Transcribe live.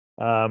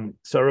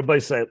So Rabbi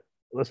said,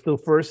 let's do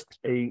first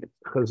a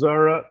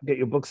chazara. Get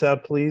your books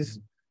out, please.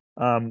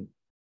 On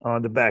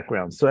the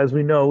background. So as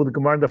we know, the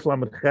Gemara Daf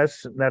Lamed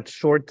Ches, in that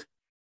short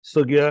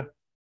sugya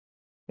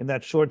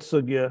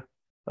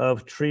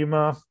of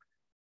Trima,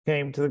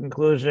 came to the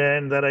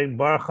conclusion that a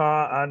barcha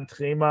on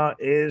Trima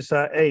is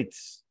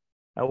HoEtz.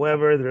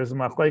 However, there's a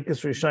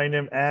machlekes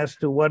rishonim as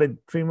to what a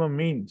Trima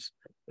means.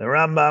 The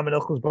Rambam in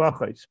Hilchos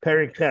Brachos,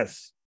 Perik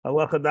Ches,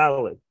 Halacha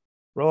Dalet,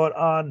 wrote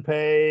on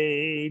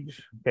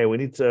page. Okay, we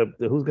need to.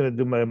 Who's going to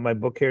do my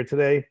book here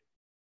today?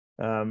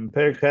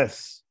 Perik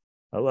Ches,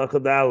 Halacha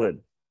Dalet,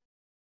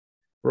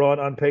 wrote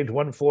on page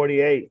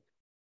 148.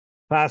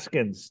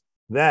 Paskins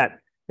that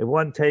if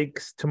one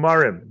takes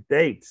tamarim,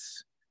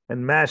 dates,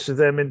 and mashes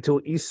them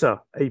into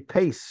isa, a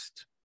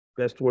paste,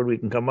 best word we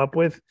can come up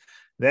with,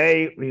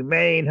 they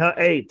remain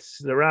HoEtz.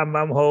 The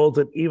Rambam holds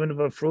that even if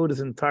a fruit is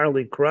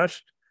entirely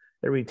crushed,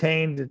 it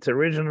retained its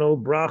original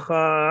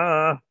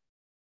bracha.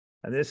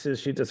 And this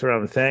is Shitas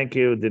Rambam. Thank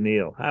you,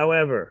 Daniel.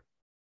 However,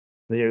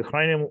 the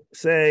Yochanim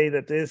say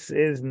that this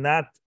is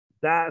not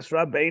Das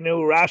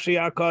Rabbeinu Rashi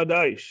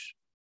HaKadosh.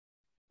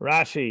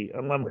 Rashi,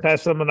 Alam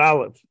Chesam and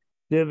Aleph.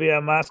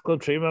 Divya Maskal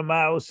Trima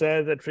Mao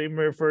says that Trima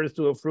refers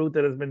to a fruit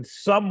that has been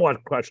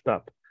somewhat crushed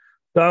up.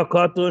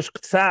 Takatush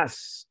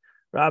Ktsas,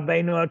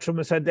 Rabbeinu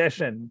Atrumas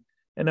Hadeshen,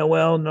 in a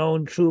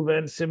well-known Tshuva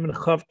and Simon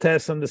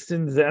Chavtes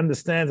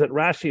understands that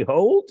Rashi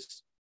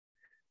holds.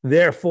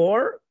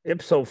 Therefore,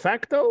 ipso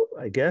facto,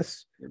 I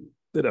guess,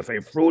 that if a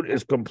fruit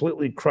is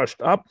completely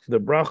crushed up, the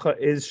bracha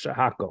is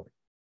shahako.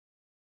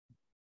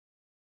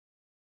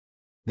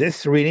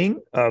 This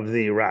reading of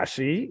the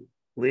Rashi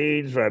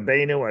leads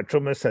Rabbeinu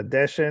Atrumas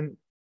Hadeshen,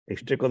 a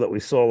shtickle that we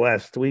saw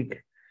last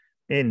week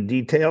in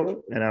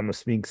detail, and I'm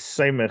speaking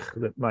seimech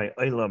that my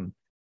Eilam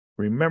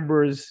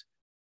remembers.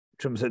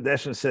 Atrumas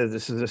Hadeshen says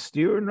this is a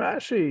steer in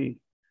Rashi.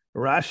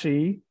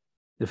 Rashi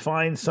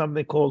defines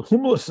something called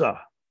humlasa.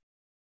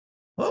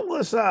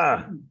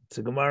 Humlasa. It's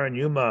a Gemara in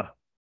Yuma,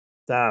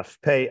 Daf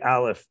Pei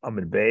Aleph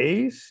Amid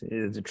Beis.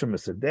 It's a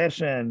Atrumas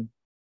Hadeshen.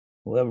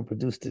 Whoever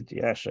produced it,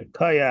 Yasha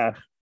Kayach.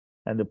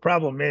 And the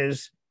problem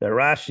is that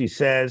Rashi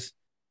says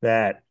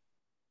that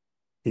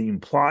it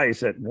implies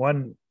that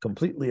one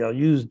completely, I'll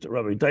use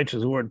Rabbi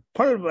Deutsch's word,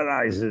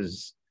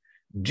 pulverizes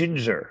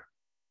ginger.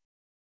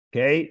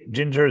 Okay,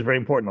 ginger is very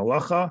important.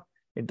 Halacha,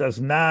 it does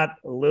not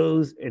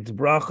lose its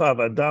bracha of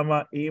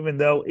Adama, even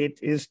though it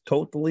is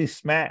totally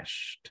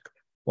smashed.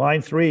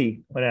 Line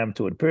 3, what happened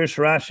to it? Pirish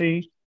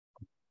Rashi,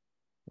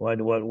 why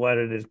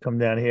did it come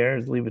down here?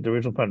 Let's leave it the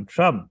original part.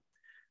 Sham.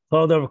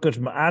 Called over Kush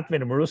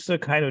Ma'atmin Marusa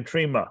Kainu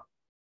Trima.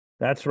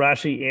 That's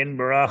Rashi in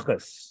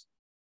Brachos.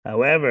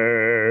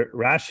 However,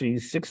 Rashi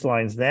 6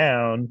 lines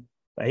down,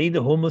 Ahida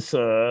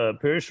Humasa,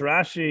 Pirish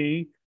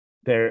Rashi,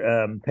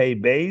 Pei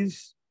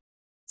Beis,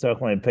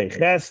 Tzarchlein Pei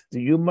Ches,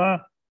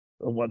 Yuma,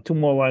 2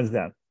 more lines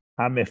down.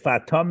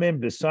 Hamefatamim,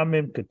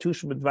 Besamim,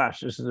 Katush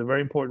Midvash. This is a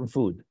very important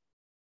food.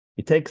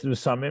 He takes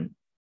Besamim,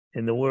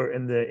 in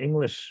the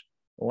English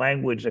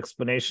language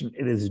explanation,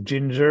 it is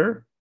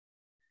ginger,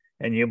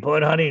 and you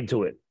put honey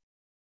into it.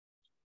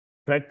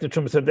 Back to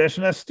Trumas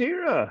Hadeshen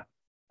Astira.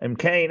 So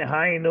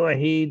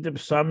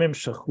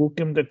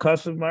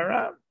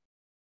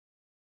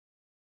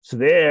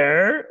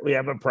there we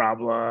have a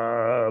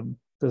problem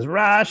because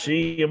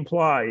Rashi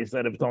implies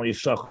that if it's only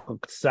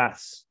shachuk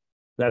sas,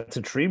 that's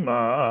a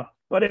trima.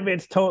 But if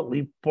it's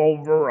totally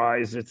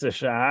pulverized, it's a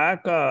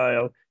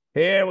shahakal.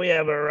 Here we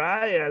have a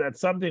raya.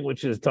 That's something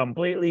which is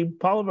completely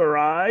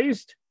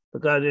pulverized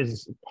because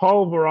it's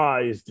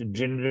pulverized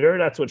ginger.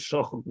 That's what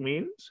shachuk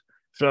means.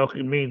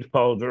 Shachuk means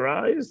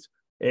pulverized.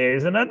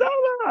 Is an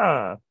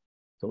adama.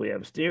 So we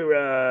have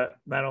stira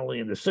not only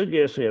in the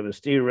sugyas, we have a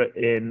stira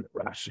in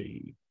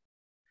Rashi.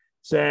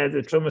 Said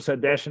the Trumas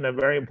Hadeshen a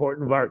very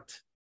important vart.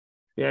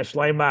 Yesh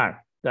leimar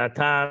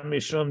datam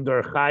mishum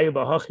dorchai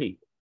b'hachi.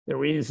 The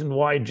reason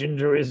why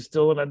ginger is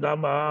still an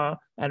adama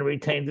and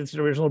retained its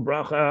original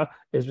bracha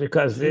is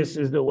because this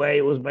is the way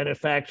it was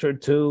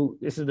manufactured to.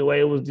 This is the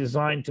way it was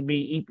designed to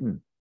be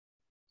eaten.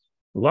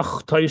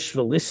 Lach taish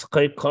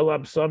v'liskei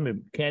kolab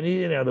samim. Can't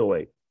eat any other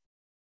way.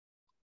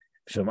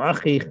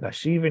 Shamachi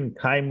Chashivin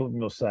Kaimov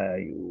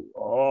Nosayu.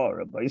 Oh,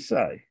 Rabbi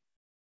Sai.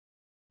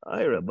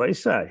 Hi, Rabbi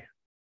Sai.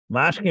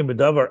 Mashkin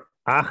Bedavar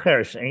Acher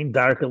Shein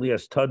Darkali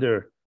as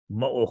Tudder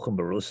Ma'ochem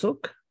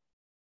Berusuk.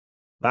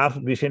 Baf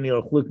Bisheni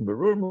Ochluk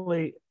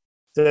Berurmuli.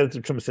 Says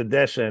to Trumas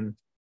Hadeshen,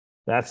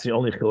 that's the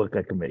only chiluk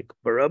I can make.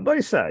 But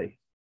Rabbi Sai,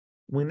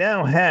 we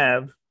now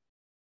have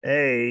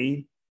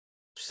a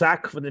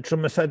sak for the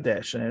Trumas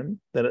Hadeshen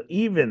that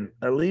even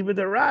a leave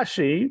the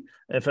Rashi,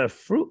 if a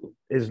fruit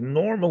is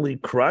normally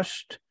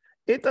crushed,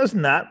 it does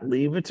not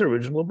leave its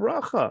original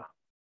bracha.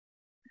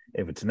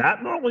 If it's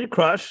not normally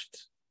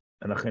crushed,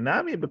 and a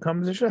chinami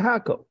becomes a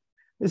shahako.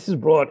 This is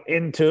brought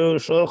into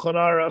Shulchan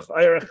Aruch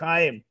Orach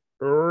Chaim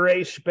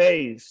Reish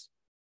Beis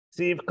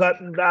Siv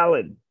Katan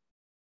Dalid.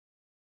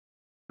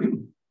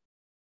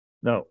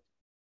 No,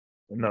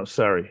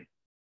 sorry.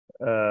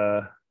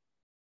 Siv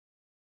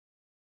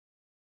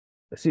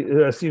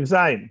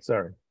Zayin,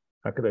 sorry.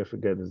 How could I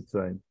forget his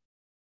Zayin?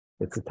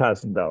 It's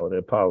 $1,000. I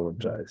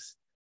apologize.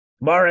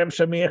 Marem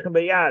Shamiach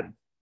Bayad.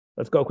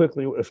 Let's go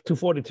quickly.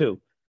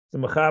 242. The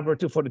Mechaber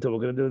 242. We're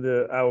going to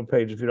do our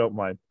page if you don't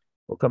mind.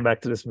 We'll come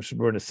back to this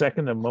Mishabur in a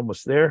second. I'm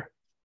almost there.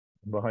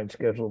 I'm behind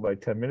schedule by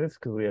 10 minutes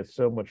because we had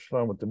so much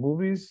fun with the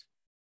movies.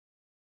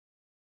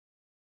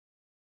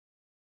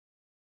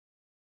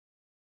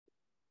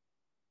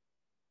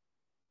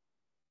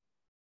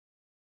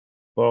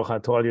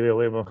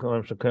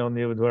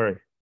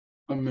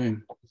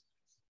 Amen.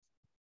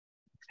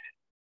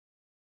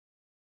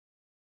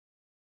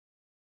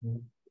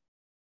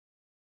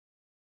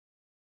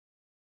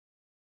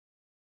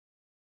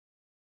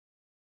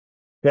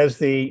 There's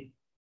the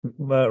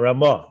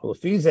Ramah.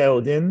 Lefi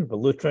Zeudin,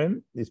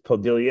 Velutrin, these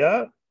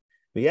Podilia,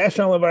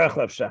 Vyashon Levarach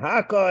Lav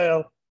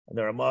Shahakoil, and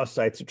the Ramah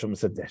cites the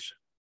Trumas Hadesha.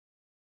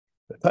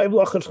 The Taiv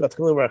Lachach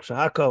Chatzchil Levarach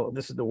Shahako.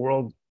 This is the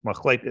world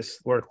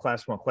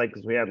class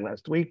machlekes we had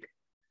last week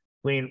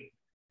between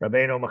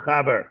Rabbeinu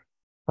Mechaber,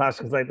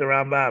 Paschas like the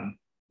Rambam,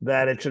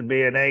 that it should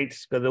be an 8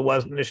 because it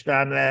wasn't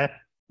Nishtana,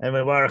 and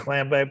Mevarach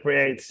Lam by Pre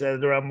 8 says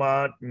the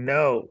Ramah.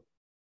 No,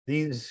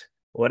 these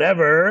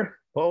whatever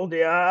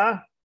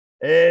Poldia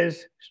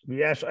is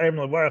V'yash Ayim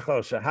Levarach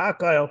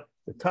Shahakayel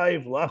the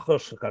Taiv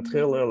Lachos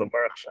Chatzchil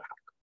Levarach Shahak.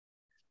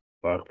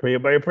 Baruch Priya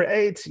by Pre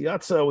 8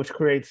 Yatsa, which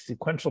creates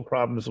sequential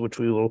problems, which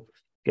we will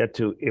get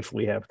to if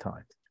we have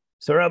time.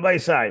 So Rabbi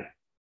Sai,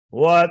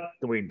 what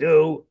do we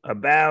do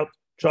about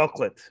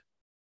chocolate?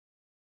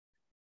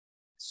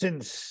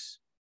 Since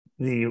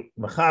the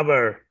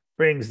Mechaber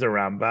brings the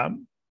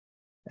Rambam,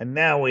 and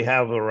now we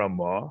have a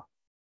Ramah,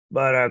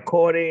 but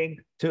according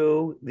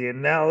to the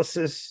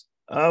analysis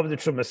of the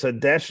Trumas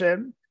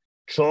Hadeshen,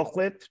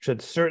 chocolate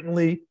should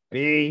certainly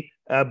be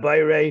a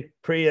Borei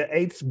Priya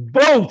 8,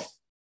 both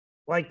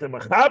like the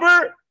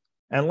Mechaber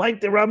and like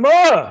the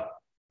Ramah,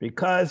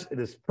 because it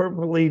is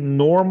perfectly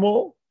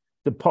normal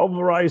to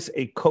pulverize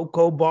a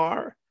cocoa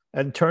bar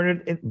and turn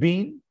it in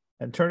bean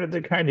and turn it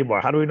into candy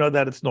bar. How do we know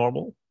that it's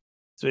normal?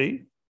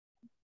 See?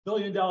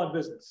 $1 billion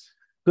business.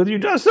 Because you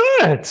just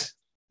said it.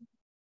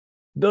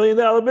 $1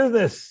 billion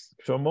business.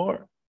 Show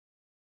more.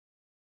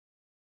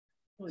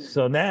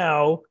 So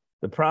now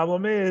the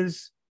problem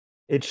is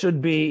it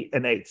should be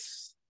an 8.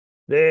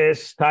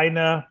 This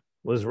Taina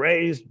was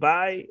raised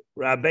by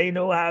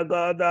Rabbeinu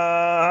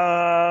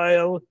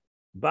Hagadol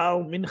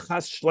Bal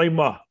Minchas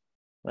Shlomo.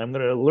 I'm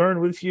going to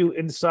learn with you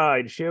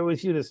inside, share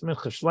with you this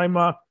Minchas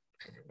Shlomo,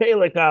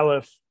 Chelek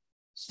Aleph,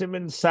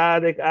 Siman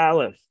Sadik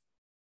Aleph.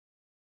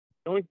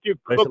 Don't you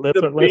cook let's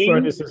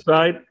learn this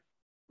inside.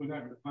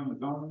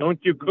 Don't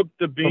you cook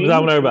the beans?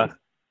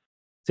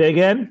 Say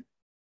again?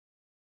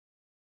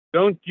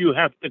 Don't you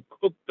have to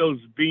cook those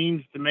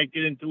beans to make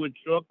it into a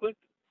chocolate?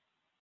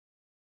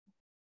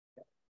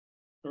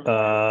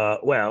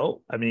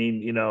 Well, I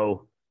mean,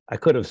 I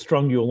could have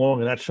strung you along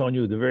and not shown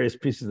you the various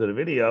pieces of the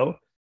video,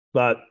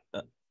 but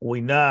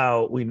we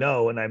know,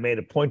 and I made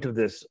a point of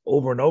this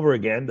over and over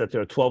again, that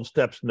there are 12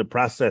 steps in the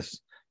process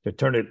to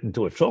turn it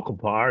into a chocolate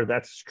bar.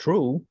 That's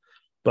true.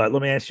 But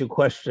let me ask you a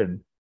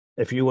question.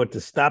 If you were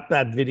to stop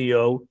that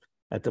video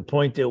at the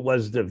point it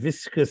was the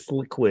viscous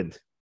liquid,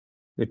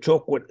 the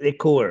chocolate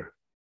liquor,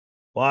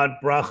 what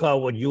bracha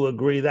would you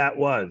agree that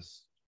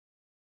was?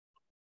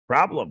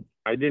 Problem.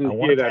 I didn't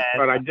hear that,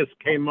 but I just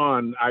came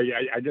on.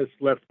 I just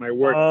left my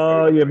work.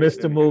 Oh, you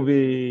missed a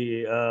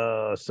movie.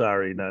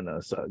 Sorry.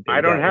 No. Sorry.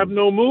 I don't have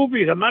no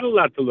movies. I'm not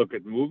allowed to look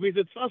at movies.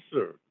 It's us,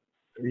 sir.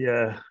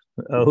 Yeah.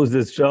 Who's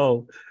this,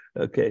 Joel?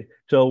 Okay.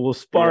 Joel, we'll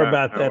spar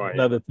about that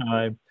another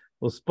time.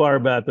 We'll spar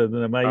about that.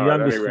 My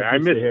youngest. Anyway, I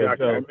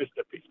missed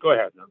a piece. Go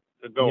ahead.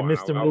 You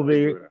missed a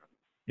movie.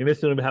 You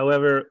missed a movie.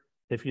 However,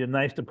 if you're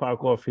nice to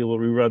Park Off, he will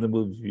rerun the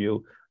movie for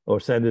you or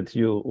send it to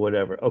you,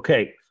 whatever.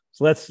 Okay.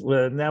 So let's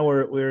now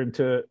we're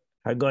into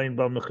Hagoyin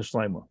Bal Minchas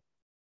Shlomo.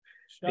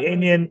 The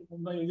Indian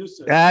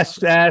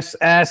ask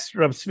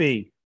Rav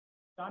Tzvi.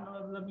 Oh,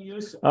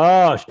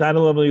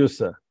 Shtana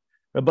Yusa.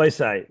 Rabbi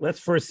Sai. Let's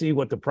first see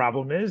what the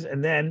problem is,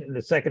 and then in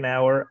the second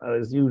hour,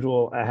 as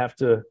usual, I have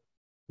to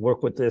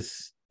work with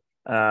this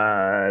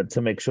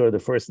to make sure the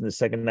first and the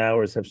second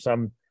hours have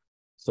some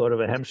sort of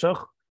a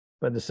hemshach.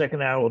 But in the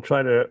second hour, we'll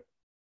try to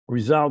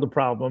resolve the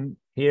problem.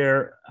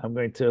 Here, I'm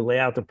going to lay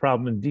out the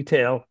problem in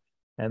detail.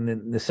 And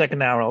then in the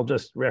second hour, I'll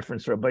just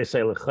reference Rabbi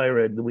Say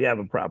L'chayre, we have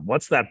a problem.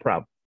 What's that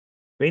problem?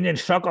 Binyan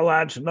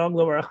Shokolad Shnong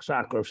L'varach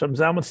Shakor. Sham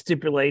Zalman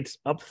stipulates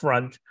up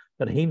front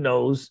that he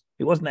knows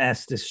he wasn't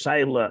asked this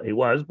Shaila. He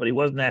was, but he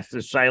wasn't asked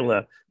this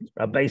Shaila.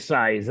 Rabbi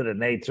Say, is it a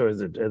Nates or is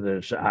it a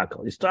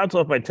Shahakal? He starts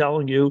off by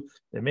telling you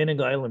the Minig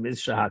Olam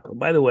is Shahakal.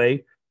 By the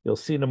way, you'll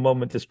see in a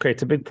moment this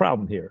creates a big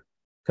problem here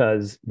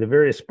because the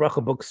various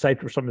bracha books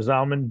cite Sham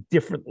Zalman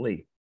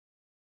differently.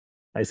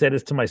 I said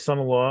this to my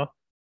son-in-law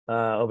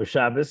over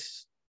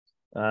Shabbos.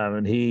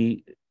 And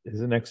he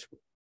is an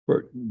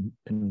expert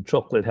in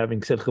chocolate,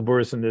 having said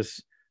chaburis in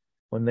this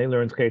when they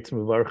learned Chayetz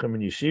Mevarchim in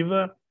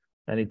yeshiva.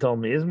 And he told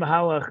me, is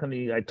Mahalach?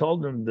 And I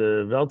told him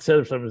the Welt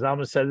said,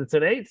 Zalman says it's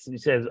an 8. He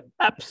says,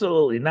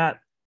 absolutely not.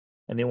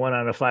 And he went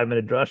on a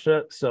 5-minute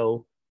drasha.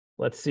 So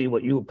let's see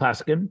what you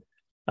paskin.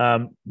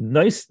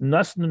 Nice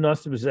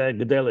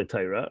gedele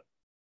Torah.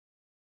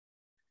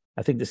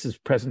 I think this is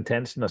present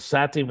tense.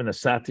 Nasati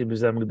v'nasati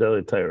b'zem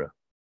gedele Torah.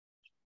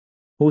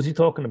 Who is he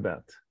talking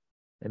about?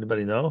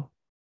 Anybody know?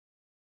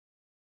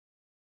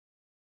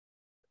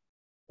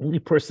 Only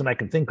person I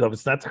can think of,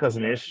 it's not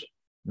Chazon Ish.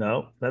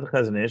 No, not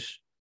Chazon Ish.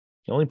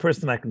 The only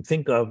person I can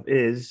think of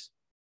is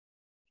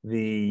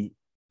his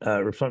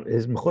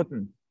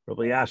Mechutin,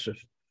 Rabbi Yashiv,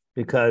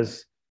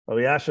 because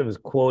Rabbi Yashiv is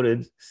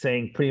quoted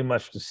saying pretty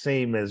much the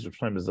same as Rav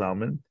Shlomo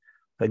Zalman.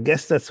 I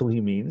guess that's who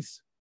he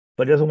means,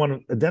 but he doesn't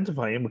want to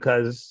identify him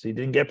because he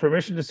didn't get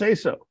permission to say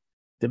so.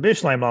 The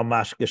Bishleim al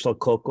Mashkish al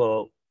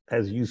Koko,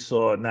 as you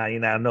saw, now you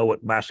now know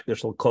what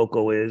Mashkish al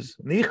Koko is.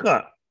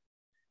 Nicha.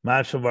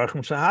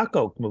 Mashavarchim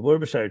Shahako, Mavur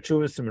Bashar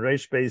Chuvas, and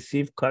Reish Beis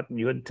Sif Cut and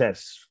Yud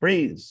Test.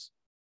 Freeze.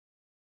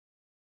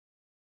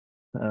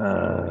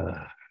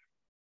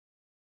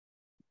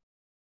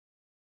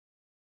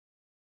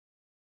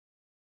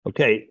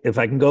 Okay, if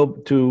I can go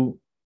to,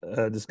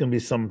 there's going to be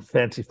some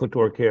fancy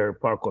footwork here,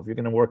 Parkov. You're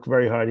going to work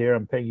very hard here.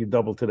 I'm paying you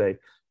double today.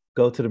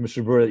 Go to the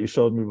Mishabura that you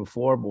showed me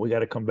before, but we got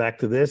to come back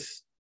to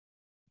this.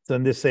 It's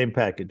in this same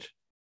package.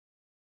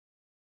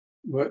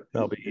 What?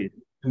 That'll be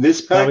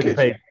This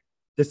package?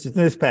 This is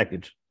this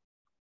package.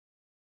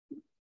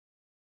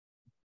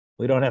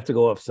 We don't have to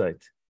go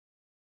off-site.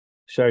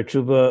 Shar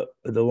Tshuva,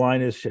 the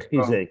line is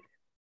Shechizek.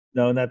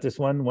 No, not this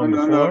one. One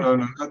before. No,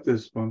 not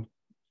this one.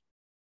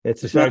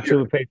 It's the Shar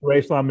Tshuva page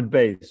Reish Lamed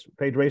Beis.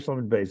 Page Reish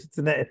Lamed Beis.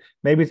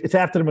 Maybe it's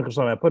after the Mikra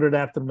Shlomo. I put it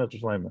after the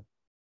Mikra Shlomo.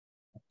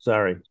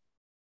 Sorry.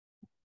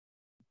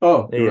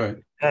 Oh, right.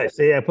 Yeah,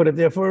 see, I put it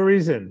there for a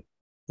reason.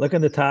 Look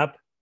on the top.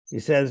 He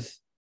says,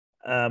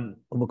 he's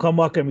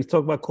talking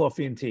about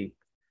coffee and tea.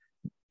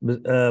 He's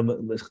talking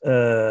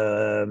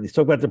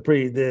about the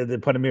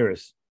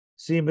Panamiris.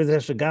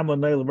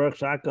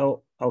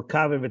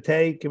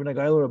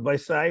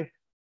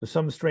 For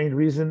some strange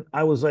reason,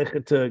 I was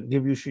like to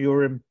give you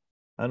shiurim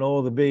on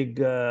all the big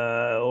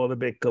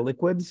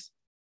liquids.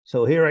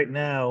 So here right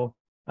now,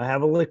 I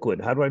have a liquid.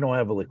 How do I know I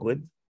have a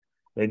liquid?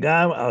 I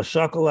was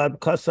trying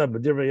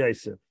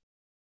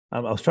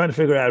to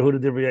figure out who the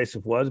Divrei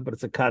Yosef was, but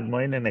it's a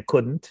Kadmon, and I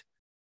couldn't.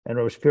 And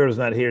Rosh Shapiro is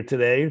not here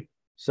today,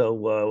 so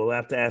we'll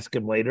have to ask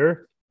him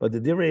later. But the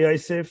Divrei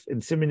Yosef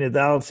in Simin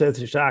Yadal says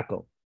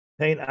Hishakel,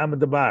 Pain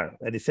Amadabar,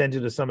 and he sends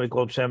you to somebody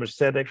called Shemesh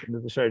Tzedek,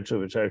 and the Shar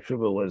Tshuva. Shar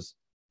Tshuva was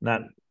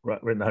not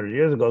written 100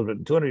 years ago, it was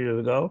written 200 years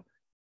ago.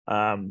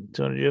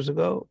 200 years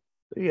ago?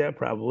 Yeah,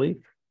 probably.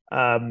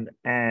 What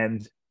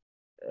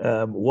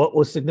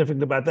was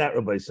significant about that,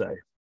 Rabbi Say?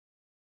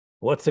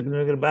 What's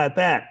significant about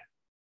that?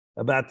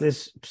 About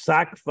this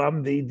psak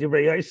from the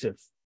Divrei Yosef?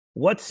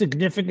 What's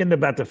significant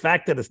about the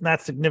fact that it's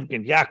not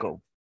significant,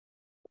 Yaakov?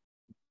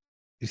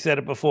 You said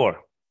it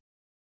before.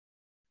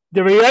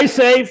 Divrei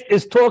Yosef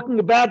is talking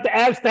about the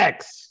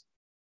Aztecs.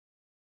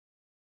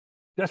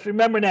 Just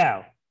remember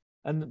now.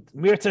 And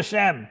Mir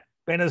Tashem,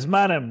 Ben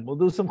Azmanim, we'll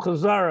do some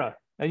Chazara.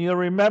 And you'll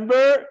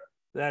remember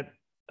that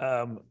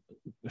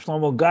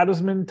Shlomo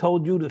Gottesman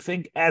told you to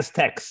think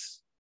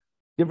Aztecs.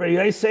 Divrei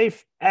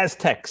Yosef,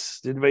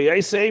 Aztecs. Divrei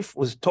Yosef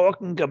was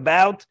talking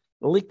about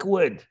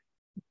liquid,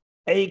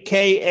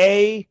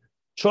 a.k.a.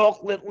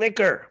 chocolate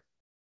liquor.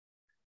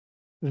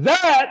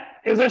 That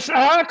is a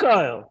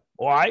shahakal.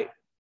 Why?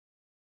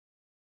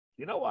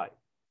 You know why?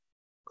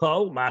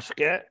 Kol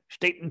mashke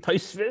steht in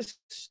Tosfos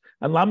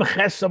and Lamech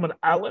Samad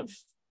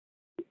Aleph.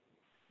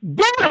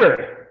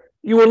 Beer.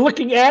 You were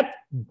looking at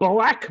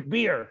black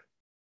beer.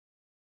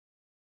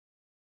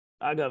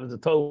 I was a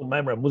total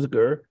member of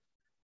Musiker.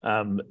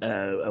 I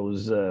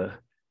was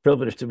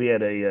privileged to be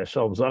at a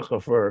Shalom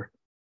Zacha for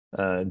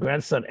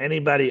grandson.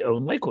 Anybody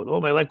own liquid?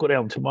 Oh, my liquid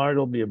album. Tomorrow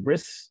there'll be a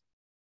bris.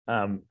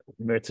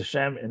 Meretz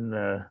Hashem in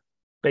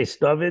Beis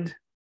David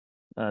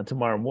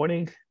tomorrow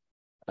morning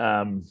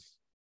of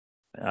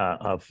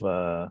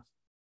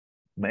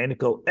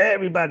Ma'anico.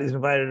 Everybody's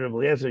invited to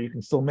Eliezer. You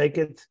can still make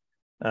it.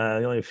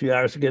 Only a few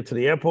hours to get to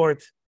the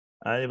airport.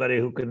 Anybody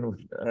who can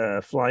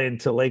fly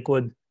into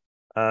Lakewood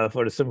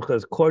for the Simcha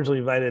is cordially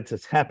invited.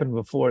 It's happened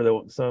before.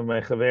 Some of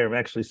my chaverim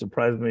actually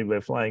surprised me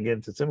by flying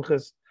into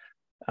Simchas.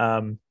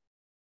 And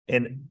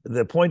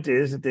the point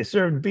is that they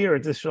served beer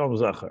at this Shalom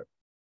Zachar.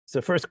 It's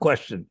the first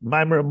question.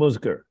 Maimer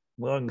Muzger.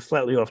 Going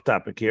slightly off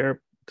topic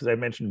here because I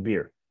mentioned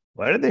beer.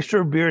 Why did they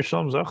serve beer at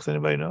Shalom Zachar?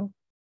 Anybody know?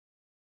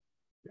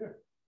 Yeah.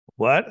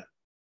 What?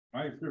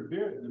 Why serve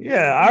beer?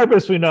 Yeah,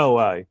 Arbus, we know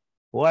why.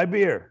 Why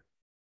beer?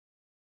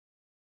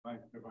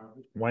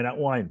 Why not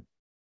wine?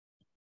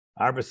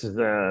 Arbus is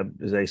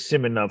a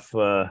simon of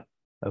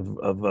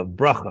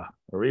bracha,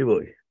 a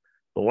ribui.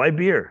 But why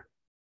beer?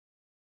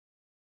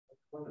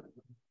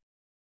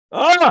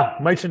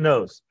 Moshe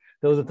knows.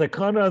 There was a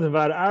takana of the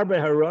Vad Arbe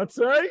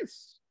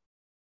Harotzais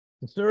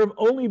to serve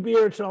only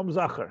beer at Shalom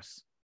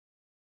Zachars.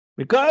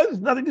 Because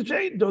nothing to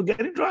change. They were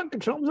getting drunk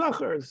at Shalom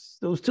Zachars.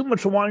 There was too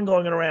much wine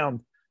going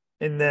around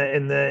in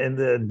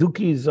the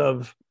dukis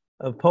of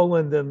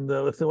Poland and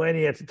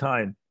Lithuania at the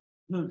time.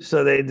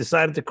 So they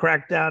decided to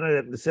crack down on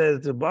it. It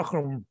says the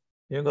Bachram,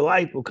 younger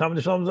light, will come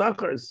to Shalom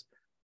Zachars.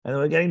 and they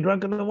were getting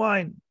drunk on the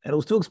wine, and it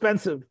was too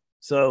expensive.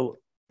 So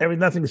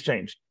nothing's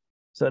changed.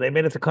 So they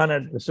made it to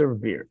Kana to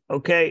serve beer.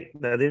 Okay,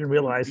 now they didn't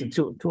realize that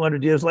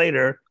 200 years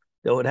later,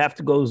 they would have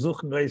to go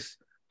zuch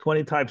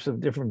 20 types of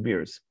different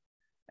beers.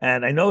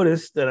 And I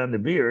noticed that on the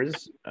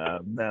beers,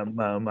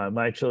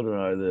 my children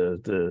are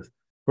the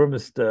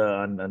firmest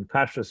on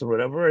kashrus or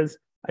whatever is.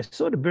 I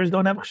saw the beers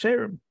don't have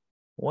ksherim.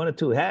 1 or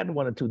 2 had,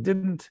 1 or 2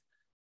 didn't.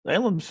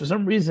 Elam, for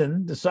some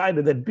reason,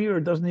 decided that beer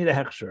doesn't need a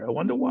hechsher. I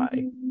wonder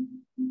why.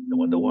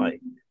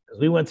 Because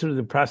we went through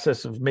the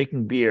process of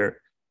making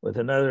beer with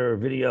another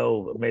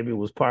video. Maybe it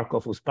was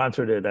Parkov who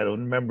sponsored it. I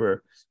don't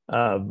remember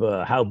of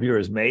how beer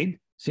is made.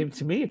 Seems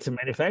to me it's a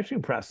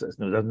manufacturing process.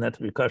 No, it doesn't have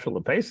to be kosher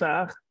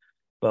Pesach.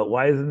 But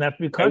why doesn't it have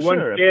to be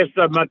kosher? I once asked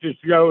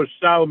Matisyahu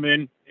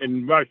Salman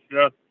in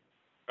Russia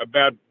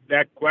about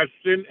that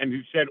question, and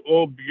he said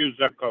all beers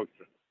are kosher.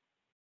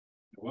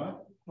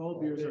 What? All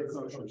beers are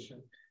kosher.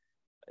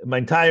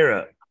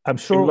 I'm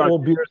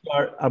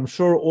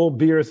sure all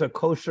beers are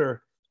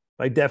kosher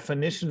by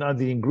definition on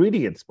the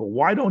ingredients. But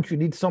why don't you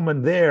need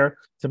someone there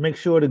to make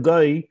sure the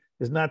guy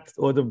is not,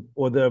 or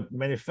the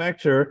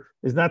manufacturer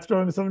is not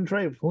throwing something in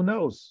trade? Who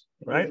knows,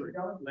 right?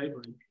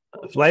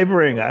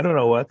 Flavoring. I don't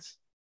know what.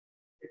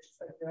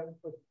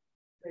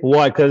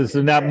 Why? Because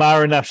it's not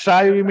Mara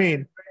Nafshayu, you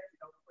mean?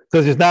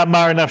 Because it's not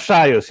Mara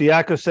Nafshayu. So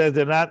Yaakov says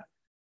they're not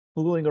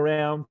fooling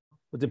around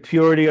with the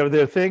purity of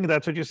their thing.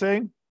 That's what you're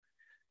saying?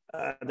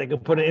 They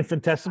could put an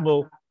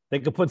infinitesimal, they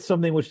could put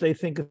something which they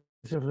think is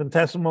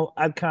infinitesimal.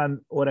 Adkan,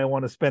 what I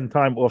want to spend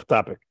time off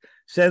topic.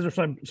 Says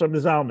from the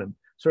Zalman.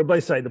 So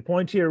everybody say the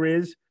point here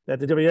is that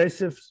the Rabbi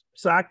Yosef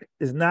Psak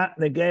is not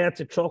negaya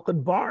to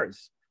chocolate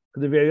bars.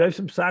 Because the Rabbi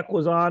Yosef Psak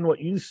was on what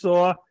you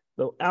saw,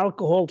 the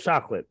alcohol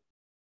chocolate.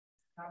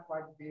 Not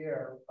like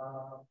beer.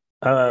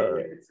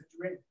 It's a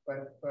drink,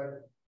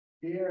 but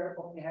beer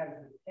only has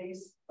the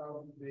taste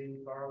of the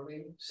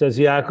barley. Says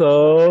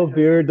Yaakov,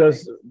 beer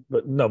does,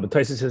 but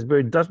Tyson says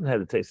beer doesn't have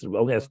the taste of it,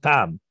 only has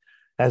tam.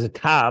 Has a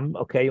tam,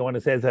 okay, you want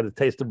to say it has a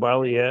taste of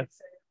barley, yeah?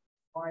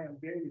 Why on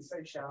beer you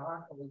say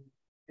shahakal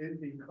is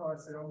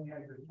because it only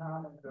has the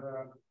tam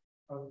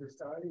of the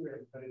study,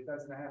 but it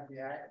doesn't have the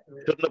act.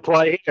 Doesn't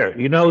apply here.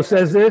 You know who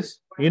says this?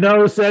 Rav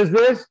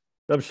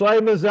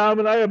Shlomo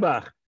Zalman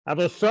Auerbach. Have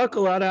a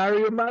circle on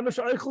area mamish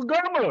eichel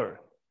gomer.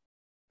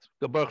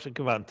 To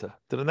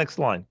the next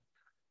line.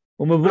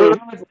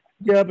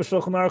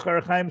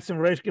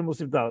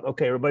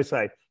 Okay, everybody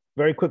say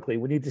very quickly.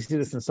 We need to see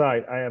this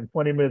inside. I am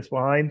 20 minutes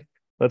behind.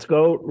 Let's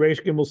go.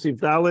 Reish Gimel Sif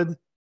Daled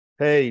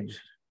page.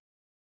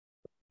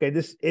 Okay,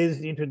 this is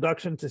the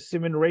introduction to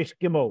Siman Reish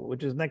Gimel,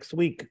 which is next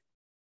week.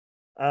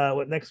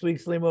 What next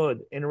week's limud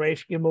in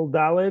Reish Gimel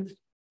Daled?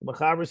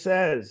 Mechaber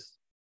says.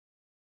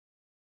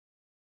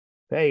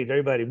 Page,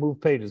 everybody, move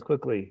pages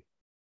quickly.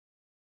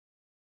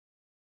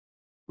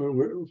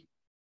 Reish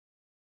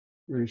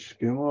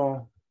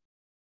Gimel.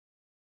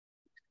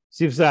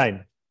 Siv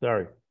Zayin,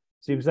 sorry.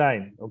 Siv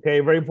Zayin. Okay,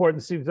 very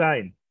important Siv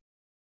Zayin.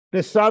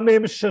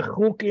 Besamim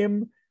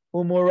shechukim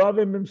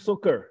umoravim im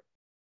sukkar.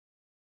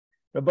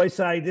 Rabbi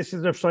say this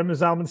is Rav Shlomo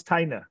Zalman's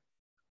taina.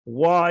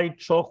 Why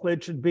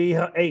chocolate should be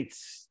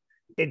HoEtz.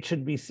 It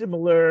should be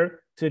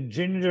similar to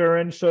ginger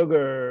and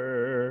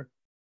sugar.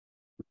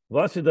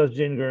 Vasa does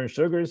ginger and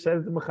sugar,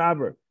 says the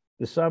Mechaber.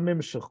 The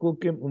samim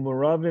shechukim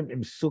umoravim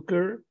im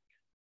sukkar.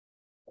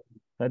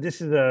 Now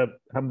this is a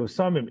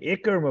hamsamim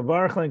ikar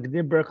mavarcha and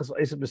kedim Brachos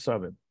eisa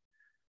besamim.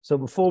 So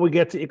before we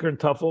get to ikar and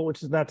tafel,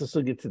 which is not the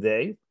sugya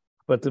today,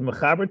 but the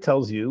Mechaber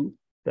tells you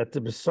that the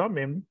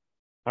besamim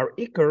are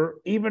ikar,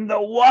 even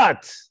though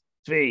what?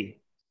 Tzvi.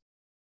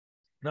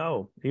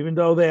 No, even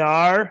though they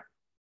are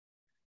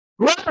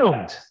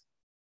ground.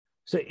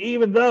 So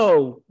even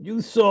though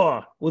you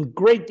saw with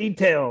great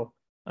detail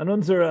on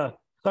unzera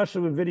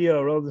chashuv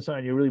video, roll this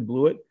on, you really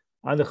blew it.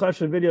 On the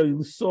chashuv video,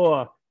 you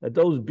saw that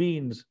those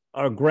beans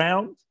are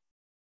ground,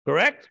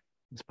 correct?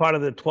 It's part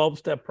of the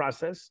 12-step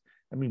process.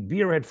 I mean,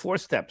 beer had 4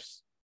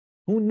 steps.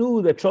 Who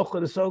knew that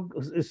chocolate is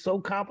so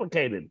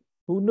complicated?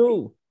 Who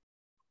knew?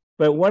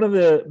 But one of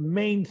the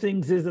main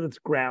things is that it's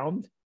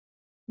ground.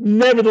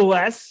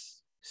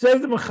 Nevertheless,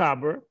 says the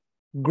Mechaber,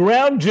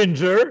 ground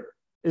ginger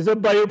is a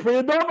Bayer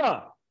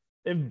Priyadama.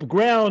 If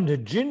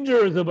ground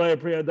ginger is a Bayer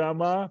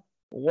Priyadama,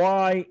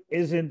 why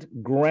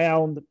isn't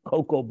ground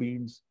cocoa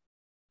beans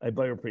a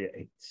Bayer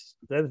Priyadama?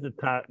 That's the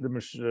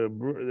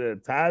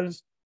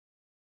Taz.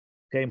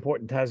 Okay,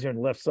 important Taz here on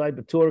the left side.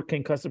 The Tur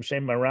King Custom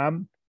Shem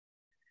Maram.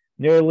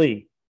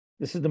 Nearly.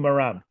 This is the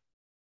Maram.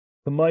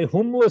 My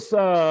humlasa.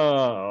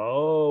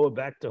 Oh, we're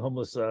back to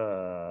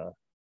humlasa.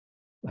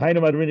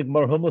 Hainam Adrinik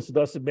Mar humlasa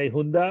Dasa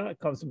Behunda. It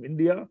comes from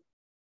India.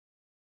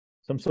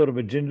 Some sort of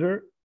a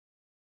ginger.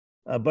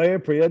 Bayer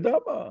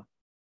Priyadama.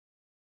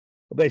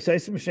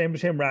 Rashi Shem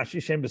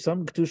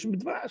Besam Ketushim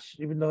B'Dvash,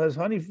 even though there's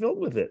honey filled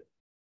with it.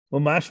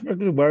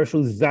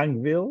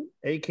 Zangvil,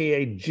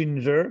 aka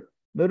ginger,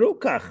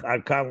 Merukach,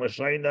 Arkan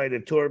Lashainai, the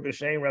Tur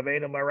B'Shem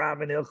Rabbeinu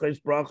Maram and Hilchos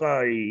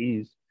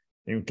Brachos.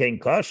 In Ken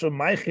Kasha,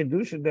 my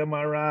Chidusha de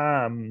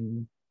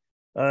Maram.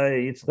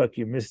 It's like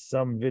you missed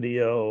some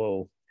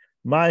video.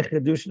 My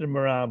Chidusha de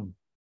Maram.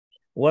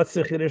 What's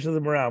the chiddush of the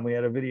Maram? We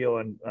had a video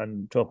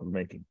on chocolate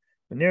making.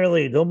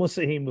 Nearly there's no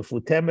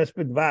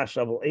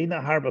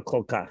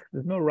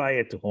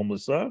riot to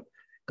homusa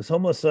because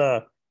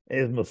homusa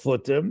is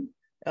mefutim.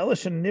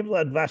 Elishan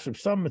nivlad vash.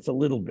 Some it's a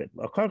little bit.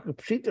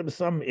 Pshita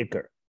some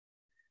ikar.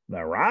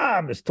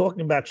 Maram is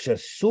talking about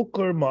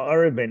shesukar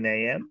ma'ar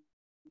b'neihem.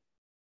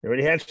 They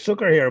already had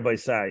sugar here by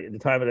Sai at the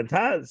time of the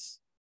Taz.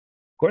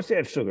 Of course, they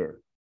had sugar.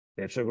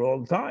 They had sugar all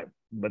the time,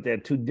 but they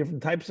had two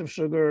different types of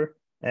sugar,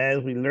 as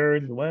we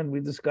learned when we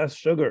discussed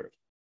sugar.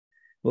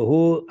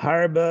 Who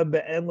harba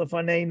be'en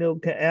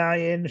lefanenu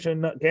ke'ayin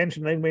ken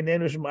sheneg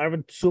beinenu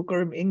shemarvin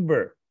sukarim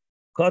ingber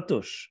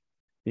katush.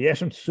 The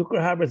yeshem sugar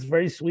harba is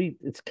very sweet.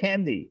 It's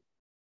candy.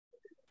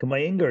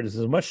 Kamay ingber. There's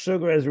as much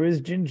sugar as there is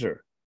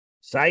ginger.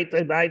 Sait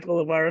daitel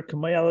avar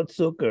kamayalat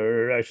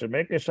sugar. I should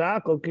make a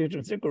shakol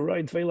kishem sugar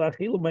right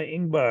feilachil my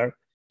ingber.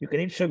 You can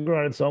eat sugar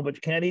on its own, but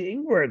you can't eat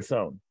ingber on its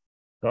own.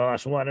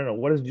 Gosh, well, I don't know.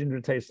 What does ginger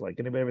taste like?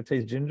 Anybody ever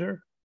taste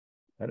ginger?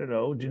 I don't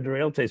know. Ginger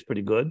ale tastes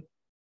pretty good.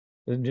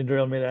 Isn't ginger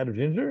ale made out of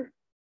ginger?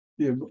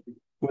 Yeah,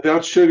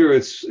 without sugar,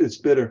 it's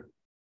bitter.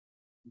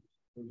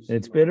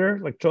 It's bitter,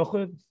 like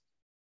chocolate.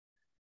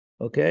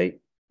 Okay.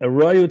 A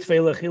royal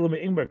tfeila chilim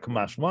ingber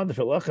kamashman the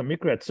filacha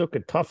mikra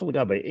tzukah tafel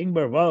gabe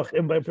ingber valach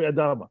imber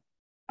priadama.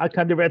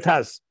 Akan de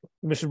Retaz.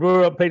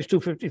 Mishabura, page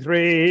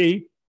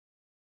 253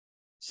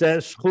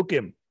 says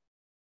chukim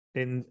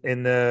in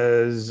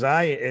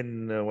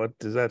Zion. What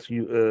does that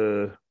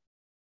you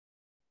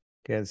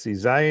can't see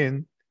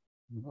Zion?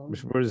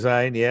 Mishabura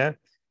Zion, yeah.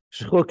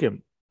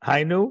 Shchukim.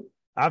 Hainu.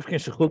 Afkin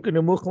shchukim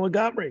nemuchel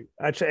gabri.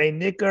 Acha a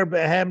nikar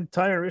behem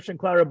tayarish and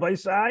Clara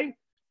Baisai.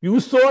 You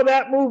saw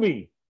that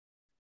movie.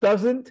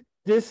 Doesn't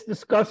this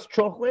discuss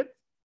chocolate?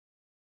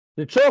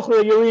 The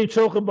chocolate you eat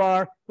chocolate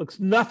bar looks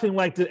nothing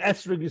like the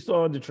esrog you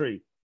saw on the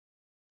tree.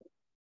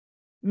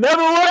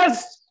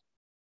 Nevertheless,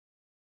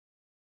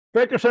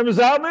 Beker Shem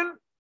Zalman,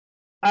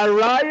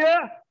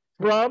 araya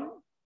from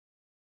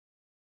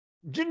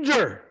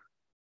ginger.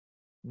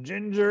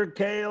 Ginger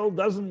kale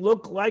doesn't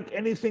look like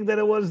anything that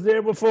it was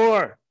there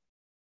before.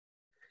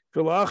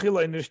 He means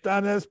the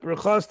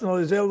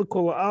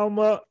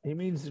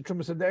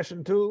Trumas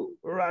Adeshin too,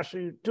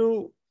 Rashi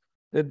too.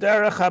 The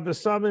derech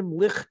habesamim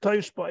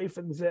lichtoish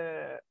ba'ifin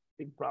zeh.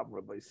 Big problem,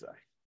 Rabbi Say.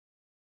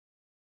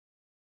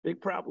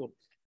 Big problem.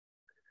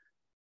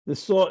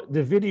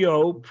 The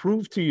video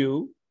proved to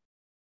you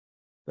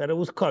that it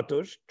was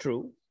katush,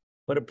 true,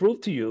 but it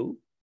proved to you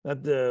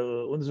that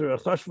the Unzer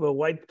Chashva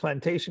white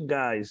plantation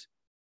guys,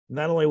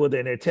 not only were they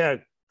in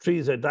their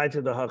trees that died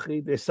to the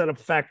hachi, they set up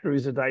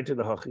factories that died to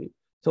the hachi.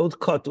 So it's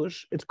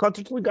katush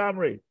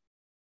legamri.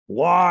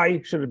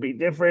 Why should it be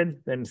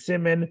different than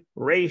Siman,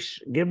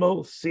 Reish,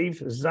 Gimel, Sif,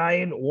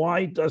 Zayin?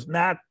 Why does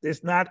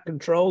this not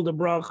control the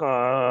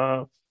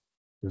bracha?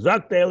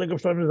 Zakdelig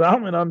of Shlomo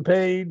Zalman on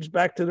page,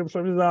 back to the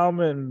Shlomo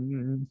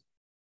Zalman.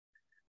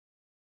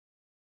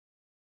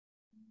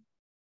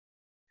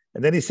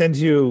 And then he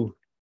sends you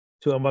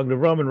to a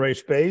Magnav and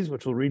Reish Beis,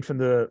 which we'll read from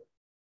the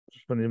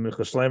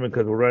Michashleim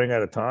because we're running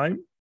out of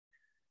time.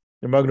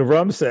 The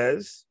Magnav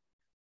says,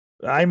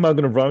 I'm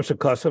Magnav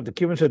Shakasav, the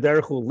Kivin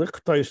Shaderchu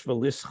Lichtoish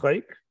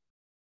Velischek.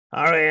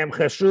 Aram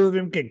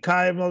Chashuvim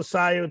Kekayim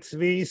Sayu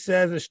Tzvi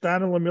says,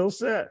 Ishtana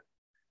Lamilse.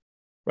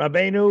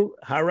 Rabbeinu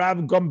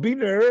Harav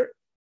Gombiner,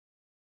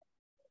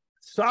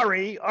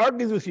 sorry,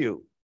 argues with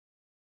you.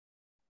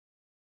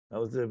 That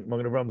was the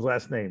Magnav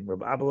last name,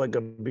 Rabbi Abba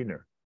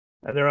Gombiner.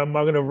 And the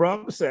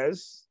Magnav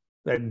says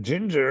that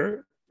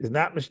ginger is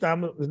not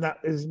Mishtam,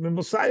 is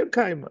Mimbosayu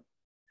Kaima.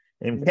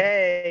 Im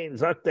Kain,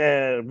 sagt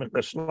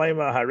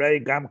Mikashleima, Hare,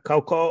 Gam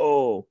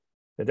Kauko,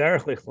 the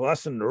Derech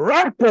Lichlassen,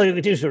 Rapper,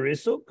 the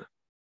Tisharisuk,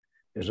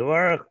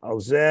 Yizwarach,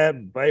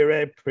 Alzeb,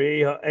 Bayre,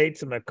 Pri,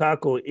 HoEtz,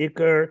 Mekako,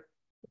 Iker,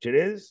 which it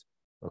is,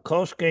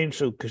 Koshkein,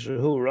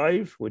 Kishahu,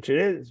 Raif, which it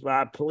is,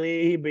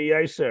 Vapli,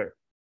 Biyaser.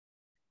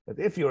 But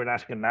if you're an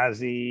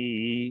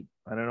Ashkenazi,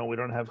 I don't know, we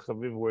don't have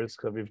Chaviv, where's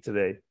Chaviv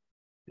today?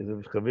 If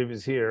Chaviv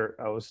is here,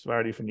 I was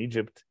Sephardi from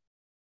Egypt,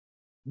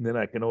 then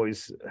I can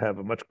always have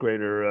a much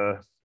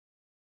greater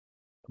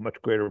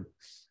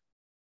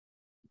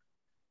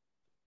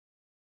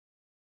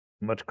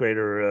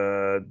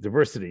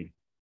diversity,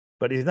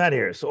 but he's not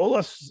here. So all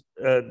us,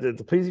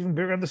 the please even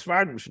bigger on the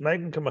Svardim,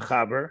 Shneigen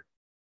Kamachaber,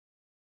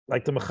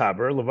 like the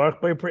Machaber,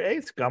 Levarch by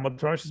Pre-8,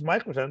 Gamatronsh is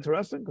Mike, which is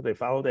interesting because they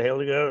follow the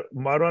Heilige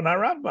Maron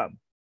HaRambam.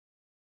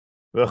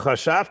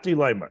 V'chashafti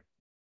Leimer.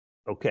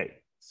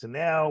 Okay, so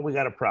now we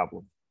got a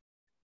problem.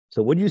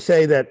 So would you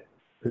say that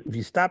if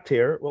you stopped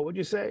here, what would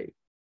you say?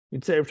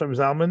 You'd say Shlomo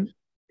Zalman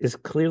is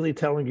clearly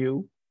telling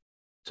you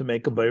to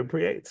make a Borei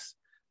Pri-8.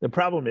 The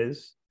problem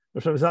is,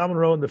 Shlomo Zalman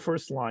wrote in the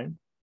first line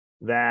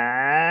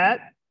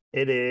that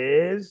it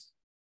is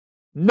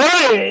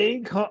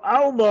Noeg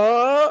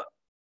Ha'alma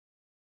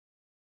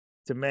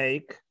to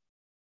make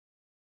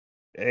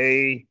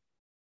a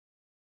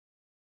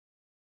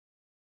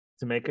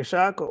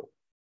shackle.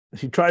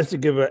 She tries to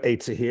give an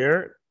eitzah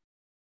here.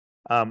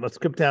 Let's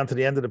skip down to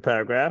the end of the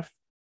paragraph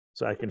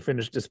so I can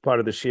finish this part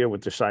of the shir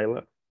with the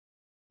shaila.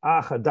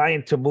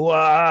 Adayin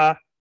temua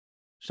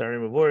Shari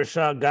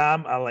Mavursha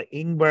Gam ala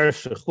Ingbar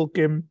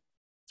Shechukim.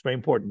 It's very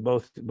important.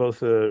 Both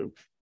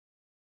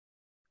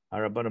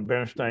Rabbanan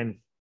Bernstein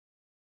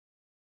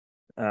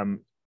and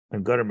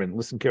Gottesman.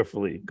 Listen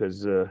carefully,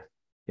 because you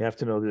have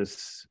to know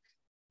this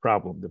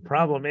problem. The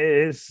problem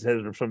is,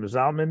 says from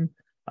Zalman,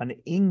 an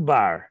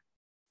Ingbar,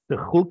 the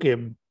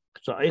Chukim,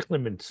 so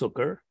Eichlim and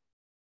Zucker.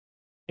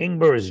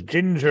 Ingbar is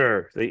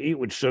ginger, they eat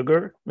with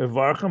sugar.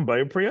 Mevarchim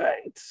by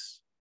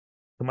HoEtz.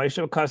 We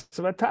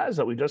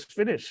just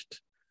finished.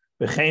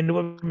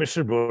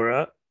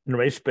 Mishabura and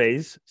Reish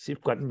Beis,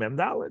 Sifkat and Mem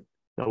Dalet.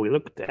 So we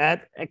looked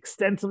at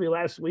extensively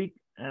last week,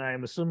 and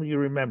I'm assuming you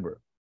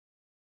remember.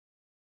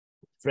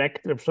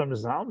 Fractor of some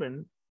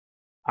Zalman,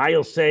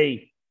 I'll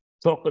say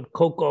chocolate,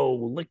 cocoa,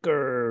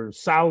 liquor,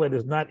 salad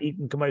is not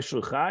eaten Kamei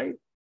Chai.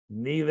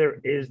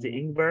 Neither is the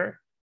Ingbar,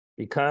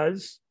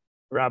 because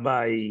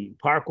Rabbi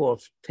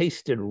Parkov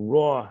tasted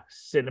raw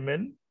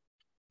cinnamon,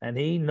 and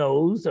he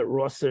knows that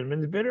raw cinnamon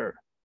is bitter.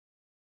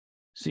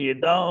 So you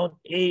don't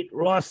eat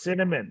raw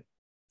cinnamon.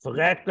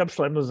 Nevertheless,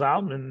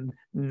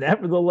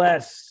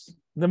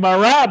 the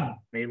Marab,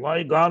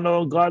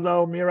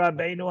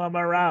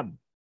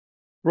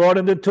 brought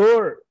in the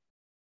Torah,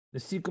 the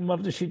Sikkim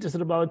of the Shitas of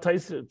the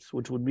Balataisits,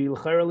 which would be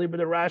L'chairali, but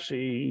the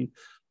Rashi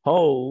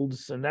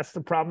holds, and that's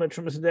the problem that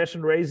Trumas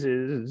Hadeshin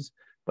raises.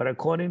 But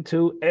according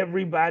to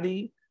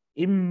everybody,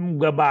 Im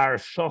Gabar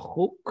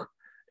Shochuk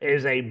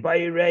is a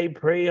Borei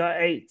Priya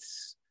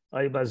HoEtz.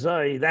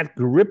 That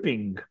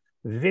gripping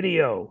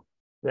video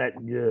that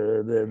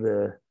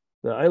the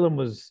Eilam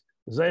was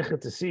zeicha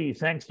to see,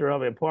 thanks to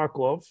Rabbi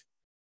Parkov,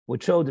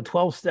 which showed the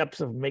 12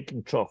 steps of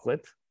making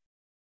chocolate.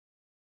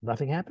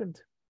 Nothing happened.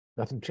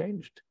 Nothing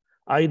changed.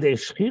 Ingber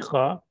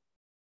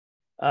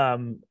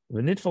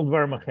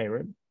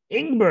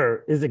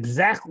is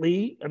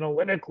exactly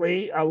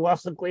analytically,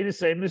 halachically the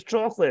same as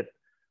chocolate.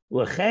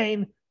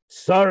 L'chein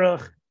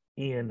sarach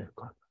in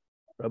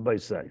Rabbi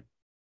say.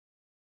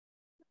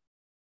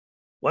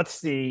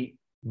 What's the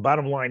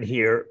bottom line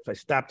here? If I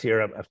stopped here,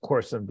 of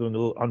course, I'm doing a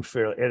little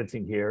unfair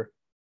editing here.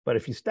 But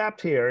if you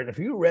stopped here and if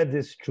you read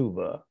this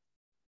tshuva,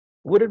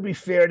 would it be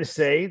fair to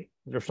say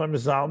that Shlomo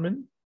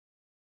Zalman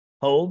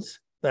holds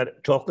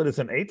that chocolate is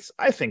an eitz?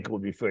 I think it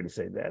would be fair to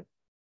say that.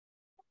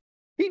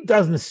 He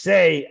doesn't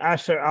say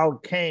Asher al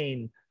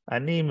Kain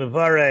ani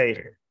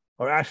mevarech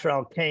or Asher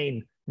al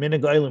Kain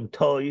minig olam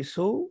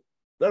toisu.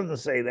 Doesn't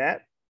say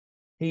that.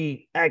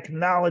 He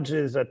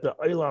acknowledges that the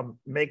olam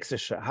makes a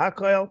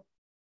shahakol.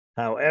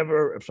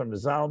 However, if from the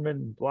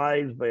Zalman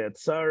lies by a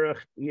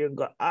tzarech,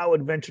 I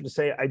would venture to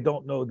say I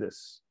don't know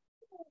this.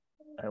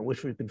 I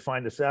wish we could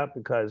find this out,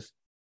 because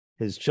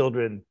his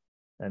children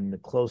and the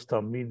closest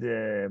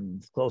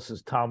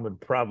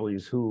Talmud probably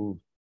is who.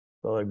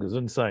 Well,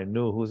 Gesundsein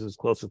knew who's his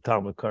closest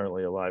Talmud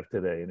currently alive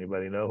today.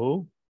 Anybody know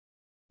who?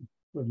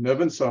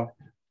 Never saw.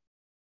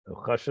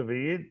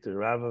 Chashaviyid, the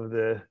Rav of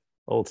the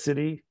Old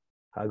City.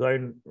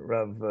 Hagayin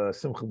Rav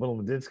Simcha ben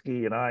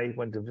Medinsky and I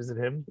went to visit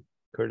him.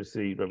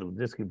 Courtesy, Rav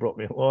Medinsky brought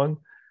me along.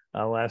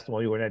 Last time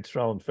while you were in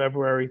Etzral in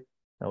February,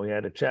 and we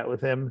had a chat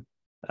with him.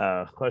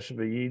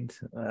 Chashaviyid,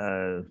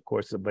 of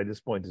course, by this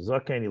point is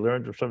Zaken. He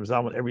learned from Shlomo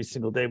Zalman every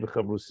single day with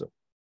Chavrusa.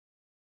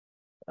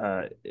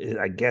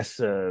 I guess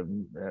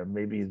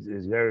maybe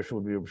his Yerush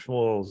would be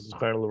Shmuel's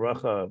Zechar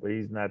L'Racha, but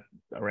he's not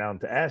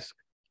around to ask.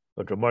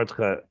 But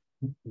Ramardcha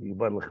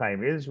Yibad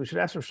L'Chaim is. We should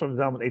ask for Shlomo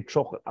Zalman ate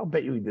chocolate. I'll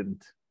bet you he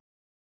didn't.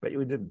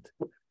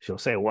 She'll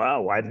say,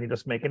 "Wow, why didn't he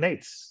just make an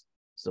eitz?"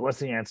 So what's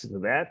the answer to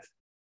that?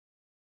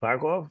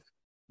 Parkov?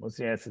 What's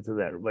the answer to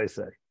that? Everybody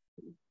say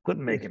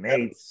couldn't make an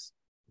eitz.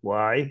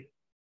 Why?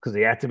 Because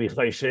he had to be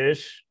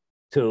chayshish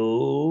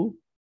to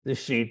the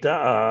shita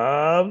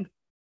of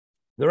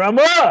the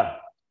Ramah.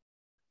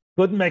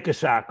 Couldn't make a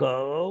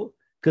shako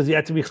because he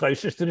had to be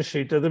chayshish to the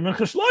shita of the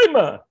Mincha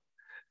Shlomo,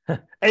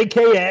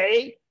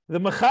 aka the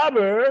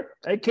Mechaber,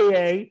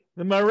 aka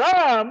the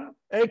Maram,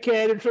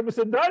 aka the Trumas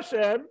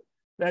Hadeshin,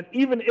 that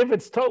even if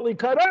it's totally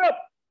cut up,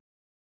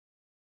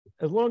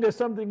 as long as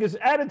something is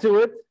added to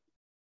it,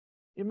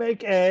 you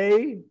make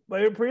a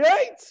Borei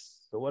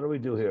HoEtz. So what do we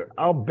do here?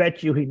 I'll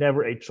bet you he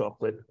never ate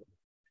chocolate.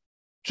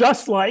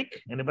 Just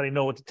like, anybody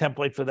know what the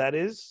template for that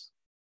is?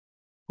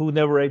 Who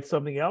never ate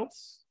something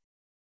else?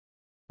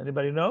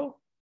 Anybody know?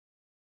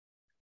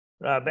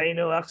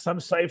 Rabbeinu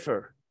Achsam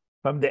Sefer,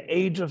 from the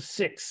age of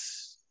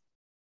 6.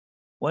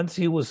 Once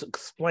he was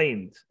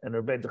explained, and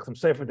Rabbeinu Achsam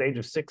Sefer at the age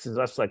of 6 is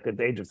us like at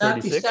the age of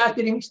 36. He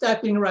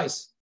stopped eating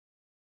rice.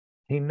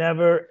 He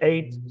never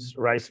ate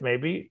rice,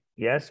 maybe,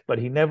 yes, but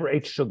he never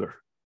ate sugar.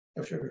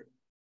 No sugar.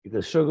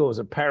 Because sugar was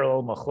a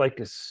parallel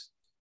machlekes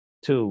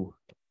to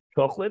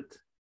chocolate.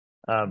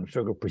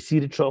 Sugar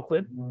preceded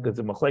chocolate, because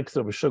the machlekes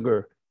over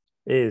sugar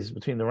is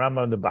between the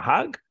Rambam and the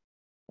Bahag,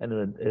 and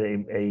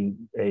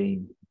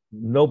a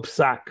no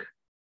psak,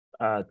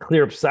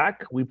 clear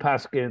psak. We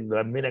pass in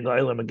the minig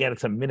olam. Again,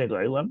 it's a minig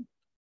olam.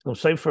 So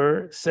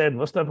Sefer said,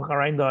 "V'stav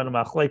harainda on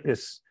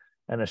machlekes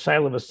and a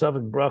shayla of a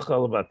savik bracha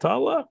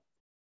levatala."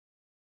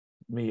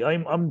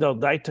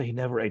 He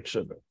never ate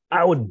sugar.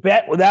 I would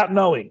bet without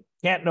knowing,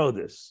 can't know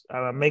this.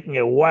 I'm making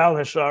a wild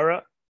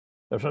hashara.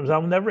 Rav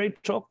Zalman never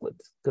ate chocolate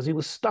because he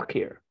was stuck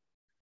here.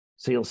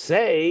 So you'll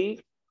say,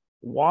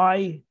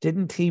 why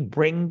didn't he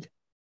bring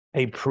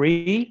a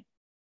pre?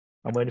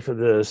 I'm waiting for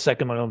the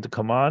second one to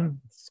come on.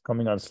 It's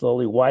coming on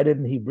slowly. Why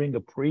didn't he bring a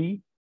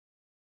pre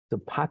to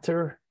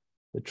pater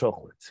the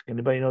chocolates?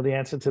 Anybody know the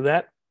answer to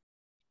that?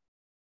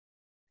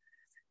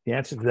 The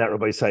answer to that,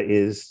 Rabbi Isai,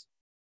 is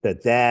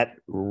that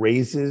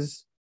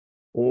raises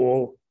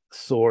all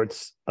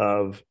sorts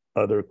of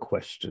other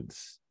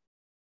questions.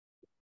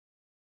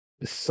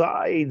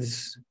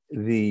 Besides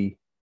the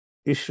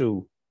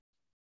issue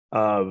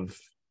of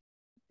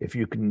if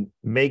you can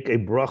make a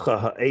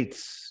bracha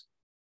HoEtz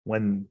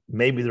when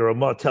maybe the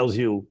Ramah tells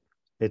you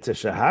it's a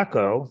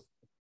shahako,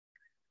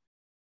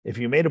 if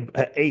you made a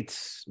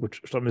HoEtz,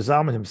 which Shlomo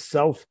Zalman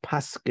himself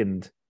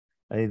paskined,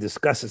 and he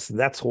discusses,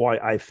 that's why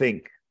I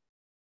think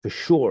for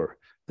sure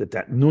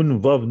that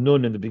nun vav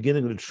nun in the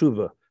beginning of the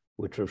tshuva,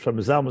 which Shlomo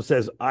Zalman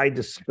says, I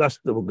discussed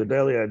the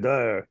Gedaliah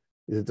Adar,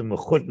 is it the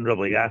Mechut and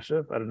Rabbi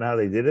Yashav? I don't know how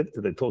they did it.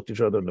 Did they talk to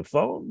each other on the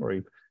phone, or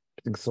he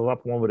picks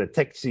up one with a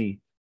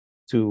taxi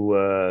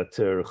to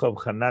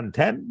Rehov Hanan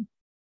 10,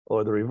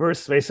 or the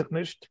reverse, weiß ich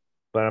nicht.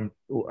 But I'm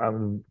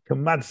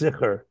kamat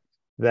zicher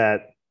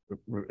that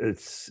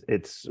it's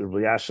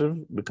Rabbi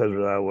Yashav, because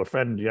our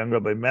friend, young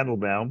Rabbi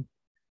Mendelbaum,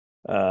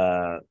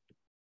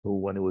 who,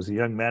 when he was a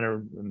young man,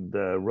 and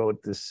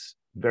wrote this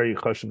very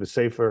chashuv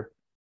sefer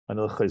on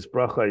Hilchos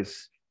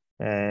Brachos,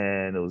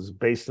 and it was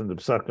based on the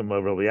psakim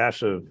of Rabbi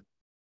Yashav,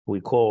 who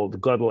he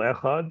called Gadol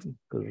Echad,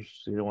 because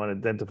you don't want to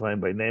identify him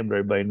by name, but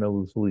everybody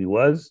knows who he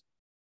was.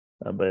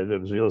 But it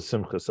was real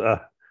simchas.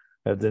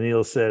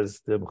 Daniel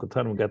says the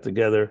Mechutanim got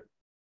together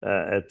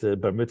at the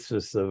bar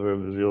mitzvahs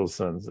of Israel's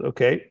sons.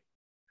 Okay,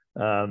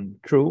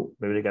 true.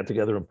 Maybe they got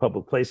together in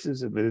public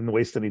places. If they didn't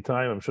waste any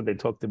time, I'm sure they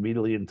talked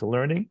immediately into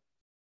learning,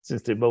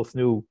 since they both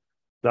knew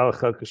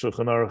Dalachak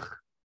Shulchan Aruch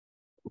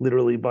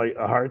literally by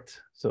heart.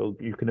 So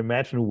you can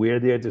imagine where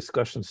their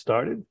discussion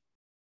started.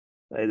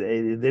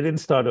 They didn't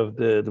start off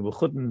the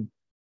Mechutin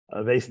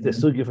the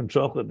sugi from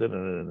chocolate.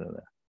 No.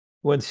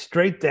 Went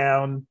straight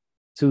down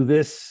to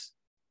this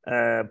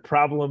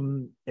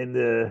problem in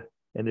the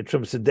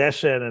Trum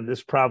Sedeshen, and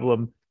this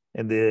problem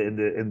in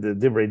the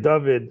Divrei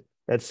David,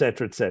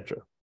 etc., etc.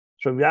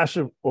 So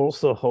Yashav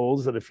also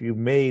holds that if you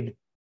made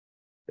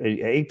a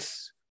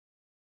eitz,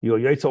 your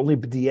eitz only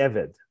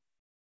b'di'eved.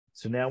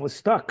 So now we're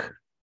stuck,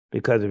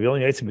 because if you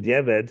only eitz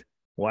b'di'eved,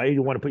 why do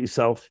you want to put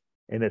yourself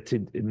in it to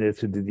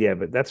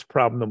b'di'eved? That's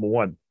problem number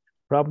one.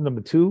 Problem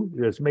number two,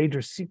 there's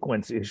major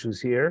sequence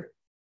issues here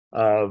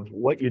of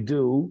what you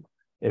do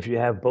if you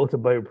have both a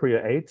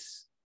Bayer-Priya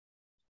eitz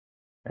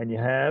and you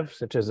have,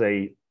 such as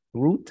a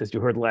root, as you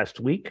heard last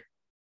week,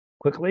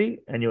 quickly,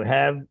 and you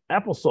have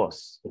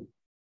applesauce.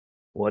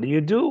 What do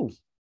you do?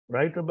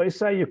 Right, Rabbi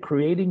Isai, you're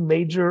creating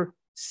major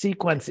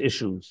sequence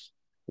issues.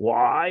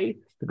 Why?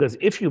 Because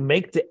if you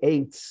make the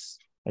eitz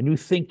and you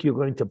think you're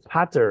going to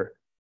pater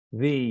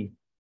the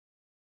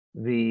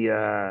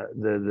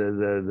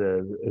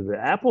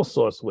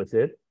applesauce with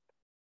it,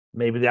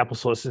 maybe the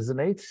applesauce is an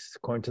eitz,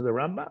 according to the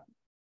Rambam,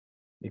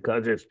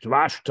 because it's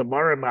dvash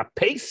tomorrow my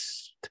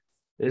paste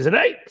is an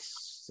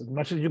eitz, as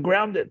much as you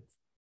ground it.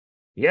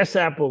 Yes,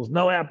 apples,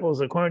 no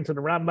apples, according to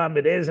the Rambam,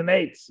 it is an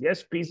eitz.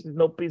 Yes, pieces,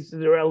 no pieces,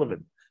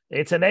 irrelevant.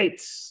 It's an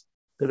eitz,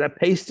 because that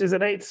paste is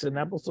an eitz, and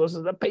applesauce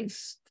is a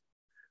paste.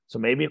 So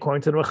maybe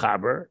according to the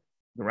Mechaber,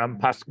 the Rambam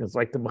Paskin is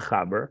like the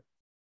Mechaber,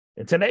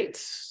 it's an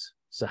eitz.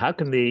 So how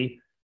can maybe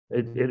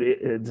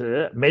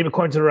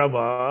according to the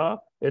Rambam,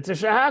 it's a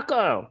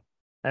shahako,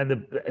 and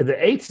the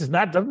eitz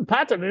doesn't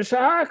pattern in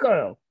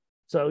shahako.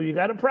 So you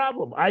got a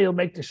problem. I'll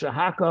make the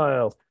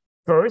shahako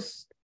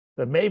first,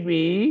 but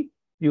maybe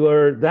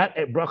that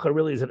bracha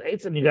really is an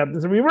eitz, and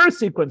there's a reverse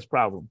sequence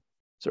problem.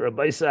 So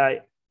Rabbi Isai,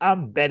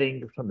 I'm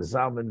betting from the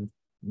Zalman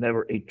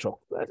never ate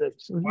chocolate.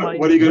 What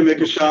are you going to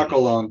make a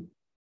shackle on?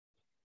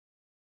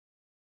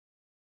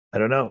 I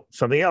don't know.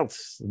 Something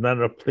else. Not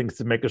enough things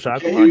to make a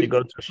shackle on. You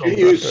go to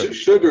you use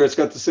sugar. It's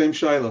got the same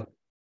shaila.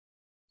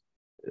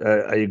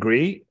 I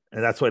agree,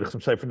 and that's why the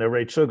Chum never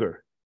ate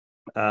sugar.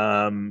 But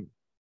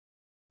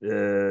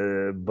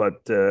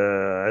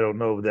I don't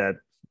know if that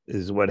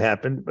is what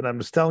happened. But I'm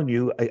just telling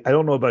you, I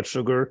don't know about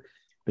sugar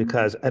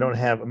because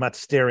I'm not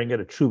staring at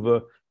a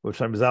tshuva where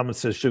Shlomo Zalman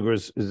says sugar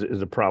is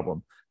a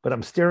problem. But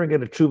I'm staring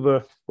at a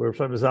tshuva where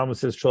Shlomo Zalman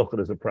says chocolate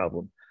is a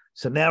problem.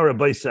 So now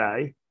Rabbi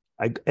Isai,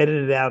 I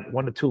edited out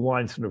 1 or 2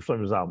 lines from the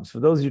Shlomo Zalman. For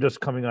those of you just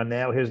coming on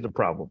now, here's the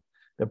problem.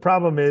 The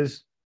problem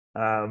is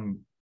the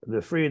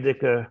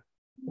Friedika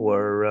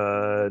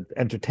were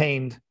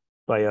entertained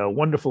by a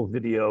wonderful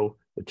video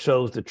that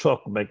shows the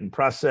chocolate making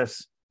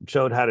process. It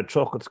showed how the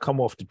chocolates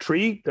come off the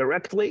tree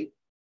directly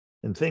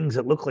in things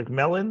that look like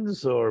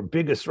melons or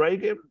big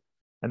esrogim,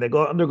 and they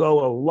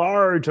undergo a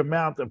large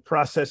amount of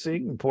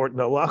processing, important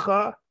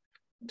halacha,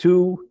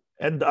 to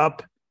end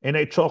up in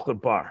a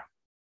chocolate bar.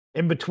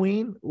 In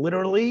between,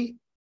 literally,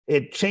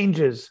 it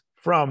changes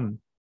from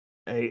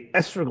a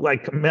estrog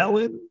like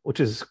melon, which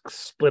is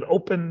split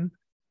open,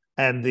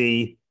 and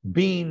the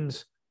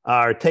beans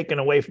are taken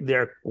away from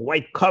their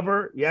white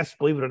cover. Yes,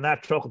 believe it or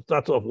not, chocolate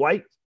starts off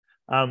white.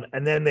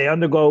 And then they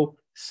undergo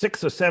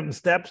 6 or 7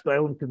 steps.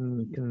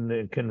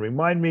 Dylan can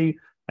remind me.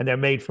 And they're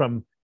made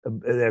from,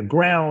 they're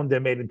ground, they're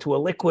made into a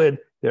liquid,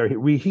 they're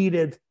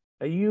reheated,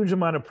 a huge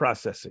amount of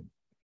processing.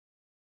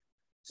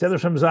 Seder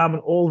Shem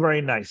Zalman, all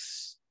very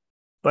nice.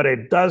 But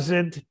it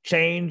doesn't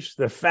change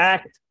the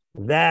fact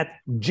that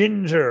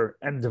ginger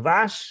and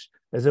dvash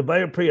is a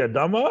Borei Pri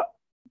Adama.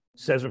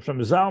 Says from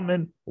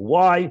Zalman,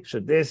 why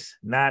should this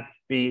not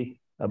be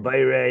a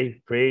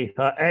Borei Pri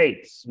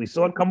HoEtz? We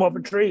saw it come off a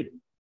tree.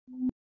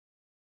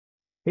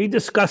 He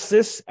discussed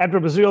this at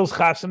Rabbi Zriel's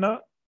Chasana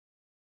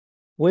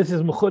with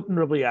his Mechutin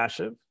Rabbi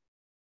Yashiv.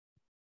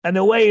 And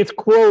the way it's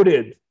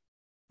quoted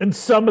in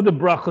some of the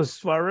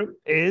Brachos Sfarim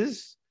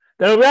is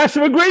that Rabbi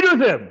Yashiv agreed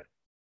with him.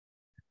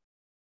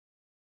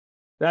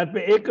 That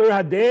Be'ikar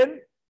Hadin,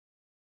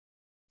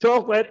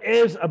 chocolate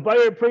is a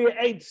Borei Pri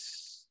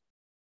HoEtz.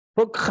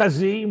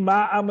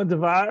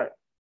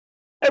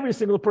 Every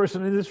single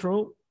person in this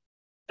room,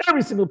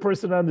 every single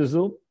person on the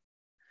Zoom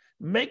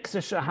makes a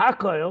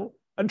shahakol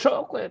on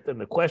chocolate.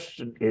 And the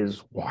question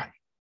is, why?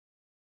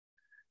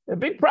 A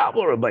big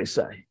problem, Rabbi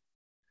say.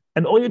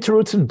 And all your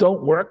terutzim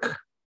don't work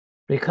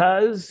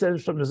because,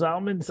 says from the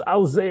Zalman, it's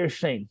al zeir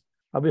shein.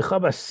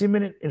 Abichava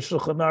simin in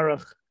Shulchan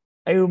Aruch,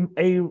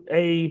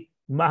 a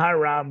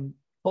maharam,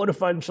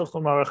 codified in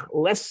Shulchan Aruch,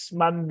 less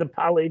man the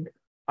palig,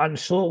 on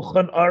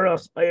Shulchan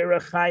Aruch,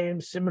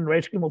 Eirachayim, Simon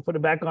Reichkim, we'll put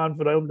it back on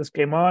for the home this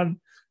came on.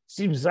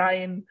 Siv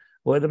Zayin,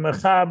 or the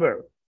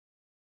Mechaber.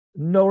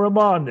 No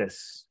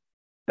Ramonis.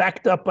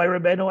 Backed up by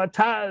Rabbeinu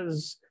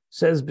Ataz,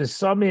 says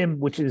Besamim,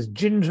 which is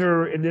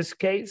ginger in this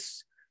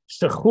case.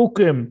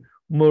 Shechukim,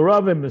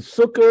 Muravim, and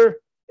Sukkar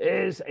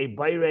is a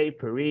Borei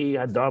Pri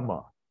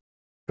Adama.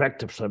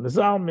 Frekt of Shlomo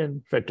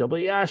Zalman, Frekt of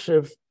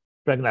Yashiv,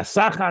 Frekt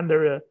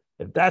Nasach.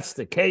 If that's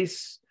the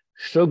case,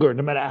 sugar,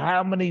 no matter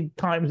how many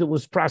times it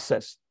was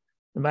processed,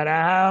 no matter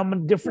how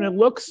many different it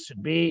looks,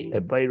 should be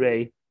a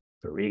Borei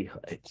Pri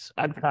HoEtz.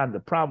 Adkan the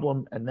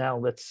problem, and now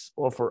let's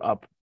offer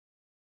up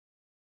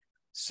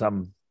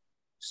some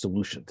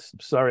solutions. I'm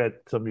sorry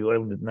that some of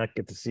you did not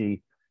get to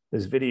see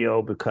this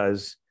video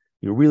because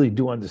you really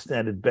do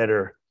understand it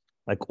better,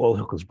 like all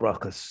Hilchos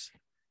Brachos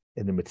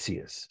in the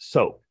Metzias.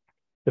 So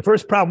the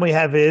first problem we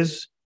have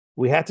is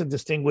we had to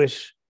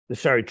distinguish the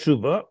Shari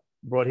Tshuva,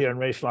 brought here in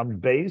Reish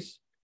Lamed Beis,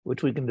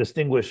 which we can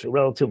distinguish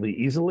relatively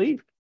easily.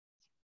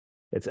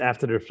 It's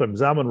after the Shem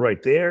Zalman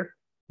right there.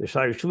 The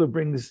Shari Tshuva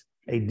brings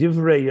a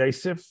Divrei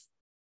Yosef.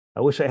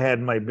 I wish I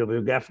had my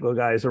bibliographical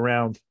guys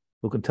around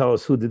who can tell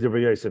us who the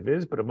Divrei Yosef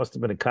is, but it must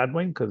have been a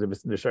Kadmon, because if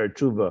it's in the Shari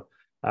Tshuva,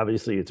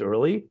 obviously it's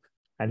early.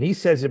 And he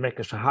says you make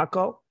a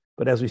shahakal,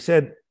 but as we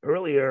said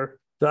earlier,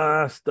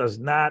 this does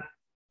not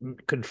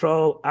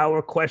control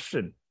our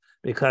question,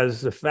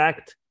 because the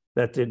fact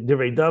that the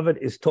Divrei David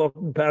is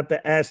talking about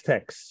the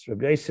Aztecs,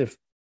 Rabbi Yosef,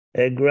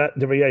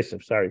 Divrei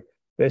Yosef, sorry.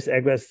 Best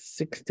Agras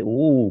 60.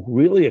 Ooh,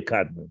 really a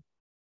Kadmon.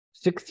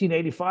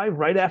 1685,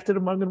 right after the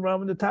Magen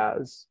Ram and the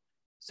Taz.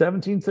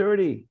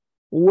 1730,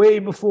 way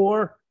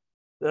before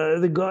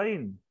the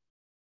Goyin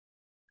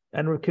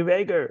and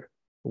Rekiveger,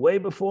 way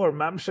before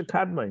Mamsha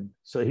Kadmon.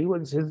 So he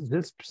was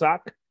his psak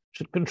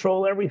should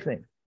control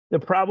everything. The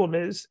problem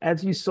is,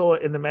 as you saw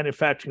in the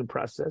manufacturing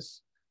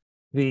process,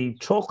 the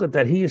chocolate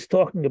that he is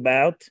talking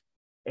about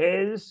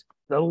is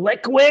the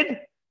liquid,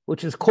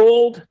 which is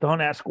called,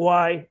 don't ask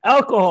why,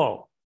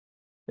 alcohol.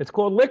 It's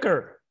called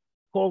liquor,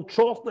 called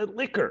chocolate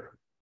liquor.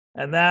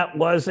 And that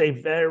was a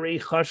very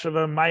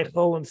chashuva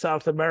meichel in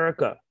South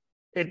America.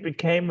 It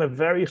became a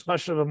very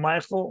chashuva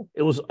meichel.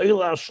 It was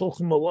Eila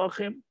Shulchan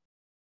Malachim.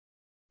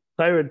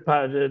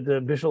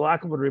 The Bishul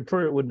Akim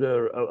would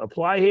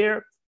apply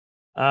here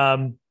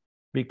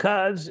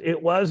because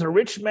it was a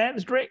rich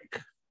man's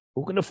drink.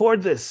 Who can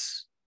afford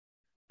this?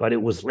 But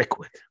it was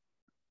liquid.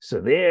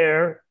 So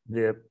there,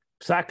 the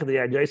psak of the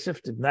Yad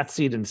Yosef did not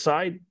see it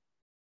inside,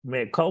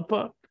 mea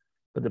culpa,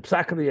 but the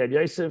psak of the Yad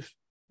Yosef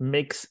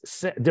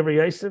Divrei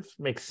Yosef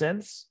makes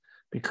sense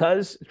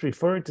because it's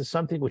referring to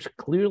something which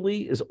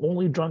clearly is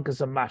only drunk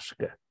as a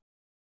mashke.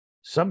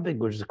 Something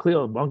which is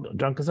clearly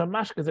drunk as a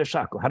mashke is a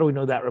shakel. How do we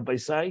know that, Rabbi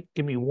Sai?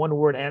 Give me one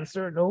word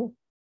answer. No?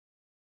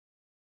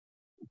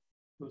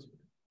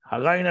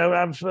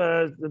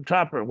 The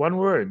chopper. One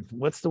word.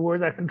 What's the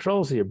word that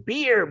controls here?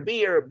 Beer,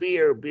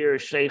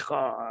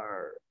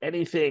 sheichar.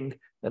 Anything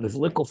that is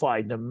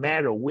liquefied, no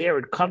matter where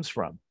it comes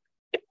from.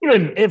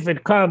 Even if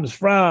it comes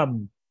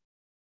from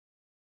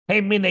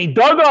Mine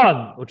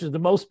Dagon, which is the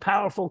most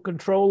powerful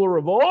controller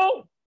of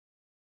all,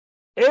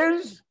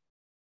 is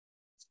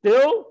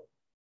still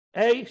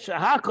a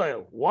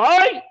shahakol.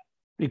 Why?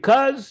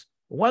 Because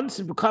once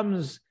it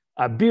becomes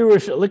a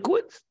beerish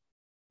liquid,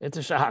 it's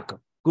a shahakol.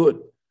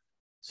 Good.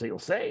 So you'll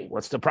say,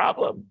 what's the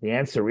problem? The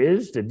answer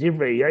is the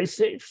Divrei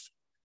Yosef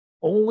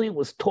only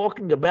was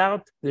talking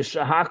about the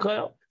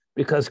shahakol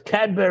because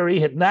Cadbury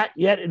had not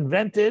yet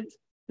invented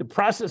the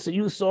process that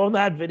you saw in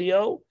that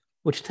video,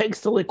 which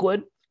takes the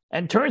liquid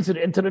and turns it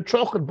into the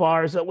chocolate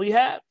bars that we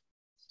have.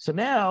 So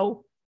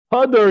now,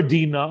 Hadar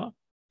Dina,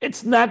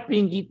 It's not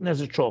being eaten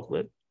as a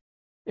chocolate.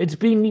 It's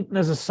being eaten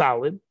as a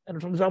salad. And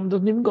Rambam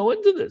doesn't even go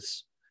into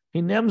this.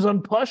 He names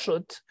on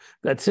Pashut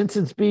that since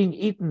it's being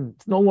eaten,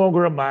 it's no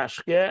longer a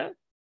mashke.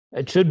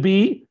 It should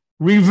be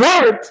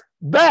revert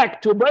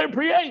back to a Borei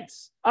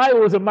Pri-Eitz. I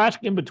was a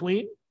mashke in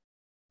between.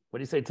 What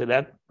do you say to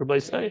that? Everybody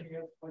say? Anything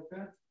else like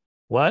that?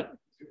 What?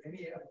 Is there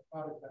any other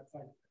product that's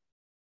like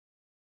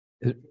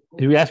that?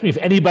 You ask me if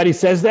anybody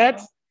says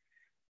that?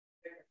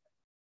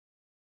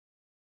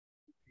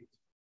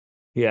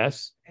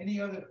 Yes. Any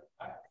other,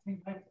 I think,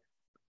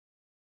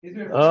 is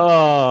there?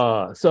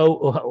 Oh,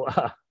 so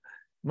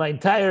my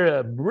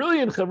entire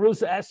brilliant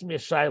Chavrusa asked me a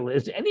shaila.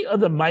 Is there any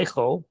other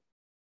Michael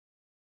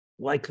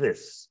like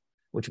this?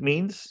 Which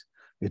means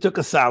you took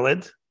a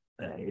salad,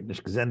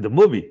 the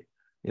movie.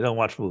 You don't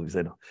watch movies,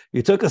 I know.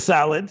 You took a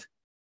salad,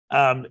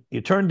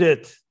 you turned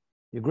it,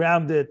 you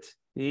ground it,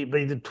 but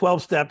you did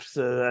 12 steps.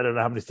 I don't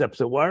know how many steps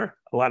there were,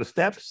 a lot of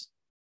steps.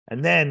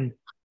 And then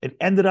it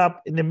ended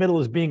up in the middle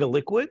as being a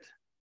liquid.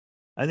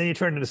 And then you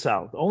turn it into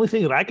salad. The only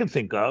thing that I can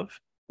think of,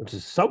 which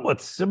is somewhat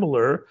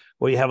similar,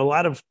 where you have a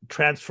lot of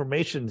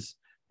transformations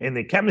in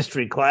the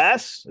chemistry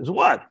class, is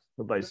what?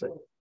 Everybody say.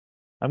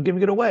 I'm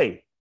giving it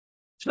away.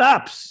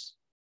 Schnapps,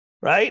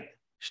 right?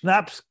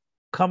 Schnapps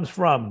comes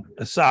from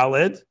a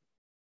solid.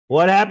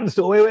 What happens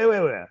to,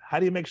 wait. How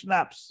do you make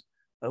schnapps?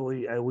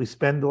 We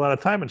spend a lot of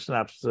time in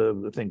schnapps, I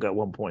think, at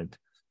one point.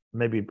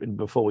 Maybe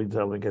before we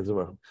tell the kids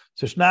about.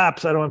 So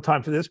schnapps, I don't have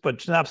time for this, but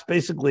schnapps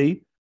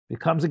basically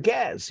becomes a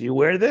gas. You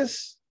wear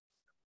this?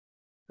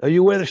 Are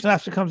you aware the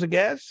schnapps becomes a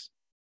gas?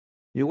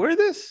 You wear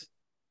this?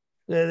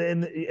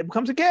 And it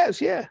becomes a gas,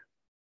 yeah.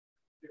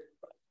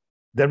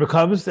 Then it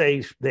becomes,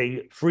 they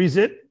freeze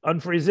it,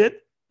 unfreeze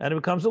it, and it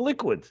becomes a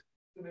liquid.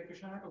 To make a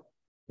shackle.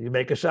 You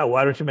make a shot.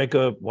 Why don't you make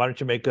a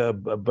Borei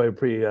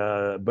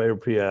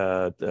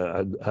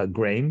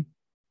grain?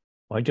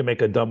 Why don't you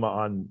make a dama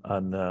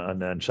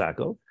on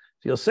shackle?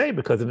 So you'll say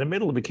because in the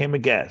middle it became a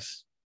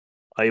gas.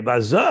 So you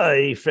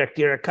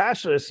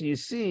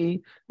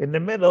see in the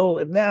middle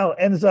it now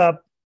ends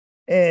up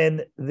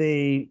in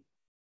the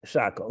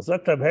shackles.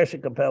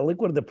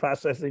 Liquid of the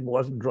processing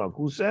wasn't drunk.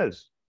 Who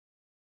says?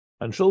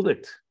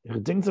 Unschuldigt.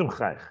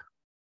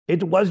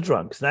 It was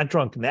drunk. It's not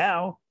drunk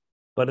now,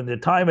 but in the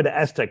time of the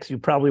Aztecs, you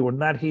probably were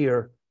not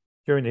here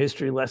during the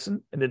history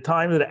lesson. In the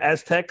time of the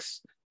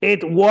Aztecs,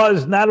 it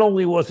was not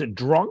only was it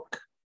drunk,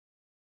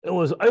 it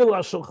was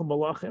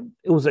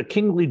a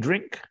kingly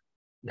drink.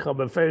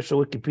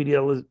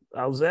 Wikipedia,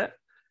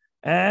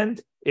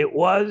 and it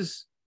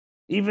was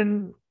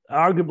even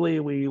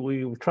arguably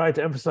we tried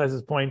to emphasize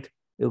this point.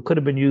 It could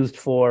have been used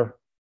for,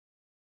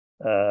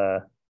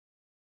 it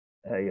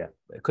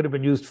could have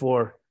been used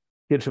for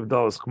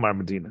Hilchos K'mar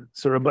Medina.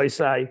 So Rabbi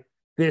Sai,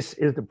 this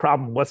is the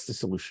problem. What's the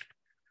solution?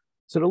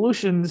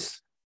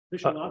 Solutions.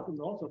 Bishalakim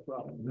also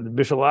problem.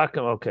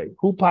 Bishalakim, okay.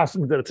 Who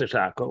possibly did it to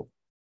Shako?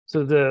 So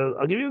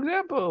I'll give you an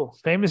example.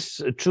 Famous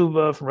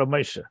tshuva from Rav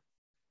Moshe.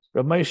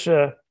 Rav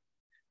Moshe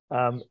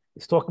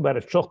is talking about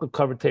a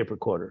chocolate-covered tape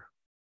recorder.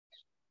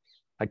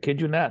 I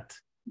kid you not.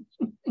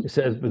 He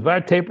says,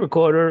 "B'var tape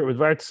recorder,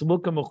 b'var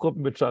tzmukim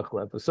uchupim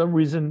b'chocolate." For some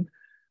reason,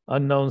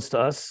 unknowns to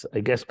us,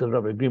 I guess because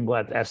Rabbi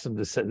Greenblatt asked him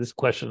this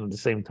question at the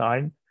same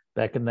time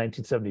back in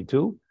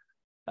 1972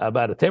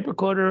 about a tape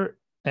recorder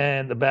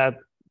and about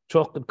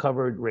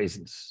chocolate-covered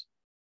raisins.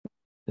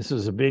 This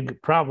was a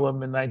big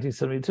problem in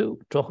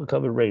 1972.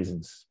 Chocolate-covered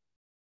raisins.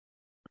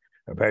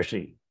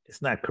 Apparently,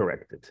 it's not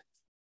corrected.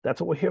 That's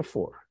what we're here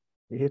for.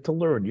 You're here to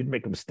learn. You'd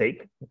make a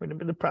mistake. We're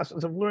in the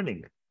process of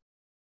learning.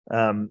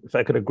 If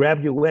I could have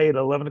grabbed you away at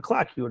 11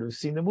 o'clock, you would have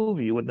seen the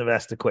movie. You wouldn't have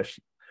asked the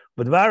question.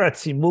 But I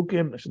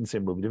shouldn't say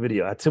movie, the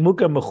video.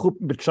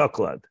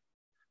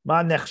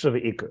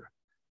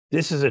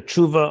 This is a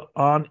tshuva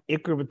on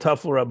Iker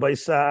v'Tafel Rabbi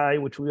Sai,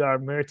 which we are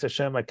Meretz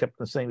Hashem. I kept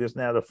on saying this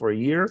now for a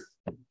year.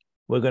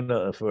 We're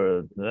gonna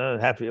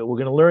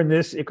learn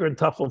this Iker and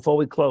Tafel before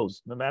we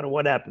close, no matter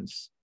what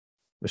happens.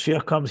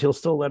 Mashiach comes, he'll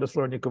still let us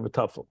learn Iker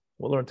v'Tafel.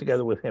 We'll learn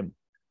together with him.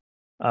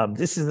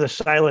 This is the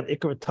Shiloh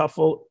Iker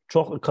v'Tafel,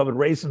 chocolate covered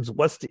raisins.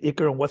 What's the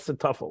Iker and what's the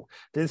Tafel?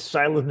 This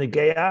Shiloh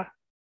Negeya,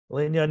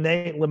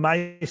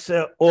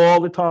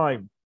 all the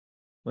time.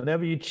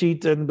 Whenever you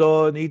cheat and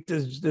go and eat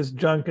this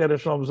junk at a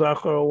Shalom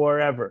Zachar or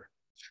wherever,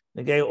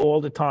 Negeya all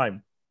the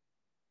time.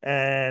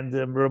 And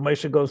Rav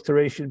Moshe goes to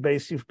Reish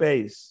Beis Yif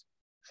Beis.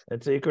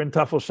 It's Iker and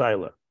Tafel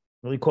Shiloh.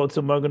 And he quotes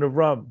a Magen of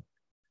Ram.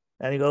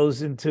 And he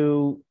goes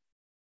into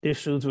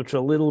issues which are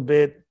a little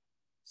bit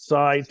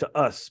side to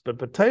us. But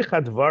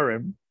B'teichat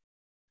Dvarim,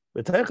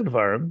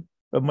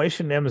 Rav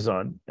Moshe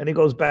Nemzon, and he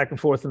goes back and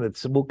forth in the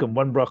Tzimukim,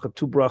 one bracha,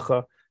 two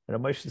bracha,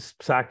 and Rav Moshe's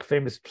psak,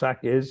 famous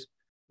psak is,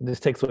 and this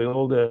takes away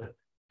all the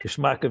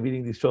kishmak of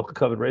eating these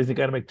chocolate-covered raisins, you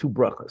got to make two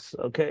brachas,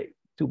 okay?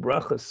 Two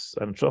brachas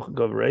on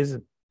chocolate-covered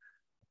raisin.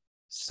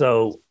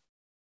 So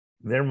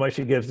then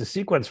Moshe gives the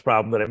sequence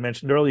problem that I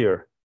mentioned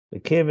earlier. The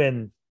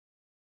kiven,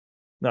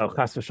 no,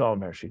 chas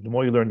v'shalom Hershey. The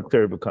more you learn, the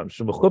clearer it becomes.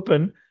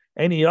 Shemechupen,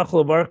 any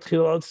yachol bar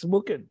tchil al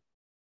tzmukin.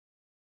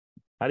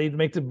 How do you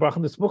make the bracha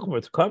in the tzmukin where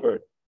it's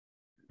covered?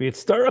 You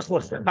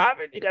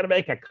got to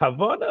make a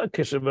kavana,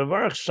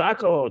 kishabavarach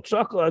shakal,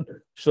 chocolate,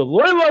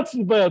 shaloy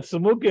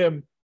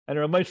samukim, and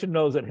Ramesha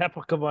knows that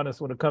hepa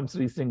kavanas, when it comes to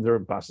these things, are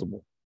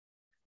impossible.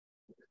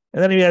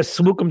 And then he has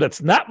smukim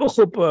that's not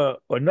mechupa,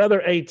 or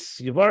another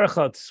eitz,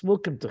 yivarachat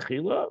smukim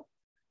techila,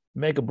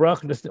 make a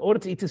brach. In order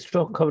to eat this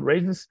chocolate-covered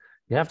raisins,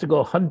 you have to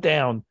go hunt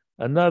down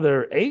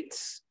another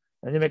eitz,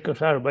 and you make a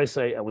shah by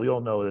say, and we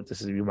all know that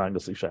this is a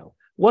humongously shell.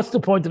 What's the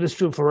point of this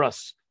true for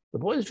us? The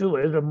point is true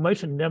is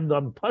Ramesha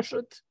nemdam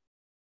pashat,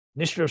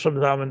 nishra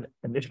shamdaman,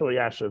 and nishra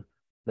yashiv,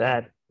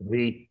 that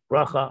the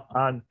bracha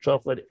on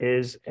chocolate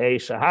is a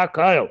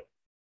shahakayel.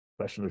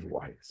 Question is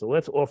why. So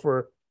let's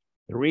offer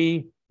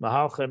 3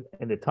 mahalchim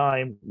in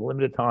the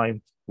limited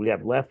time we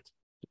have left,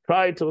 to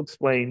try to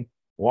explain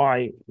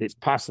why it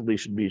possibly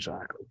should be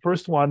shahakayel.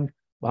 First one,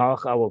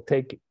 mahalch I will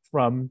take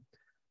from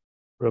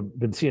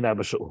Rabbi Tzion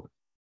Abba Shaul.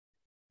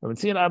 Rabbi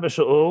Tzion Abba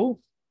Shaul,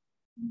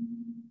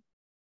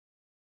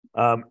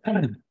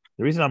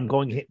 the reason I'm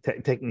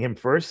taking him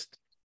first,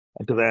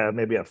 because I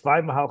maybe have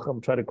 5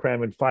 mahalchim, try to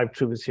cram in 5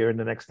 tshuvas here in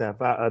the next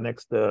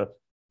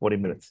 40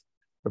 minutes.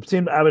 Rabbi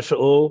Tzion Abba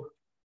Shaul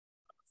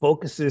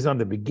focuses on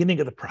the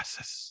beginning of the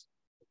process.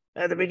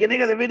 At the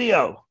beginning of the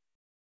video,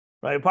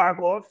 right? Park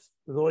off.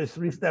 There's always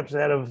 3 steps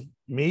ahead of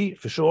me,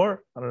 for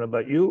sure. I don't know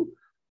about you.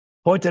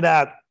 Pointed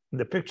out in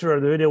the picture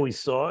of the video we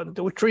saw that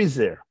there were trees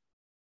there.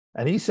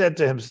 And he said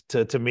to him,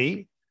 to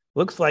me,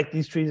 looks like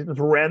these trees are just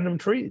random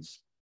trees.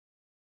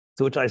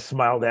 To which I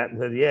smiled at and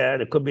said, yeah,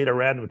 it could be the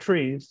random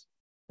trees,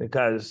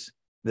 because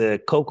the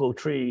cocoa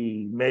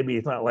tree, maybe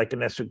it's not like an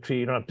esrog tree,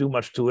 you don't have to do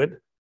much to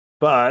it.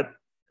 But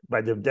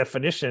by the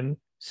definition,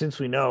 since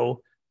we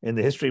know in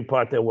the history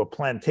part there were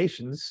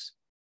plantations,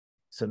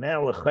 so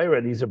now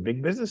l'chayra, these are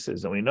big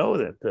businesses, and we know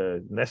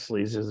that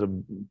Nestle's is a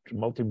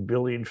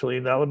multi-billion,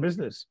 trillion-dollar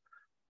business.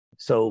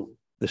 So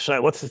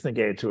what's the thing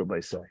to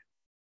everybody say?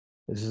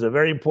 This is a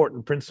very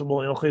important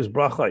principle in Hilchos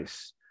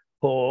Brachos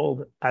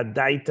called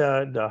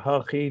Adaita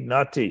Dahachi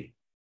Nati.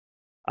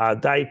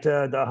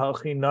 Adaita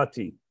Dahachi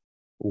Nati.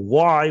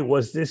 Why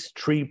was this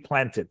tree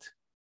planted?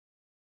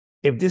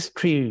 If this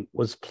tree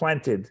was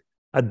planted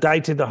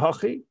Adaita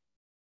Dahachi,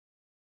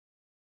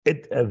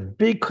 it a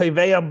big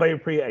kaveyam by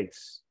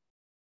eitz.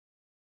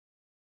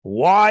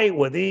 Why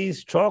were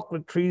these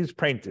chocolate trees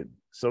painted?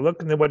 So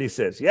look at what he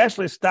says.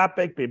 Yeshli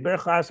stapek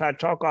biberchas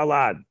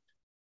hachokolad.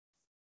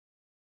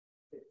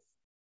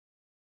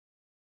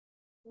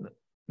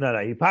 No.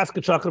 He passed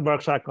the chocolate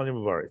baruch shakal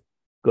Borei.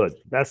 Good.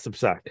 That's the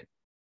psak.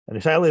 And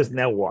the shaila is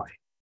now why.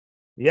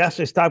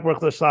 Yeshli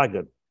stapek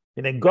l'shagad.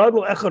 And then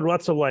gadol echad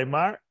ratzav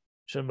laimar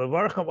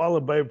shemavarcham ala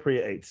by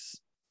eitz.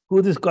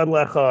 Who this gadol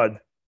echad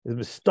is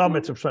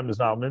mistamitz of Shlomo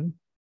Zalman,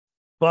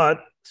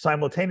 but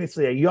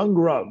simultaneously a young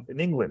Rav in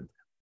England.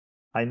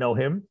 I know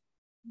him.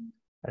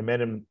 I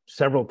met him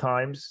several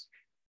times.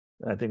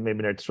 I think maybe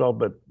in Israel,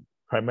 but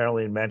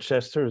primarily in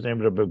Manchester. His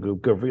name is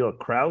Gavrila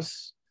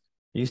Kraus.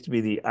 He used to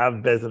be the Av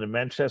Bezin in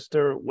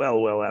Manchester,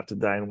 well after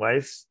Diane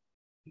Weiss.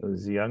 He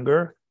was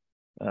younger,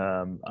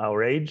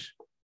 our age,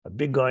 a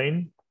big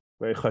guy,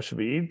 very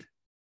chashuvid.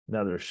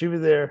 Now there's Shiva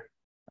there.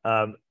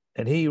 And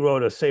he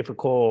wrote a sefer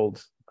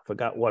called, I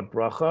forgot what,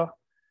 Bracha,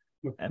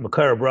 and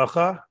Makara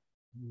Bracha.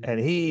 And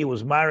he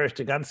was marish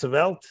to ganze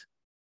Welt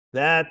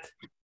that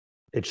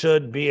it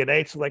should be an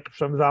eitz like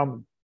Shlomo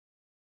Zalman.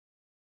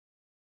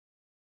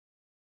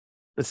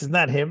 This is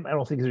not him. I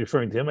don't think he's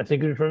referring to him. I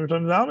think he's referring to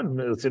Shlomo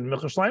Zalman. It's in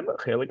Milchus Shleimah,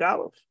 Chelik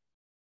Aleph.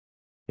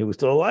 He was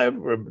still alive,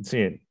 and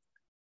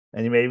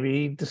he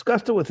maybe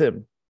discussed it with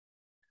him.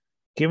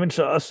 Given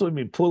sha'asu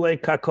mipulei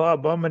kaka'a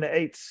bam and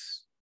eitz.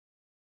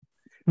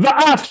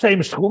 Va'af shem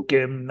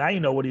shchukim. Now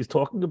you know what he's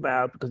talking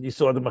about because you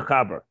saw the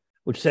Mechaber,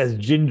 which says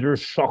ginger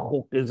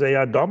shachuk is a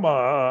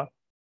adama.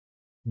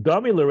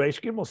 Dami l'reish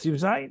gimel siv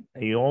zayin.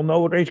 And you all know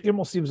what reish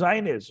gimel siv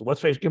zayin is.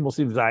 What's reish gimel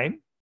siv zayin?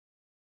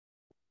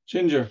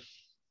 Ginger.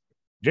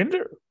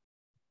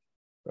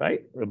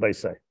 Right? Everybody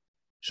say.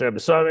 Same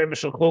time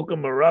as Rav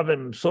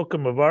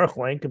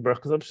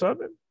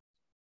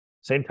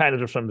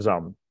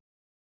Zalman.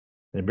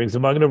 And it brings the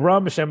Magen of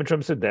Ram, Hashem and Trim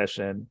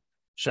Sedeshen.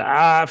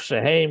 Sha'af,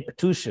 Shaheim,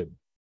 Ketushim.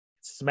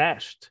 It's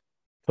smashed.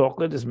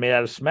 Chocolate is made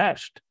out of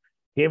smashed.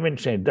 Given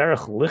Shein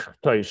Derech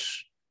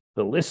Lichtoish,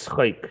 the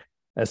Lischik,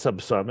 as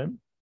Subsamim.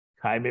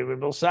 Kaimi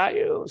Rebel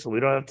Sayu. So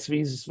we don't have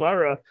Tzvi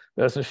Svara.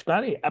 That's a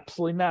Shtani.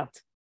 Absolutely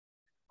not.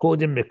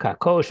 Kodim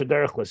Mikako,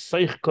 Shaderech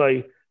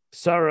Leseichkoi,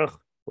 Sarach,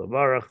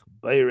 Lavarach,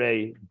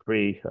 Borei,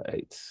 Pri,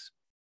 HoEtz.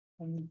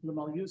 And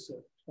Lamal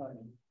Yusuf.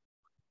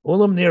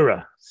 Ulam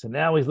Nira. So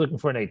now he's looking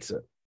for an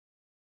Eitzah.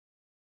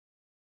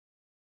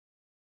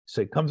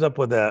 So he comes up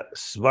with a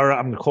Svara.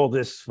 I'm going to call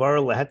this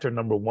Svara Leheter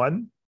number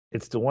 1.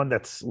 It's the one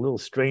that's a little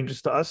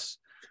strangest to us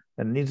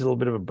and needs a little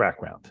bit of a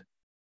background.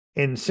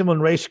 In Simon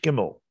Reish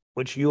Gimel,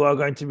 which you are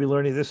going to be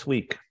learning this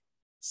week,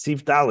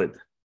 Sif Dalid,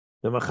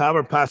 the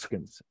Mechaber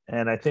Paskins,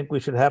 and I think we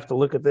should have to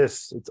look at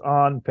this. It's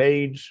on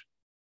page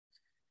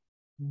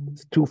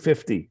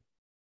 250.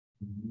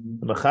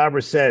 The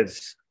Mechaber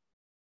says,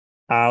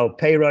 Al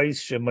Peirais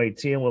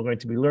Shemaitian, we're going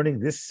to be learning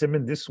this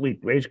simon this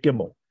week, Reish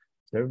Gimel.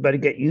 So everybody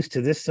get used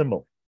to this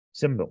symbol.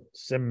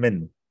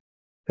 Simin,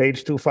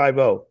 page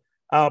 250.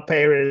 Al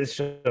Paris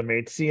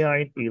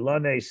Shemetzion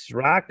Ilone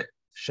Srak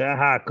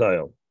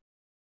Shahakoil.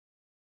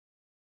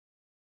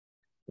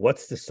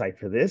 What's the site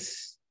for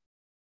this?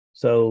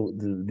 So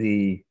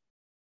the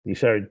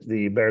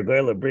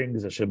Bergoyla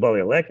brings a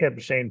Shabali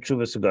Lekem Shem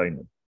Tshuva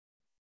Sugoyim.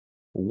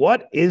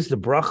 What is the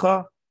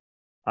bracha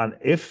on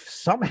if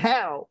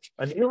somehow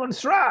an Ilan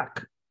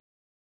Srak,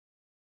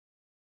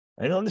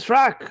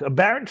 a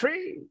barren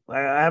tree I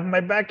have in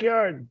my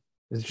backyard,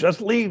 it's just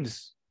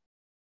leaves.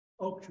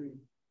 Oak tree.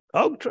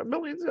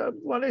 Millions of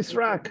one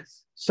Srak.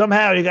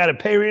 Somehow you got to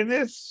pay in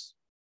this.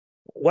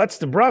 What's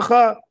the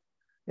bracha?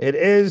 It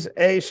is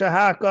a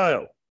shahak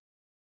oil.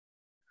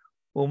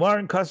 Umar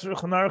and Kasser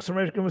Chanarach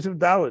Samesh Kimusim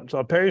Dalit. So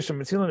I'll perish from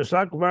Mitzil and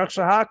Shak Varach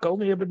Shahak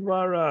only a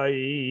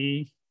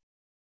bidvarai.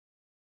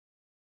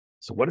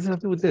 So what does it have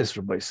to do with this,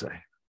 Rabbi say?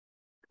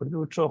 What do you do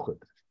with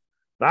chocolate?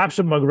 The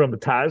option Magram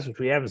Bataz, which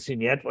we haven't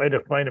seen yet, either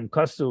find him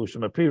Kastu,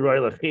 Shemapi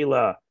Royal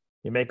Achila,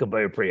 you make a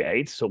by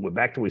pre-8. So we're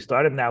back to where we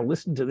started. Now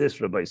listen to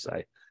this, Rabbi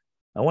say.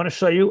 I want to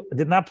show you, I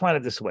did not plan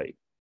it this way.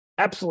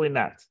 Absolutely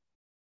not.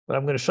 But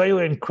I'm going to show you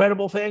an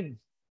incredible thing.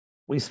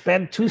 We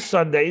spent 2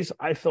 Sundays,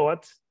 I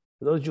thought,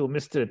 for those of you who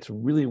missed it, it's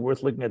really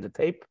worth looking at the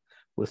tape,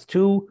 with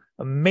 2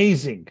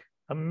 amazing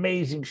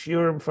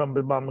shiurim from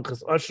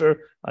B'Malchus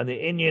Usher on the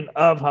Inyan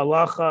of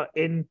Halacha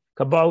in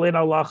Kabbalah in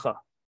Halacha.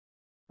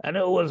 And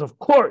it was, of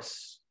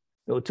course,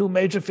 there were 2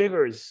 major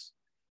figures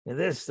in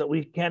this that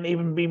we can't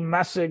even be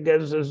masig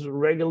as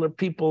regular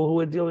people who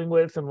we're dealing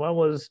with, and one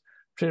was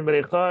Shin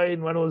Benichai,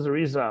 and one was the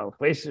Rizal.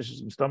 Based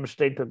some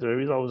state that the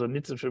Rizal was a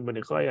Nitzav Shin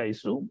Benichai, I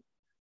assume.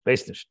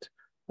 Based.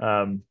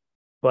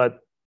 But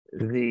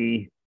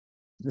this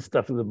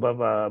stuff is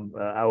above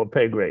our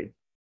pay grade.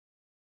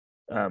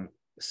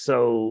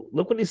 So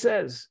look what he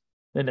says.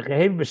 That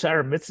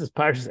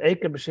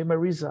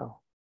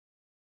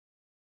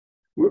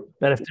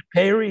if the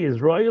peri is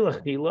royal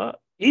achila,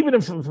 even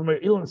if from an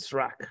ilan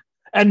srak.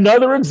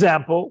 Another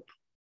example.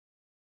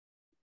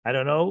 I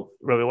don't know.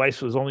 Rabbi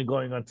Weiss was only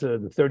going on to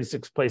the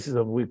 36 places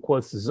of we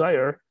quote the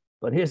Zayar,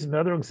 but here's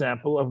another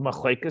example of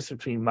machlekes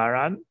between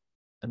Maran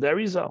and the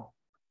Arizal.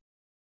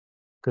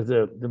 Because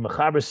the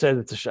Mechaber says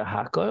it's a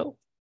shahak oil.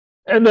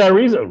 And the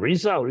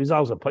Rizal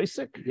is a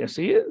paisik. Yes,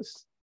 he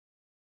is.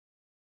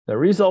 The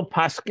Rizal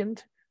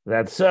paskind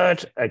that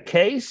such a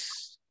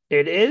case,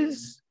 it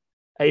is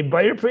a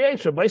buyer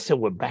creation. Rabbi said,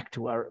 we're back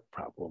to our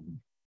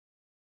problem.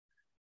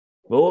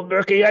 I don't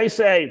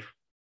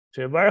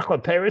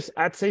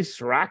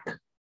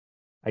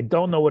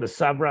know what a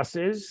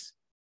sabras is.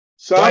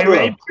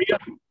 Sabra.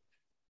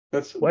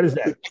 That's what is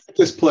that? The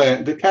cactus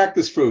plant, the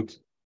cactus fruit.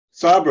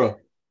 Sabra.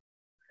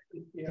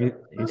 You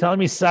telling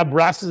me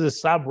sabras is a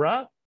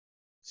sabra?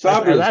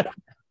 Sabras.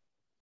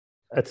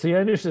 That's the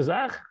Yiddish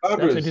Zach? That's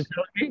what you're telling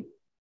me?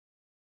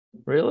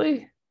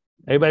 Really?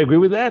 Everybody agree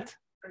with that?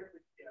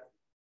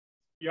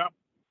 Yep.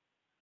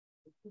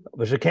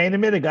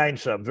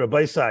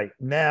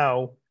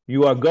 Now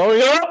you are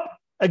going up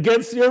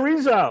against your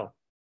Rizal.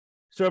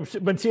 So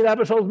Benzin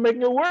Abishol is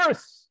making it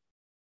worse.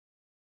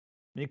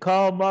 You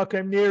call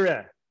Makam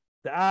Nira.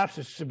 The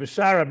Afsh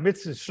Bishara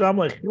Mitzvah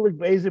Shamla Chilik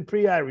Be'ezeh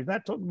Pri. He's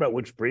not talking about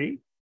which Pri.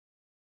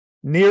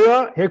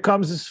 Nira, here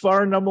comes the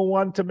Sfar number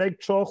 1 to make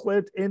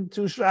chocolate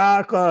into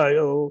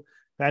Shaka.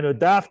 And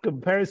Udaf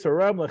compares to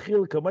Ram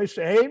Lachil Kamay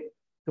Shehem,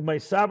 Kamay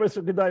Sabras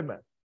or Gedaima.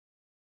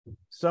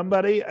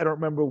 Somebody, I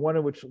don't remember one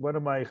of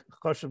my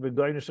Choshev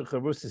Begoinish and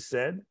Chavusis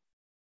said,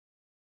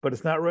 but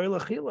it's not Roy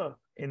Lachila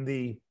in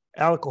the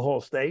alcohol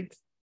state,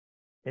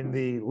 in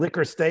the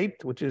liquor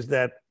state, which is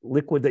that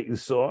liquid that you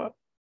saw.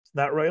 It's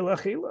not Roy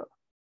Lachila,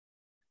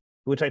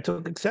 which I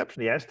took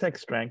exception. The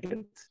Aztecs drank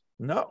it.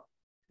 No.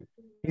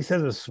 He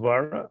says a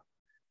svara,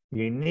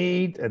 you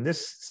need, and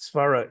this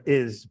svara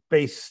is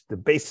the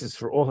basis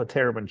for all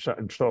heterim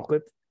and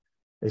chocolate.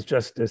 It's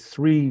just there's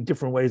 3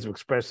 different ways of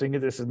expressing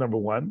it. This is number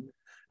 1.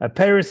 A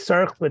paris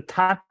sarch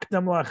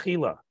l'takdam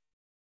la'achila.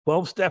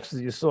 12 steps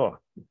as you saw.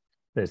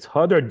 There's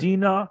hadar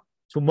dina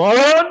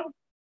tomorrow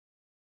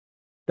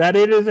that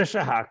it is a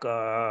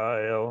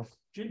shahaka.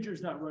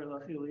 Ginger's not royal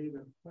achil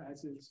either.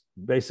 As is.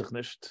 Basic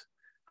nicht.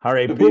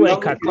 You don't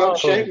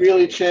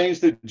really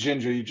change the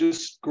ginger. You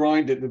just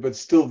grind it, but it's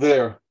still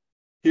there.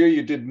 Here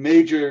you did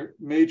major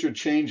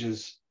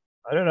changes.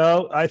 I don't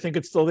know. I think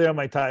it's still there,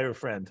 my tire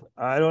friend.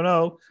 I don't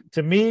know.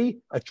 To me,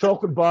 a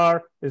chocolate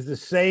bar is the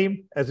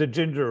same as a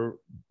ginger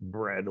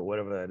bread or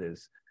whatever that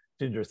is.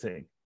 Ginger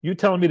thing. You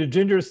telling me the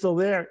ginger is still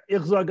there?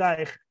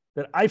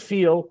 That I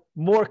feel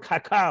more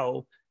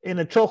cacao in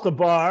a chocolate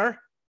bar,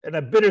 in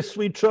a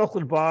bittersweet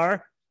chocolate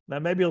bar. Now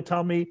maybe you'll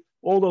tell me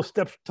all those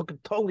steps took a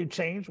totally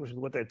change, which is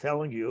what they're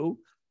telling you.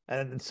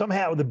 And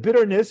somehow the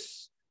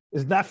bitterness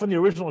is not from the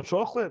original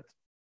chocolate.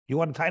 You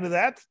want to tie to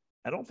that?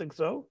 I don't think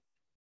so.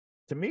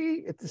 To me,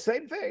 it's the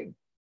same thing.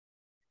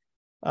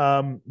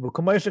 The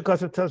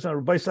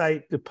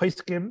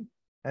Paiskim,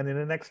 and in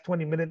the next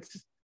 20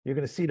 minutes, you're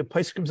going to see the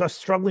Paiskims are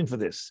struggling for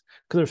this.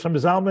 Because some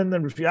Zalman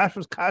and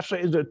Rishiyash's kasha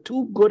is a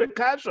too good a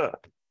kasha.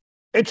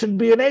 It should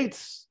be an 8.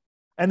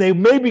 And they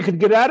maybe could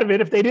get out of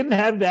it if they didn't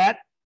have that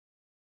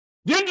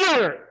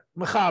Ginger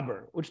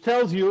mechaber, which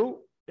tells you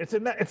it's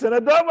an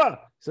adama.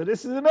 So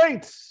this is an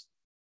eitz.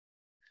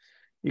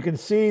 You can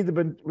see the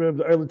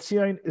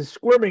Erletzion is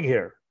squirming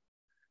here,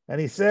 and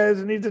he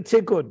says it needs a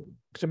tikkun.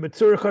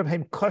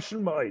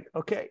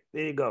 Okay,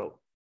 there you go.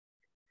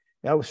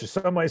 Now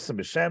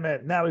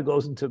he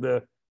goes into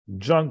the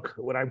junk,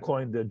 what I'm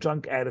calling the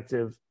junk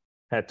additive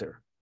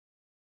heter.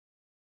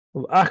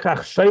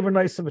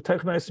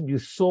 You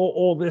saw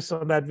all this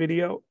on that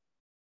video.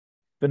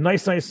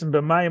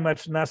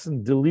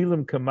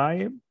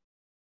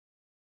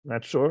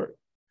 Not sure.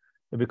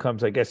 It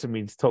becomes, I guess it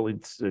means totally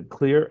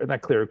clear.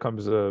 Not clear, it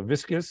becomes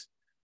viscous.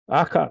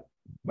 He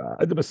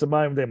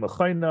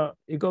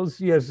goes,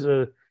 he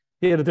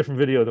had a different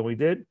video than we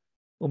did.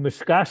 He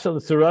starts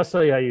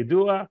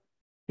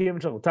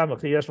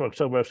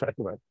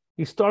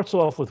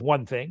off with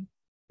one thing,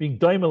 being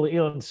daimel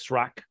ilan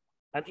strak,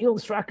 and ilan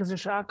strak is a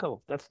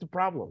shakel. That's the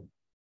problem.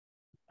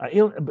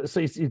 So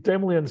he's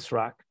daimel ilan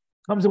strak,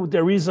 comes in with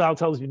their Rizal,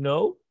 tells you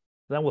no,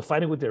 then we're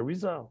fighting with their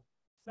Rizal.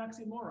 It's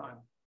an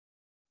oxymoron.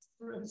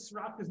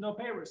 Strak is no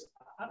payers.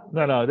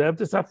 No, they have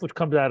the stuff which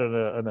comes out in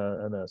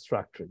a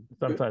strak tree.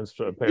 Sometimes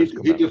payers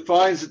come he out.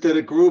 defines it that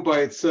it grew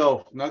by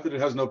itself, not that it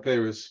has no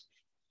payers.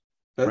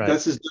 Right.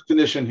 That's his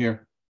definition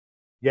here.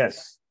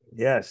 Yes.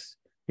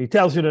 He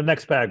tells you the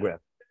next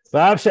paragraph.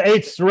 Oh,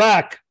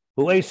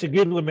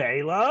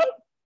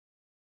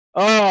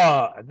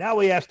 now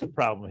we ask the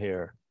problem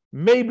here.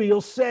 Maybe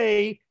you'll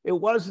say it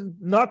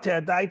wasn't not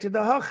to die to the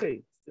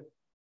hachi.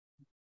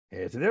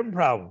 It's a different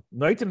problem.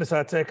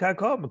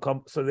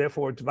 So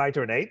therefore, it's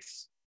weiter an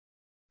eitz.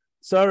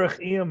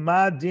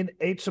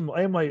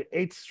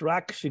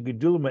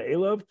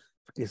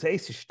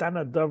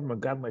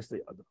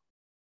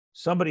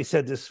 Somebody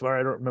said this for,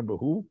 I don't remember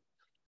who,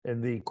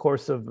 in the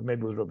course of,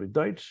 maybe it was Rabbi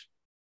Deutsch.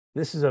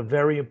 This is a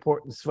very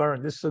important svar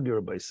in this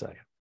sugya by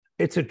Saya.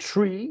 It's a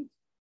tree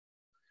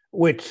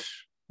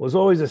which was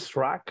always a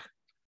strak,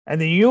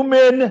 and the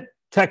human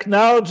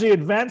technology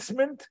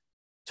advancement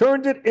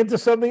turned it into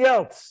something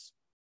else.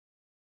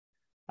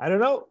 I don't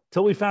know.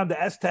 Till we found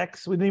the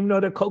Aztecs, we didn't even know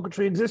that cocoa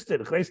tree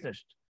existed.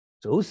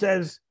 So who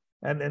says,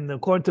 and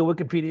according to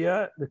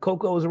Wikipedia, the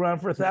cocoa was around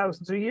for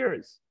thousands of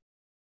years.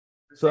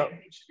 So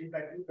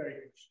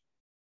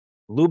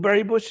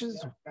blueberry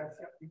bushes? That's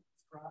the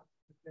crop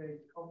that they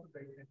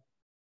cultivated.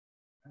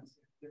 That's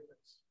the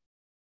difference.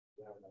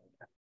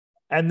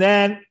 And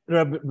then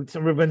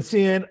Rabbi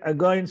Zion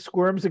again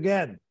squirms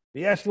again.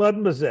 Yes,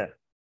 Laden Bazeh.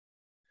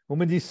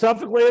 When the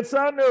suffix it's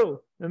anu,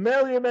 the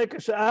male you make a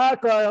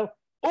shahakal,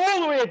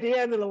 all the way at the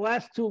end of the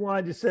last two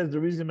lines, it says the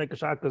reason you make a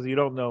shot because you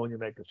don't know when you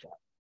make a shot.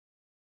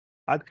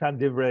 Ad kan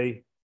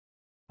divrei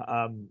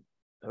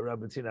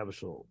Rabbi Zion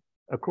Abishol.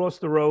 Across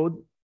the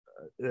road,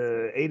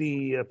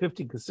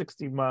 50 to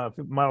 60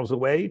 miles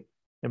away,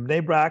 in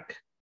Bnei Brak,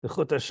 the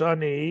Chut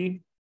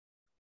Hashani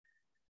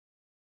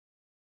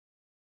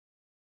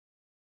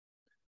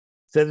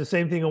says the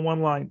same thing in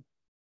one line.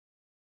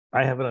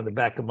 I have it on the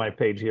back of my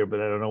page here,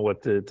 but I don't know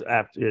what to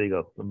after. Here you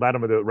go, the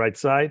bottom of the right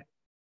side.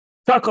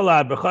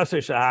 Takalad b'chaser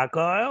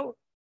shahakal,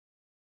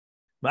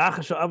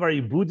 ma'achas sha'avar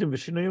yibudim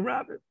v'shinuyim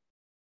rabim.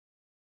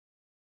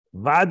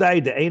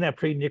 Vadai de'ena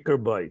pri nikar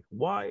boy.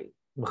 Why?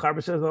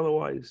 Mechaber says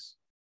otherwise.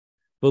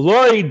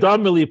 V'loi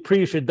damili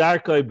pri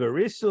shedarkoi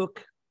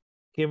berisuk,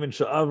 kimin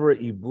sha'avar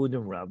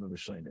yibudim rabim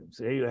v'shinuyim.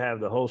 So here you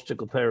have the whole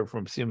shtickle pair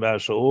from Simba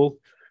Shaul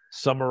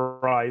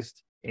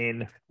summarized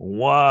in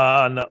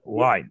one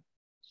line.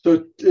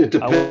 So it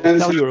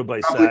depends how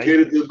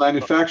complicated the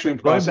manufacturing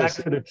process. Going back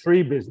to the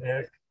tree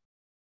business,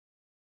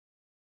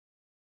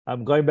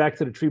 I'm going back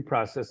to the tree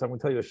process. I'm going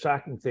to tell you a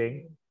shocking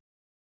thing,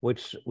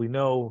 which we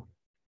know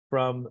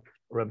from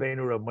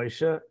Rabbeinu Rav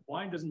Moshe.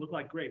 Wine doesn't look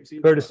like grapes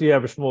either. Courtesy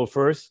of Shmuel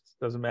first,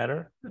 doesn't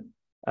matter.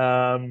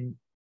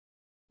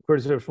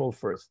 Courtesy of Shmuel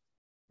first.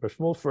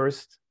 Shmuel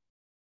first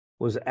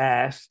was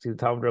asked to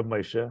Talmud Rav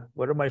Moshe,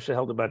 what Rav Moshe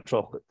held about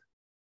chocolate.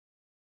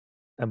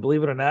 And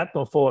believe it or not,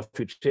 don't fall off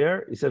your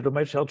chair. He said, Rav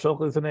Moshe held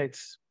chocolate is an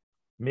eitz,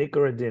 make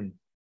or a din.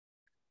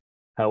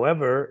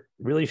 However,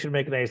 really should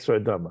make an eitz or a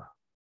dama.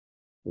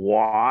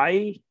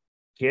 Why?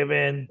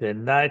 Given the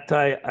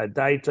natai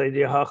adaitai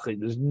dehachi,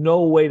 there's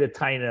no way to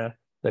taina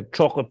that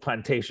chocolate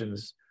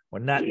plantations were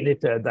not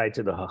nita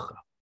adaitai dehacha.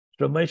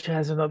 Rav Moshe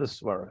has another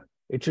svara.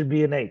 It should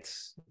be an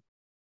eitz.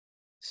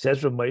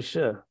 Says Rav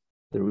Moshe,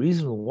 the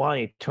reason why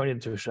it turned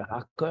into a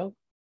shahakal,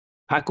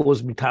 haka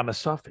was mitama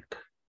suffix.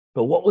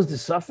 But what was the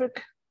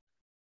suffix?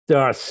 There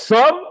are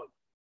some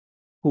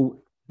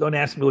who, don't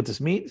ask me what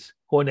this means,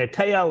 who are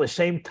neteya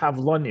l'shem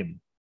tavlonim.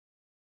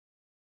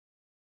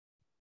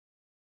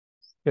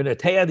 You're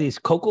neteya these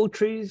cocoa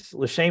trees,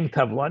 l'shem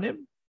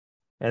tavlonim,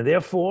 and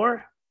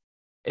therefore,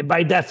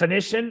 by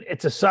definition,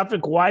 it's a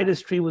suffix why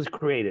this tree was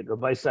created.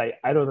 If I say,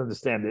 I don't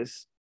understand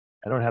this,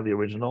 I don't have the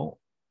original,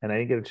 and I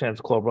didn't get a chance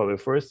to call Brother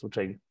first, which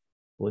I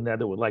would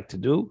like to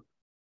do.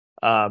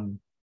 But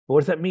what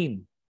does that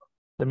mean?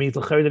 That means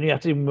then you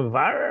have to be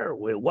mevarer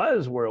where it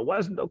was, where it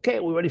wasn't. Okay,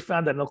 we already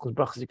found that in Hilchos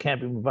Brachos you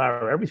can't be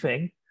mevarer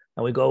everything,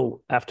 and we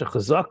go after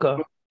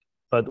chazaka.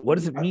 But what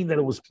does it mean that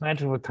it was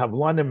planted for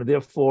tavlanim, and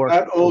therefore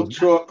that old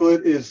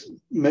chocolate is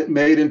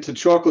made into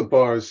chocolate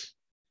bars.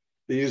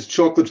 They use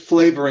chocolate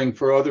flavoring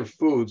for other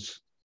foods.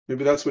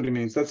 Maybe that's what he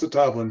means. That's a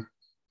tavlin.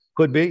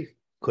 Could be.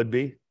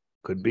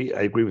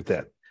 I agree with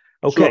that.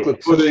 Okay,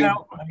 Chocolate so pudding.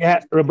 now,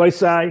 Rabbi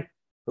Sai,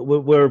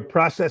 we're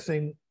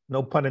processing,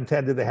 no pun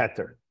intended, the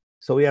heter.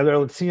 So we have the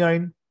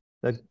Tzion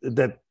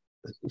that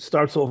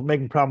starts off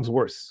making problems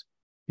worse.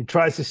 He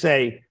tries to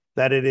say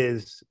that it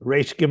is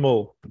Reish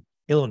Gimel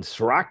Ilun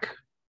Srak.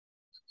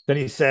 Then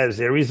he says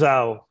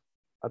Erizal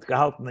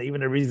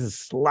even the reason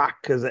Slak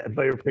is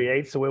Bayer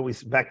create. So where we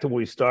back to where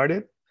we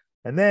started,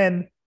 and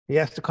then he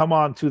has to come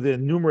on to the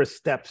numerous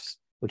steps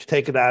which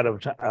take it out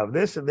of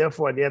this, and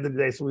therefore at the end of the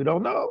day, so we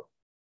don't know.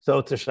 So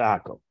it's a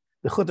shahakal.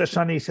 The Chut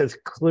HaShani says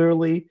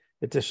clearly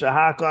it's a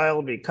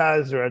shahakal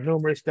because there are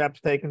numerous steps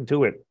taken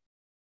to it.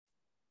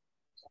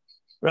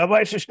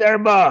 Rabbi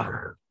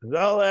Shesterbach,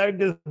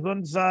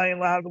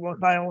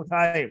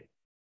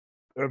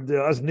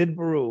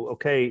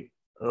 okay,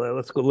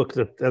 let's go look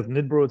at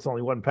Nidbaru. It's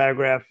only one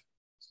paragraph.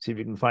 See if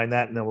you can find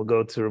that, and then we'll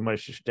go to Rabbi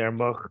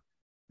Shesterbach.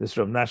 This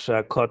from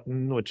Nasha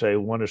Cotton, which I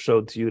want to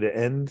show to you to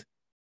end,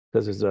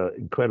 because there's an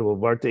incredible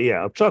Varte.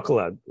 Yeah,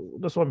 chocolate.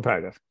 Just one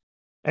paragraph.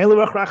 What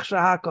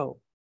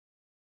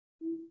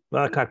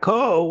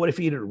if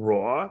you eat it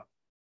raw?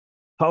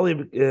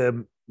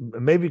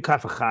 Maybe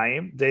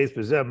kafachayim days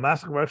bezeh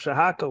maskvar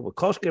shahako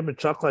v'koshkem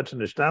b'chocolate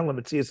and nishtan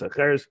lemetzias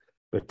acheres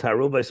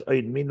b'tarubas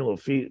oid minu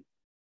lefi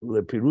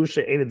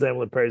lepirusha einadayim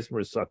leperis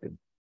mersakin.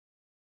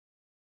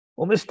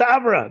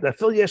 Umistavra that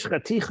fil yesh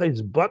chaticha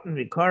is button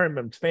v'karim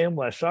b'mtfeim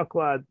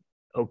la'shokolad.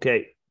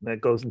 Okay,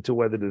 that goes into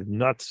whether there's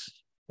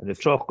nuts and the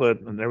chocolate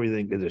and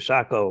everything is a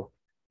shako,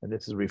 and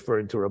this is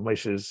referring to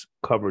Ramesh's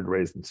covered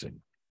raisin sing.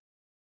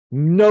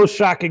 No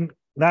shocking,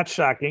 not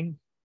shocking.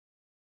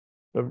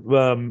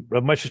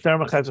 Ramesh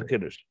Shtarmach has a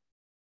kiddush.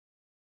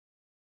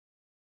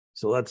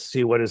 So let's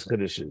see what his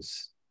kiddush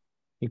is.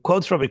 He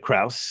quotes Rabbi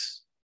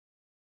Kraus,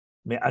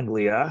 me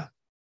Anglia,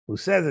 who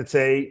says it's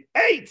a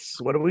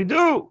HoEtz. What do we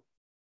do?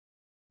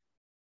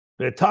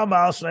 Now,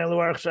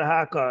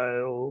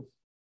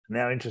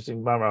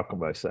 interesting,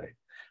 I say.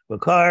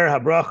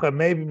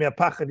 Maybe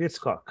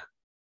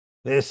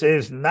this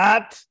is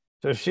not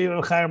for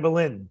Shiva Chaim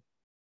Berlin.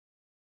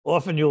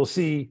 Often you'll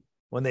see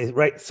when they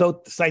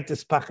cite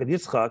this Pachad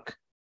Yitzchak,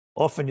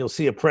 often you'll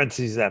see a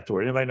parenthesis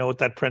afterward. Anybody know what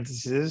that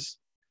parenthesis is?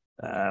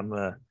 I'm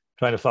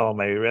trying to follow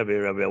my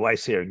Rabbi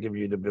Weiss here and give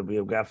you the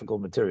bibliographical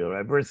material.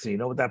 Right, Bernstein, you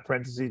know what that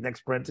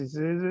next parenthesis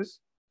is?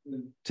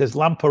 It says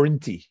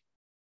Lamparinti.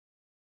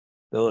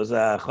 There was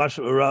a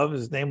Chashuv Rav,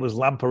 his name was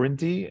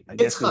Lamparinti. I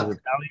guess he was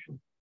Italian.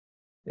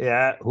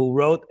 Yeah, who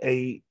wrote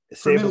a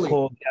sefer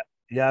called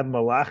Yad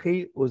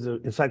Malachi. It was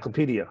an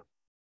encyclopedia.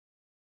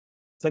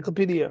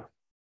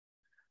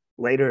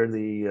 Later,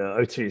 the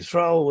HoEtz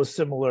Yisrael was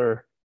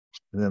similar,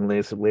 and then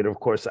later, of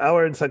course,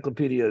 our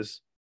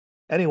encyclopedias.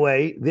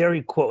 Anyway, there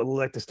he quotes,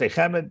 like the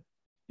Steichemed,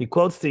 he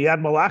quotes the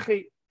Yad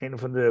Malachi, came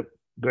from the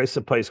Grace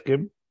of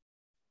Paiskim.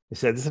 He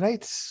said, "This is an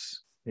HoEtz.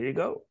 Here you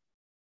go.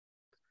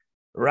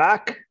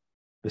 Rak,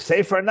 the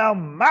Sefer now,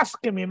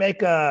 Maskim, you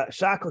make a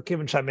Shakal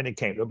Kivin Shamini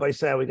came." Everybody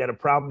said, we got a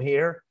problem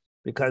here,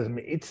 because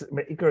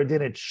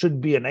it should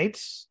be an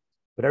HoEtz,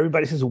 but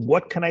everybody says,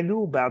 what can I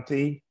do about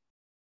the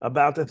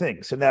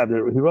thing? So now he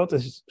wrote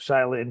this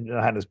Shaila in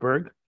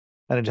Johannesburg,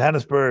 and in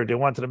Johannesburg they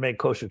wanted to make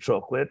kosher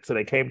chocolate, so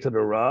they came to the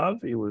Rav.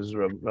 He was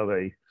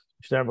Rabbi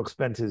Sternbuch,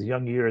 spent his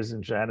young years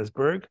in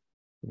Johannesburg.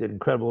 He did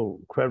incredible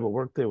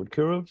work there with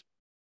Kiruv.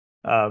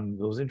 It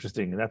was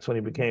interesting, and that's when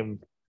he became,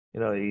 he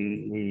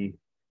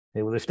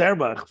was a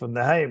Sternbuch from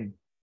the Haim,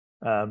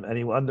 and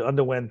he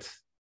underwent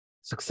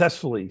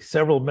successfully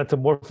several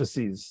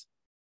metamorphoses.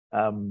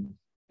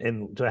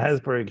 In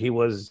Johannesburg, he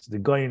was the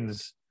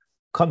Goyen's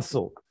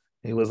consul.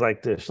 He was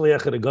like the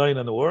shliach of the Goyen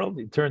in the world.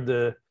 He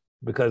turned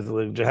because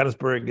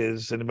Johannesburg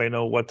is, anybody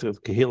know what the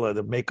Kehillah,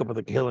 the makeup of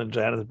the Kehillah in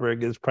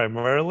Johannesburg is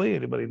primarily?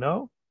 Anybody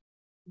know?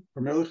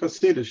 Primarily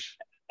Hasidish.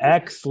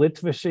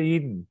 Ex-Litvish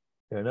Yidden.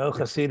 There are no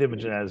Hasidim in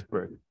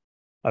Johannesburg.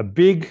 A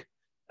big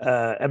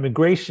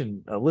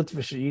emigration of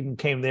Litvish Yidden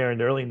came there in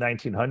the early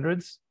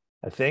 1900s,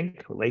 I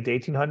think, late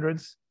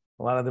 1800s.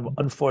 A lot of them,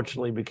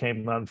 unfortunately,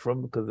 became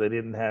non-frum because they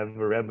didn't have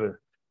a Rebbe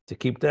to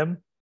keep them,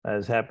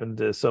 as happened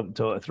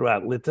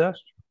throughout Lita.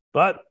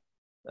 But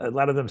a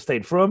lot of them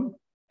stayed frum,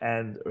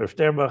 and Rav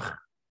Sternbuch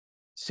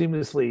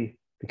seamlessly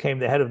became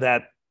the head of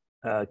that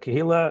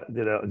Kehillah,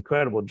 did an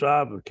incredible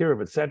job of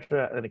Kiruv,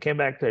 etc. And he came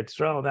back to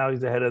Israel, and now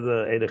he's the head of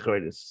the Eidach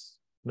Chodesh.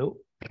 No,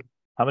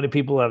 how many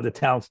people have the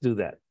talent to do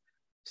that?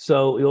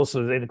 So he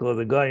also is of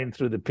the Goyen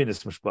through the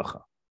Pinis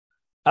Mishpacha.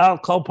 I'll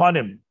call upon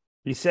him.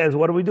 He says,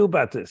 what do we do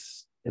about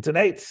this? It's an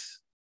HoEtz.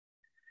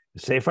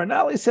 Sefer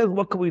now, he says,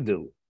 what can we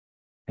do?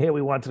 Here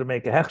we wanted to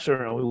make a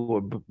hechsher, and we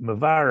were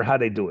mavar how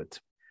they do it.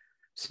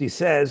 So he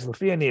says,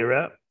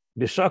 L'fianira,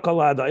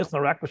 b'shokolad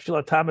ha'ichlon rak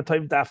b'shila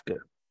tamatayv dafka.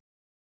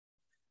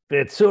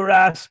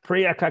 B'tzuras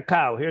priya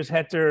kakao. Here's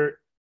heter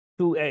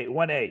 2a,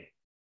 1a.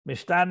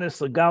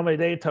 Mishtanis l'gal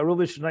meidei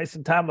taruvish nice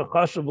and tam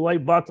l'choshev l'ay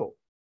bottle.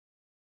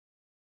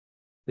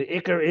 The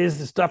ikar is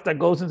the stuff that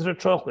goes into the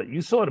chocolate.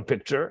 You saw the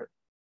picture.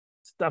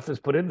 Stuff is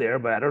put in there,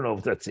 but I don't know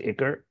if that's the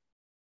ikar.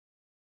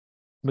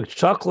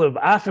 Chocolate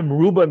afim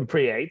ruban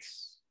pre-8.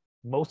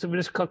 Most of it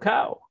is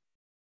cacao.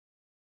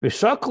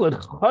 Chocolate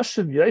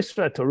chashiv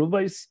yisra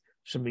tarubais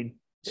shemi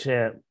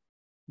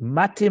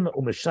matim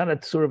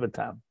umeshana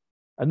tzurvatam.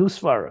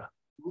 Anusvara.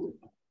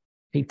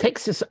 He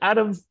takes this out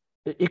of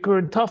the ikar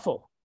and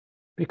tuffle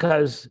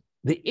because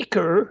the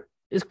ikar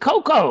is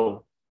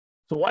cocoa.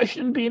 So why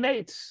shouldn't it be an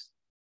 8?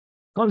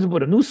 Comes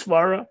with a new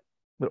svara,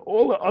 with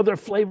all the other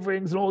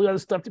flavorings and all the other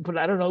stuff they put.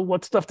 I don't know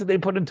what stuff did they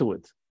put into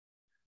it.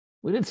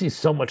 We didn't see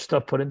so much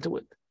stuff put into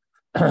it,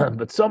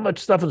 but so much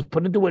stuff is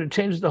put into it, it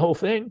changes the whole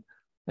thing,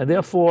 and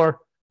therefore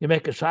you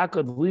make a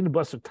shaka the lean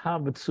bus of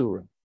tam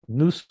v'tzura,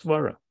 new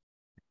svara.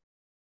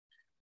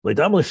 That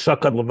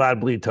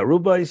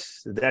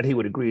he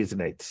would agree is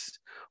an 8.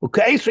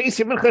 Okay,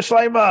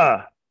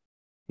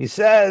 he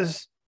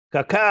says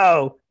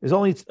cacao is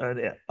only.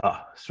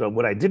 So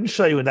what I didn't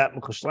show you in that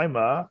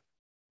Mechashleima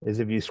is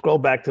if you scroll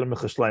back to the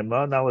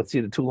Mechashleima. Now let's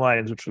see the 2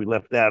 lines which we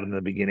left out in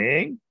the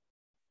beginning.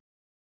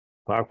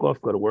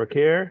 Parkov, go to work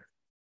here.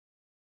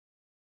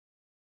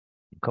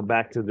 Come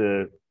back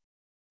to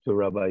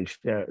Rabbi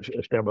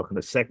Sternbach in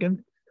a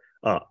second.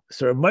 So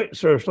Shlomo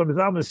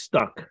Zalman is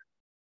stuck.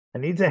 I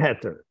need a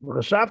heter.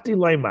 Chashafti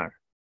leimar.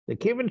 The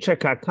kiven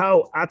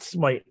shekakao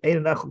atzmai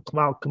ein nachal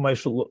kmal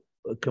k'maishahu.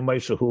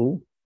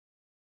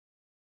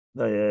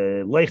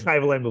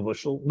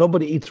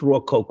 Nobody eats raw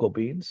cocoa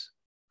beans.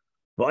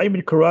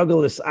 V'aymin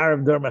karagel is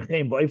arav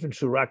dermachem v'ayfen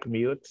shurak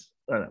miut.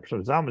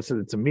 Shlomo Zalman said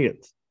it's a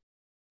miut.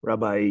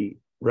 Rabbi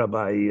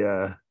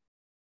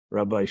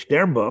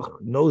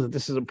Sternbach knows that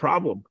this is a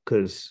problem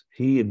because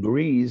he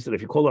agrees that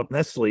if you call up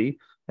Nestle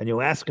and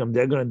you ask them,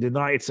 they're going to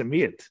deny it's a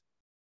miut.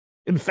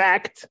 In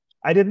fact,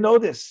 I didn't know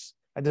this.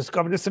 I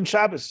discovered this in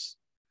Shabbos.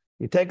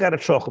 You take out a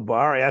chocolate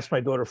bar. I asked my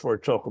daughter for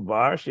a chocolate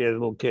bar. She has a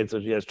little kid, so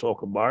she has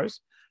chocolate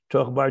bars.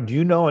 Chocolate bar. Do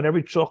you know on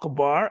every chocolate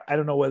bar, I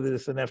don't know whether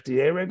it's an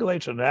FDA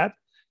regulation or not,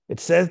 it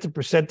says the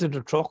percentage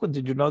of chocolate.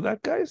 Did you know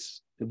that,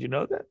 guys? Did you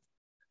know that?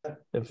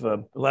 If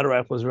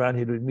Laderack was around,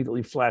 he'd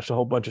immediately flash a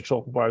whole bunch of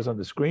chocolate bars on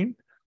the screen.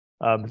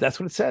 That's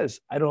what it says.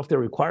 I don't know if they're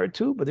required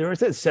to, but there it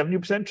says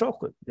 70%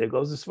 chocolate. There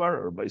goes the svara,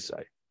 everybody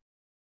say.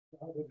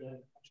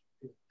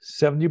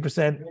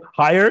 70%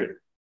 higher.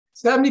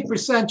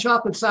 70%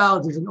 chocolate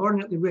salads is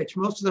inordinately rich.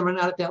 Most of them are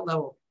not at that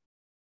level.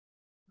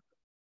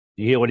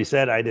 You hear what he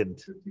said? I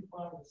didn't.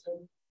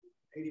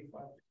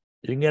 85.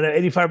 You can get an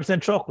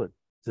 85% chocolate.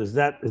 So is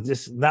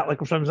this not like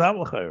Rosh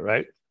Hashanah,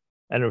 right?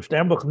 And Rav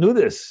Sternbach knew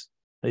this.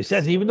 And he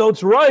says, even though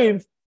it's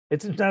rive,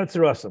 it's not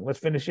tzirasim. Let's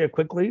finish here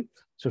quickly.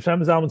 So Rav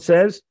Zalman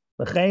says,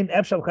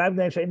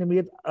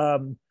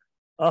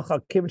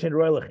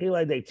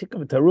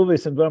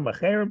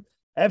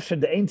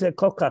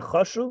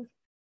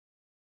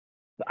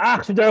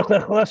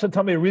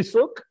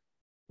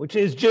 which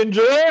is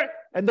ginger,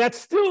 and that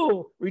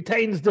still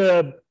retains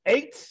the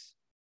 8.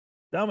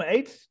 Dama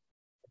 8.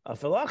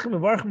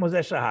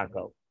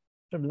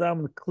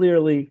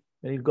 Clearly,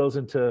 and he goes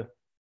into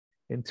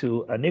a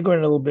nigger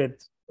a little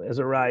bit as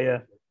a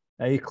raya,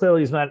 and he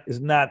clearly is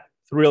not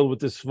thrilled with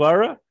this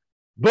svara.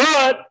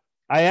 But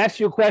I asked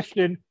you a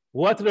question: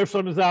 what did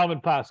Shlomo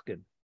Zalman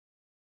paskin?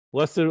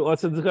 What's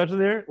the discussion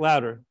there?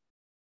 Louder.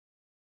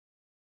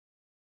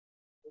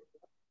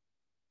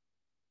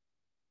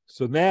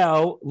 So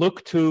now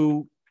look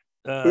to.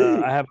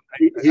 I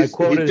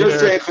quoted he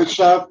just here. said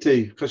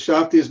chashavti.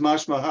 Chashavti is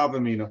mashma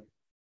havamina.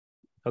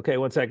 Okay,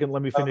 1 second.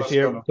 Let me finish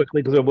here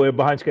quickly because we're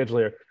behind schedule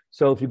here.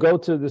 So if you go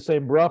to the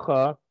same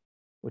bracha,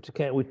 which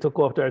we took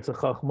off there, it's a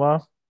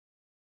chachma.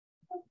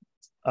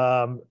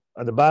 On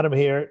the bottom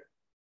here,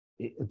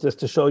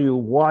 just to show you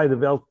why the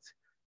Welt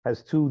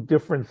has 2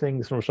 different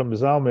things from Shlomo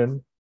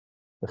Zalman.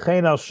 The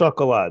chen al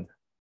shokolad.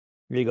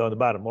 Here you go, on the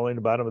bottom, only in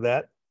the bottom of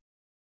that.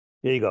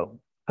 Here you go.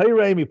 That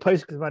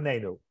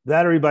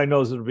everybody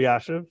knows is Rabbi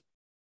Yashiv.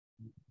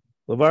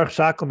 Levarch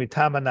shakel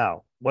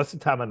mitamanal. What's the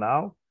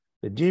tamanal?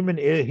 The demon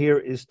here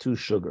is to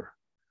sugar.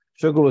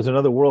 Sugar was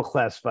another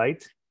world-class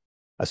fight.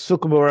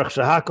 Asukum Baruch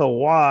Shahaka,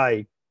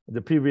 why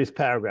the previous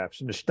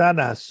paragraphs?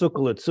 Mishtana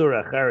Hasukul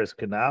Etzura Acheres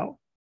Canal.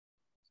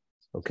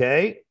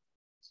 Okay.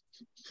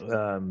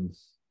 And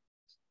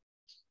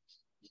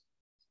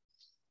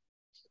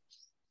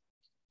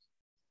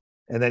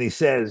then he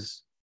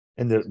says,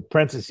 in the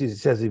parentheses, he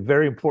says a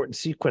very important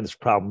sequence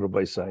problem,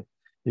 Rabbi Say.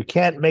 You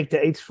can't make the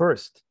 8s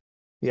first.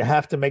 You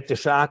have to make the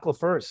shakal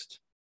first.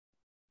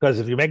 Because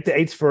if you make the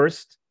 8s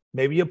first,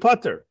 maybe you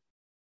putter.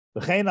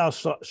 V'chein al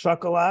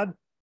shokolad,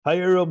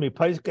 hayiru mi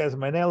paiskas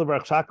manel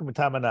v'rach shakum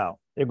mitamanal.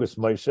 Igros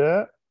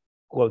Moshe,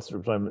 quotes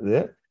from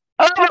there.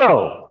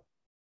 Oh!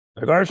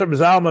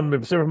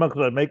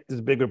 Make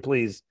this bigger,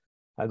 please.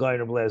 I'm going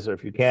to Blazer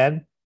if you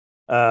can.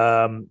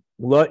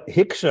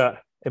 Hiksha,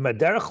 and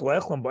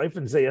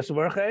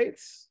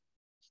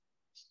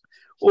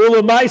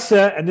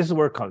this is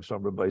where it comes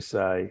from, Rabbi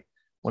Say.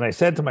 When I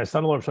said to my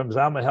son-in-law, Shlomo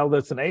Zalman held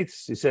it's an 8,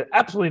 he said,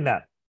 absolutely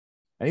not.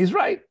 And he's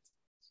right.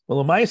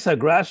 Well, not in the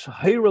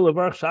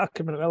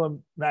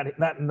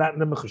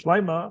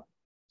Mechashleima.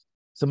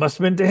 So it must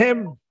have been to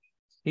him.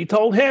 He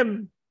told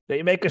him that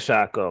you make a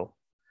shackle.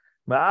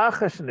 He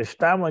does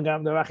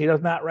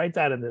not write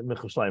that in the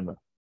Hilchos Shlomo.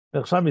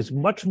 Hilchos Shlomo is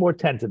much more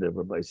tentative,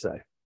 Rabbi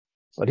say.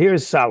 But here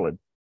is solid.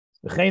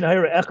 Who's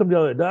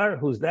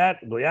that?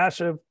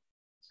 Goyashev.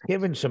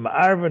 Given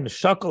Shema'arvin,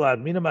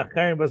 Shokolad, Mina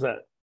Macharim was a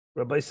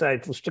Rabbi say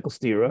it's Shtickle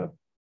Stira.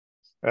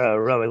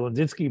 Rabbi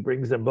Lundinsky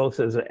brings them both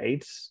as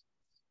eights.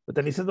 But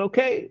then he says,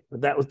 okay,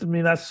 but that was the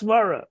Minas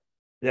Svara.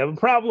 They have a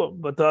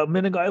problem. But the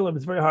Minig Eilim,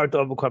 it's very hard to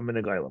overcome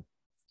Minig Eilim.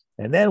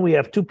 And then we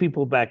have two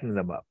people backing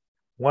them up.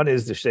 One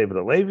is the Shevet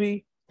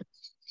HaLevi.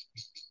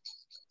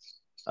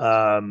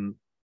 I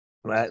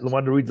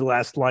want to read the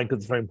last line because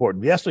it's very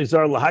important.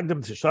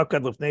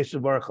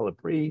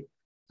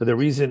 For the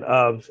reason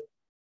of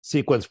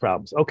sequence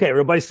problems. Okay,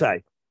 Rabbi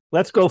Sai,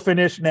 let's go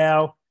finish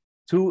now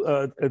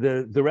to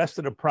the rest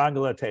of the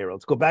Prangala Torah.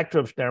 Let's go back to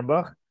Rav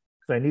Sternbach.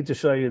 I need to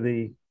show you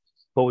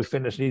before we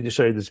finish, I need to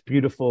show you this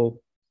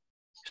beautiful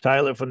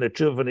Tyler from the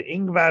Tshuva of the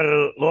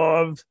Ingvar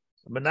Law of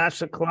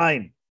Menashe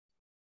Klein.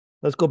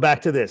 Let's go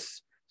back to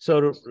this.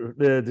 So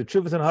the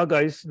Tshuvas and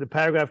Haggais, the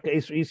paragraph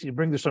case for Isi,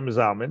 bring the Shlomo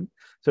Zalman.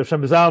 So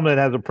Shlomo Zalman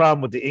has a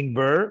problem with the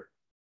Ingvar.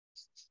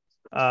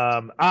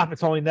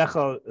 It's only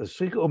Nechal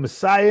Shriku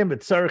Messiah,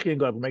 Mitzarchi and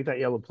Gadol. Make that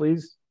yellow,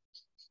 please.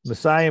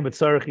 Messiah,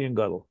 Mitzarchi and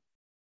Gadol.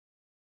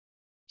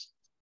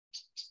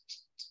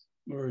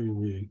 Where are you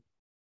reading?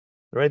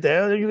 Right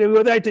there. You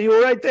were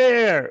right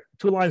there.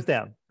 2 lines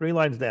down, 3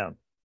 lines down.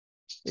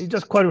 You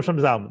just quoted from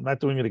Zalman. Not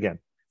doing it again.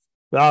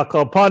 I'll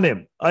call upon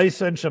him.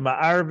 Aysan Shema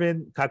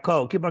Arvin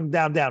Kako. Keep on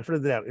down,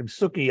 further down.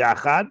 Imsuki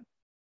Yachad.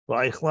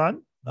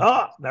 Vaichlan.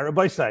 Now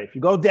Rabbi say, if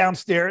you go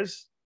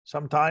downstairs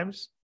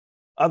sometimes,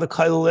 other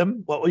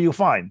Kailim, what will you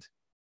find?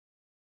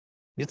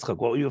 Yitzchak,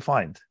 what will you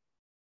find?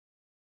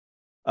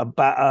 A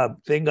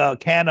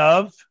can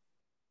of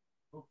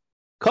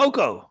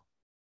cocoa.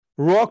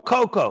 Raw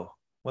cocoa.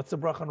 What's the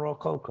bracha on raw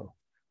cocoa?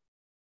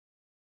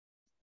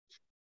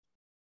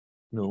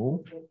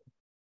 No.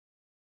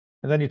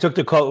 And then you took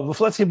the cocoa. Well,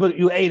 let's see, but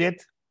you ate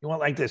it. You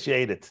went like this, you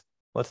ate it.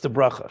 What's the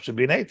bracha? Should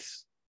be an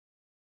eitz.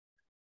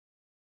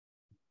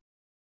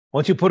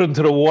 Once you put it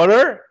into the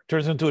water, it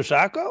turns into a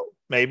shako?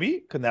 Maybe,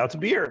 because now it's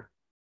beer.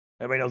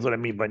 Everybody knows what I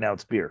mean by now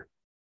it's beer.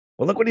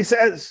 Well, look what he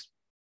says.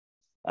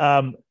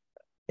 Am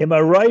I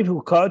right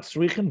who cuts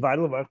Richin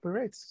vital of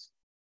Achberetz?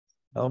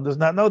 Ellen does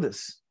not know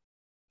this.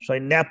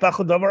 And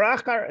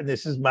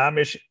this is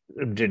mamish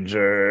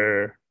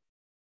ginger.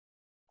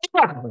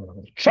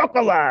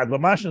 Chocolate.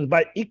 Lamashin is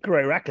by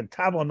Ikra Rakat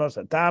Tavon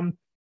Nosatam.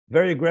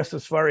 Very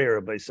aggressive svara here,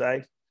 everybody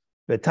say.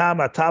 Betam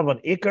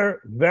Atavon Ikar,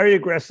 very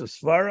aggressive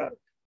svara.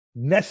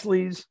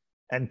 Nestle's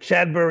and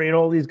Chadbury and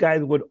all these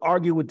guys would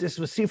argue with this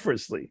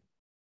vociferously.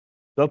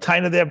 They'll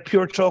tell you they have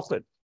pure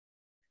chocolate.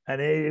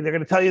 And they're going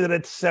to tell you that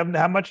it's 7,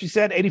 how much you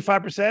said?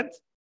 85%?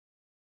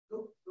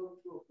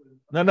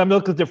 No,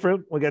 milk is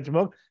different. We'll get to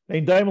milk.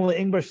 Chocolate.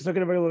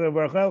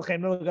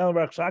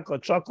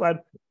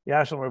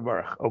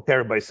 Okay,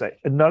 everybody say.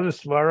 Another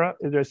svara.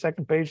 Is there a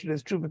second page to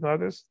this truth with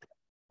others?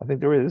 I think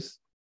there is.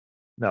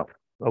 No.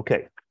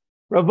 Okay.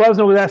 Rav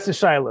Vosno would ask the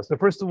Shilas. So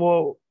first of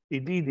all,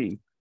 Ididi.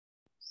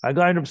 I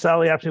got into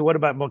Sally asked me, what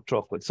about milk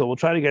chocolate? So we'll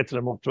try to get to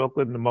the milk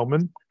chocolate in a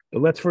moment.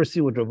 But let's first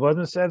see what Rav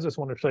Vosno says. I just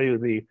want to show you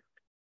the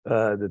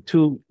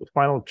 2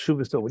 final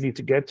tshuvas that we need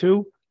to get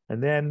to.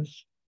 And then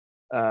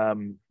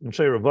I'll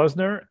show you Rav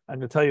Vosner. I'm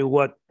going to tell you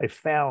what I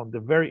found, a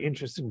very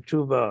interesting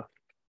tshuva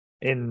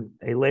in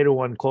a later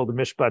one called the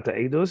Mishpat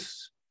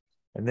Eidus.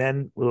 And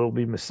then we'll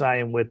be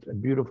messiahing with a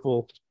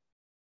beautiful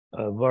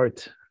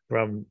vart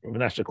from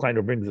Menashe Klein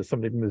who brings us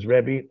something from his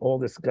Rebbe. All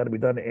this has got to be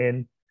done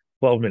in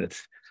 12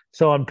 minutes.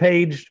 So on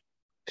page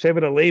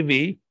Shevet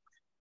HaLevi,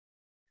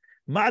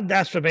 Mad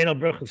Das Rabbeinu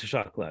Brachos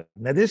Shaklat.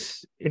 Now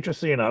this,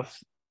 interestingly enough,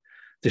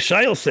 the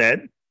Shail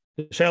said,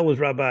 the Shail was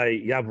Rabbi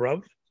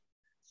Yavrov,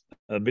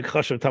 a big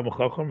chashav Talmud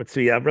Chacham,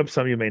 Tzvi Yavrov,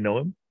 some of you may know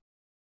him.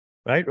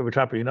 Right? Rabbi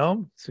Trapper, you know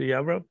him? Tzvi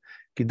Yavrov.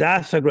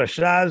 Kidas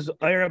HaGrashaz,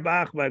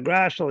 Eirabach,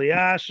 Vagrash,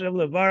 Aliyashiv,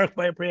 Levarach,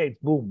 Vayapriyat.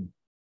 Boom.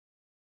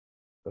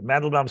 But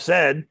Mandelbaum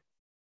said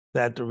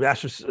that the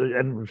Rash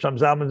and some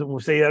Zalman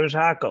will say Yavish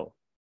Hako.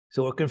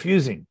 So we're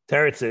confusing.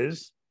 Teretz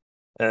is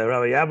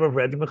Rabbi Yavrov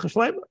read the Hilchos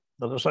Shlomo.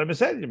 The Hilchos Shlomo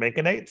said you make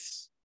an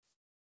eitz.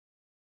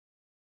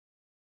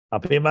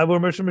 Apim Avur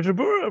Mershim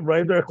Mishabura,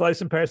 right there, Klais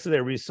and Paris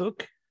there,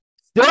 Risuk.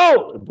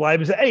 Still, it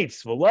bleibs the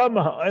eitz.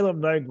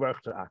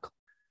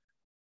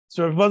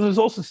 So Rav Vosner is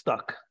also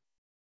stuck.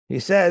 He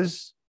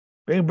says,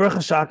 bring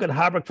Brachos Shakat,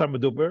 Habrak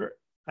Farmaduber.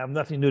 I have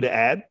nothing new to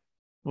add.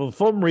 Well,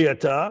 from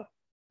Riyata,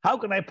 how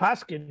can I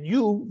paskin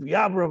you,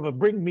 Yavrov,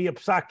 bring me a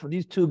psak for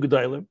these 2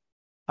 gedolim?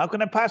 How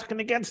can I paskin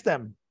against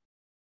them?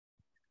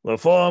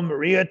 Lafom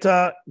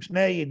Riyata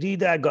Shnei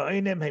Yedida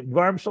Ga'inim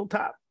Varm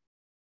Sultan.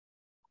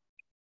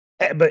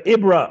 But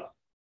Ibra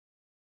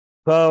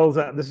calls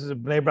this is a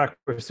Bnei Brak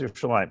versus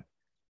Yerushalayim.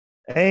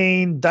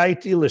 Ein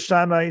daiti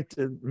l'shanait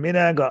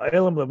minag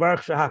ha'elam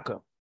levarach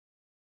shahaka.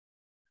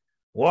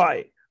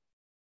 Why?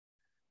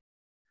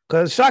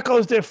 Because shako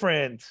is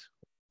different.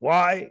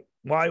 Why?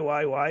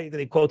 Then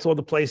he quotes all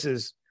the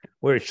places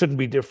where it shouldn't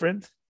be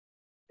different.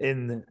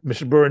 in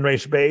Mishabur and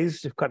Reish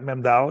Beis, you've cut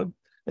Mem Daled.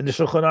 In the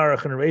Shulchan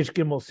Aruch and Reish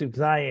Gimel Sif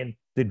Zayin,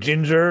 the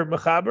ginger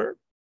mechaber.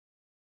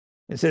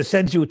 It says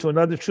sends you to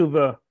another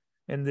tshuva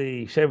in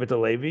the Shevet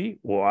HaLevi.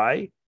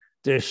 Why?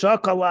 The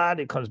shokolad,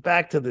 it comes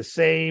back to the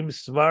same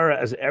svara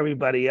as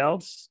everybody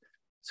else.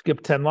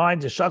 Skip 10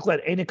 lines. The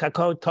shokolad ain't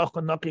kakao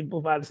tochon noki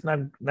buvad. It's not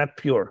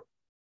pure.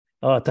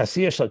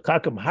 Tasiyah shel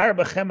kakum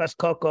harba chemas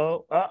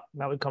cocoa.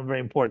 Now we become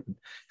very important.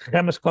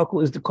 Chemas cocoa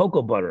is the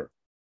cocoa butter.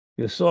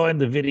 You saw in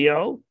the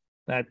video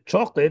that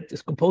chocolate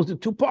is composed of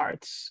two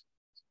parts: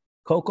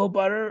 cocoa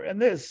butter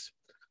and this.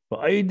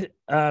 Now,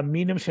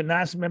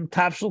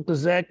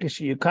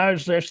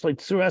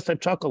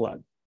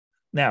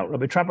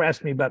 Rabbi Trapper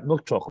asked me about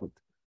milk chocolate.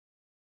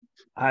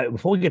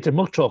 Before we get to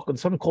milk chocolate,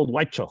 something called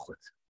white chocolate.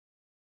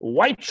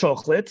 White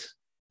chocolate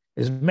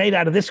is made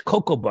out of this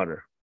cocoa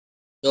butter.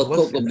 No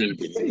cocoa beans.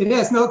 It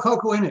has no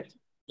cocoa in it.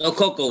 No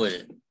cocoa in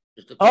it.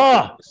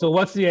 So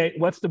what's the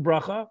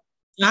bracha?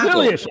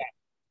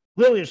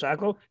 Lily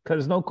shako, because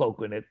there's no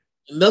cocoa in it.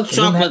 Milk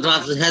chocolate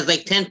has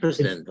like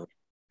 10%.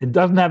 It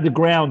doesn't have the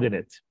ground in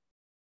it.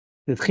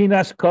 The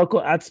tchinas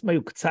cocoa atzma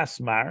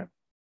yuktsasmar,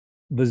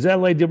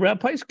 b'zelei divrei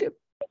paiskip.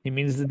 He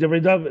means the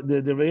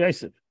divrei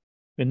Yosef.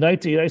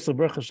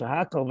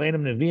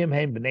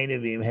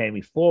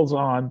 He falls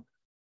on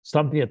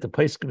something that the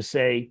paiskim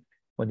say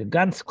when the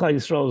gans klal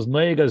Yisrael is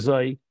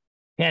noyegazoi,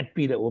 can't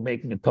be that we're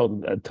making a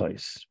total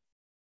toys.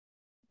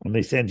 When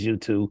they send you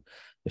to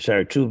the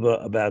Shar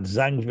Tshuva about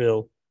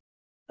Zangville,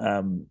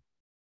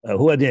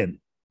 Huadin,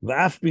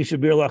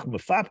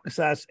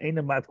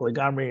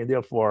 and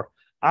therefore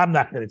I'm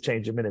not going to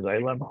change the minhag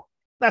olam.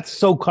 That's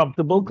so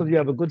comfortable because you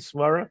have a good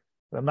svara,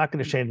 but I'm not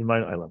going to change the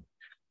minhag olam.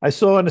 I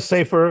saw in a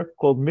sefer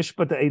called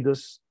Mishpat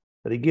Eidus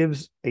that he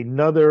gives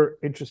another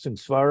interesting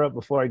svara.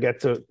 Before I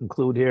get to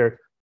conclude here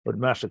with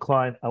Masha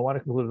Klein, I want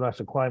to conclude with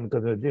Masha Klein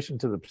because in addition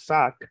to the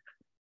Psak,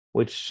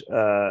 which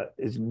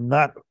is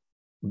not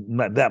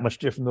that much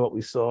different than what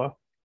we saw,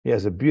 he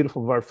has a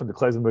beautiful part from the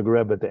Kleisenberg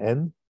Rebbe at the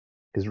end,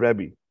 his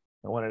Rebbe.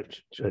 I want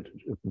to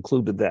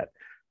conclude with that.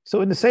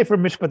 So in the Sefer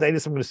Mishpat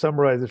Eidus, I'm going to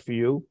summarize it for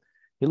you.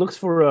 He looks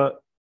for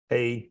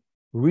a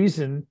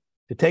reason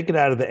to take it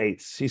out of the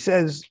eights. He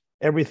says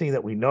everything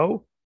that we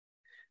know.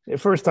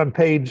 First on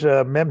page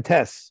Mem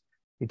Tes,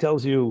 he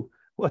tells you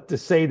what the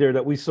Seder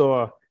that we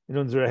saw in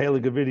Unzer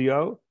Heilige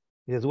video.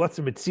 He says, what's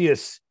the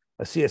Metzias,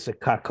 a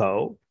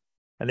Kako?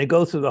 And they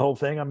go through the whole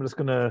thing. I'm just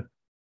going to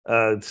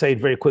say it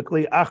very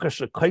quickly. They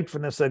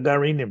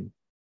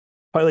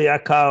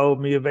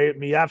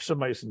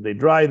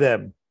dry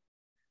them.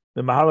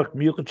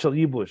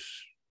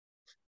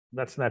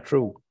 That's not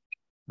true,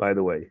 by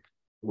the way.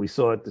 We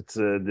saw it.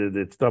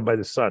 It's done by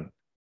the sun.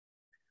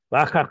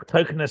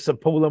 It's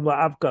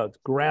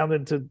ground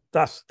into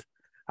dust.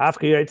 You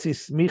can't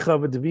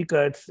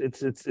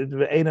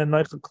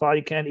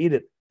eat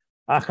it.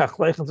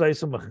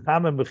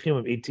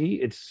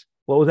 It's,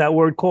 what was that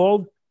word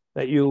called?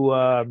 That you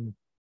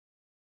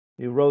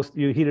roast,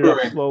 you heat it up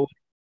slowly.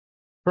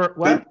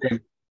 What?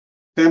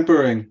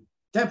 Tempering.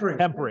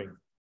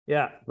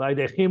 Yeah.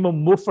 This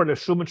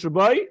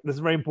is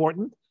very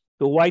important.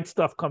 The white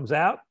stuff comes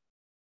out.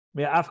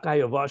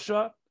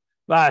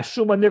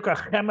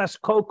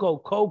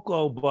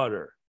 Cocoa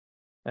butter.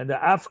 And the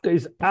afka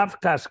is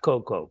afkas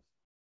cocoa.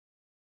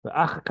 The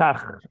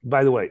achkach,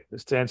 by the way,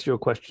 just to answer your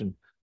question,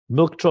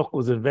 milk chocolate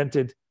was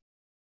invented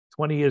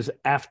 20 years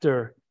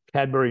after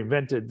Cadbury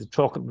invented the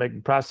chocolate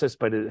making process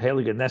by the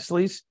Heilige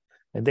Nestle's,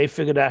 and they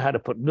figured out how to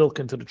put milk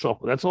into the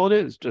chocolate. That's all it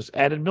is, just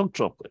added milk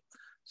chocolate.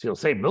 So you'll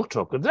say milk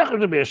chocolate, it's not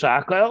going to be a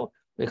shakel,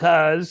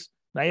 because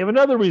now you have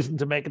another reason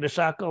to make it a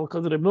shakel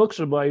because of the milk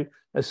shabai,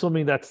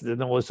 assuming that's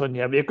then all of a sudden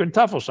you have ikr and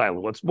tafel shiloh.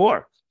 What's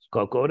more? It's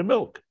cocoa to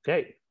milk.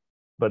 Okay.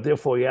 But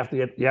therefore you have to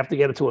get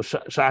it to a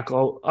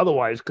shakel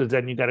otherwise, because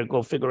then you got to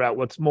go figure out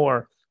what's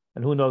more,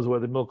 and who knows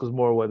whether milk is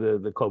more or whether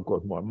the cocoa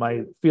is more.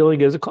 My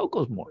feeling is the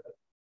cocoa is more.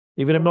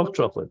 Even in milk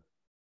chocolate.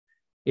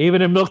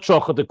 Even in milk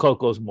chocolate, the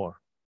cocoa is more.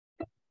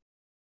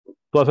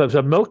 12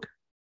 have milk?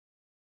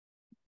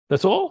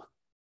 That's all?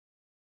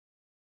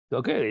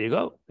 Okay, there you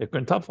go. Ikr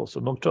and tafel.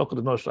 So milk chocolate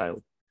is no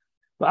shiloh.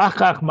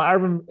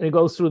 It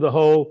goes through the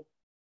whole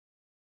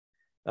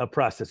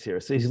process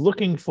here. So he's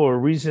looking for a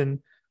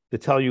reason to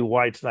tell you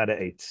why it's not an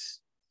eitz.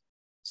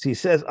 So he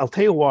says, I'll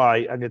tell you why.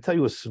 I'm going to tell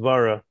you a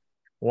svara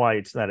why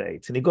it's not an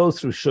eitz. And he goes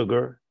through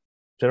sugar,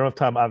 which I don't have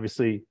time,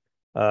 obviously,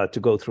 to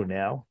go through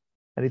now.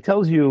 And he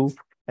tells you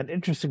an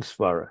interesting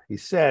svara. He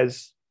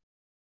says,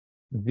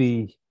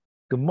 the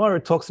Gemara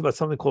talks about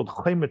something called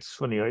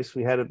HoEtz.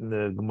 We had it in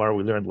the Gemara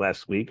we learned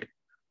last week,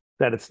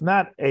 that it's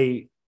not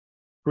a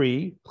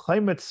pre.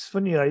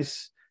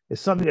 HoEtz is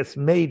something that's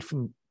made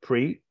from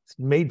pre. It's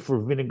made for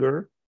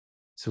vinegar.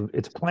 So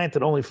it's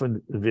planted only for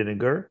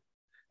vinegar.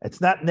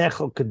 It's not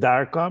nechel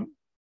kedarkam,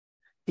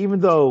 even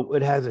though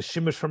it has a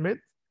shimish from it,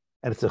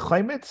 and it's a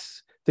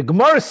HoEtz. The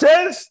Gemara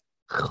says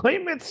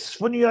HoEtz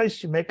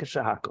funiyos you make a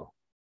shahako.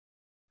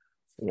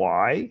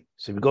 Why?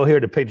 So if you go here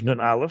to page Nun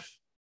Aleph,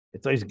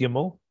 it's Eis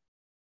Gimel.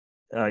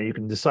 You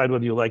can decide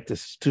whether you like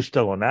this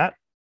tushtel or not.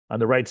 On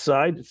the right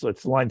side, so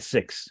it's line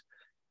 6.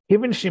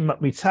 Given shima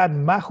mitzad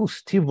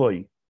mahus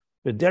tivoy,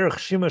 the derech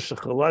shima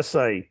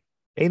shechalasai,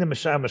 ena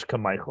mishamash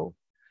kamaychel.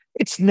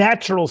 Its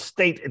natural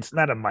state, it's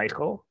not a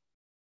Michael.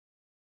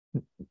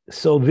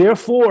 So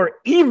therefore,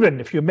 even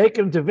if you make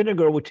it into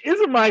vinegar, which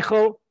is a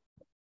Michael,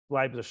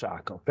 lives a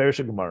shakel. Perish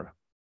Gemara.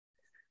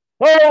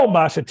 Oh,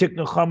 Masha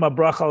tiknu chama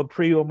brachal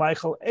priyo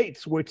Michael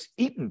eitz, where it's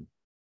eaten.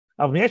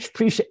 If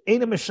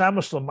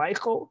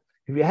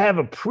you have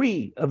a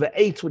pre of an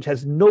eitz which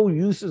has no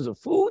uses of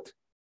food,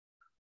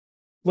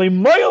 you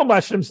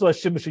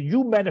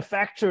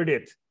manufactured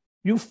it.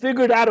 You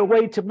figured out a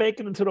way to make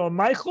it into a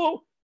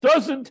Michael.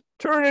 Doesn't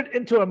turn it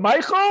into a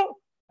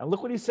Michael. And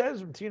look what he says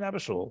from Tina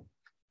Abashul.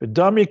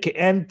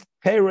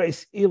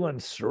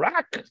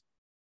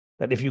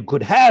 That if you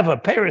could have a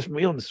Paris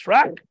Ilan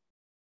Srak,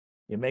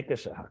 you make a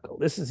Shahakal.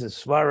 This is his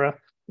Svara.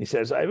 He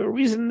says, I have a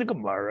reason in the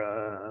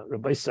Gemara.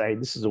 Rabbi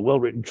Said, this is a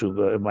well-written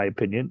tshuva, in my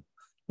opinion.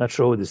 Not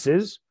sure who this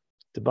is.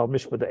 The Baal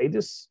Mishpat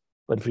Eidus.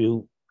 But if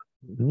you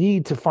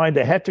need to find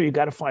a heter, you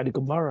got to find a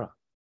Gemara.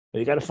 Or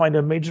you got to find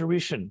a major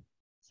Rishon.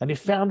 And he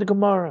found the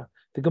Gemara.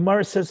 The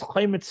Gemara says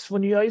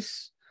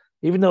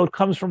even though it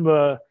comes from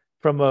a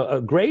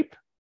grape,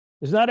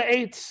 it's not an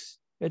eitz,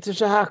 it's a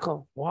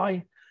shahakal.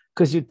 Why?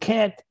 Because you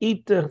can't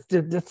eat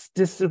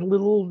this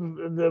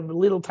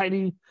little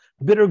tiny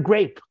bitter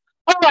grape.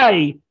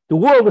 Why? The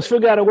world has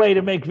figured out a way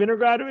to make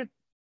vinegar out of it.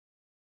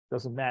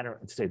 Doesn't matter.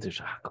 It stays a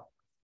shahakal.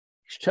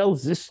 He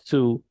tells this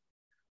to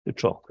the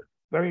chocolate.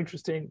 Very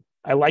interesting.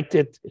 I liked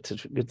it. It's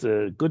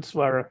a good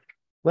svara.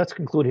 Let's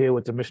conclude here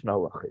with the Mishnah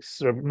Halachis.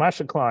 So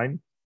Masha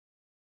Klein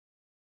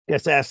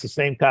gets asked the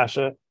same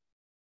kasha,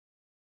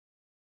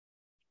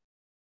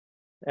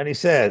 and he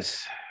says,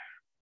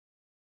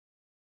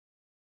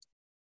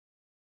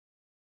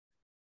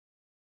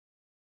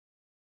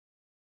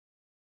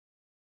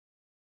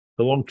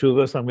 the long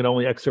tshuva, so I'm going to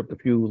only excerpt a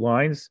few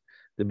lines.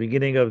 The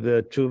beginning of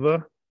the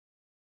tshuva.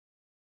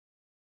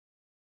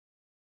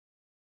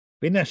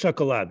 Bina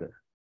Shakolada.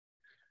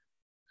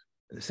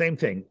 The same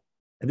thing.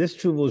 And this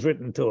tshuva was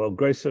written to a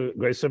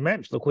Gracer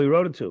Mensch. Look who he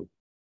wrote it to.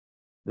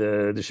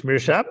 The Shmir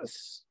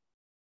Shabbos.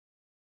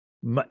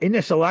 Now,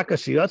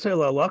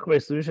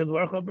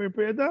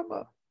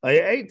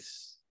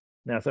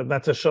 so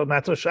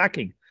not so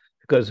shocking,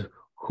 because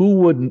who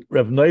would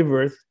Rav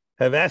Neuwirth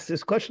have asked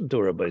this question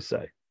to Rabbi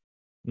Say?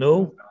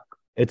 No,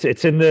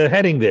 it's in the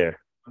heading there,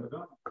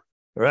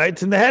 right?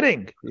 It's in the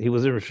heading. He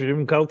was in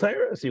Rishim Kal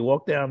Teiros. He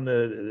walked down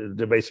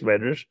the base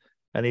Medrash,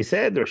 and he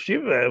said,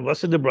 "Rashiva,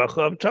 what's the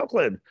bracha of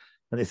chocolate?"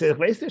 And he said,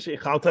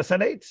 "Chaltas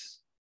and eitz."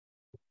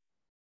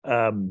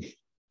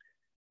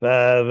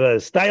 The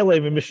style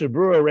of Mishnah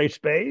Brura Reish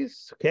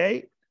Beis,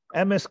 okay.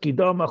 MS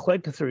Kidom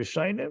Achlekes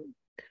Rishayim.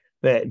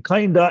 The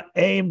kinda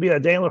aim be a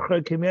daily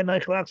Kimyan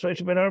Eichlach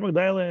Reish Ben Armag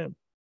Dailim.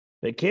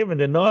 They came in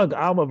the Nog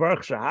Alma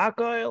Varch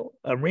Shahakail,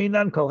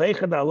 Arinan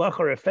Kolhechad Allah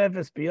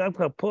Refeves Biyad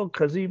Kapul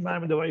Kazim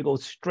Mam. The way you go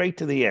straight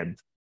to the end.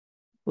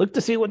 Look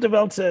to see what the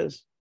Welt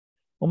says.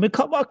 I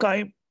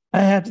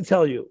have to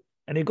tell you,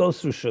 and he goes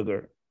through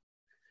sugar,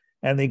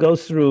 and he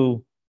goes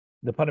through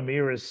the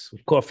Panamiris,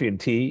 coffee and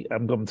tea.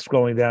 I'm going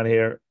scrolling down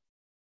here,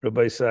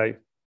 Rabbi Say,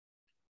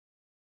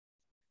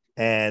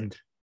 and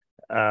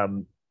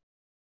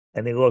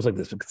he goes like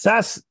this. Same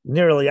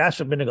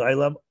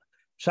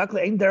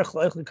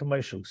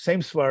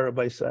svar,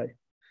 Rabbi Say.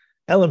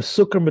 Elam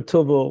sukkar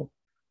metuvel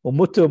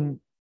umutum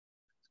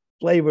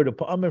flavored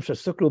upon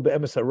shasukru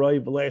be'emes haroy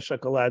v'lei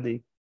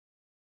shakoladi.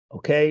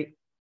 Okay,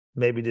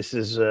 maybe this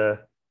is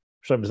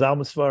Shem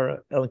Zalman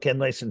svara. Elam ken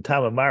nice and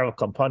tam amaro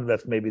compound.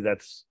 That's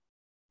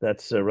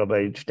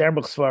Rabbi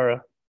Sternbuch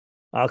svara.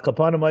 Al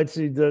kapana might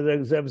see the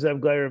zev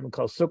gayer and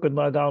call sukkar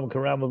nagam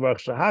karam v'rach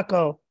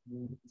shahakal.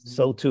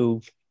 So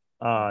too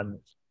on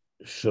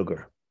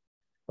sugar.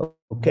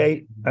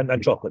 Okay,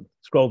 and chocolate.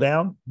 Scroll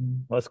down.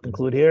 Let's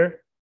conclude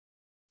here.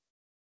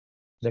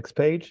 Next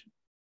page.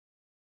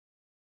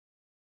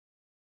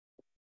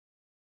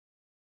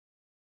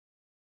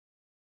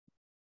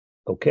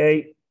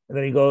 Okay, and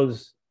then he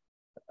goes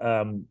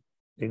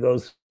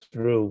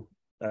through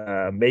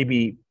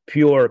maybe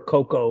pure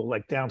cocoa,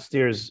 like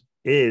downstairs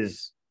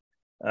is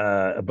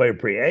a Borei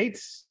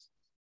pre-eitz.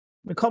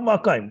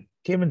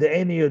 Came into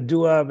any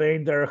dua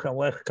vein derech and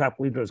lech kap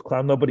liters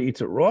clown. Nobody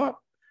eats it raw.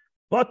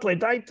 But like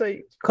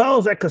daite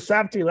calls that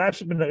kasavti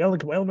lashim in the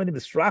element of the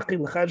strachli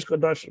lechaj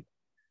kadashim.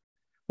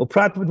 Well,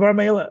 prat with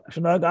varmela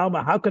shenag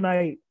alma. How can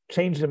I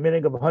change the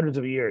meaning of hundreds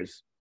of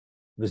years?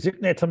 In other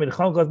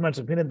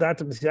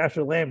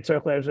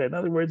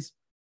words,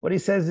 what he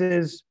says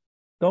is,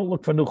 don't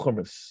look for new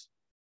chumas.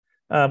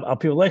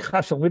 Look what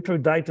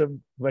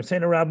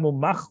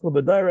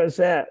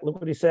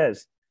he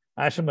says.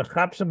 And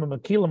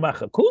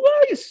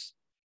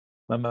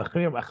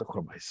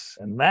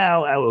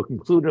now I will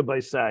conclude by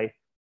saying,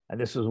 and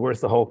this is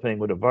worth the whole thing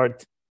with a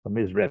vart from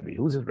his Rebbe.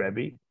 Who's his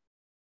Rebbe?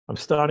 I'm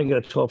starting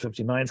at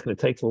 12:59. It's going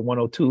to take till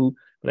 1:02,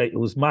 but it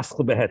was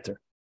Maschel Beheter.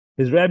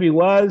 His Rebbe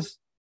was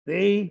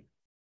the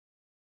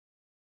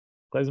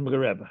Klezmer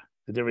Rebbe,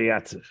 the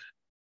Deriyatzev.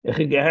 Ich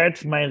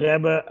gehört mein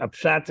Rebbe a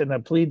Pshat and a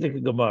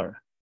Plidik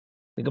Gemara.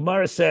 The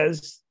Gemara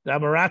says,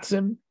 what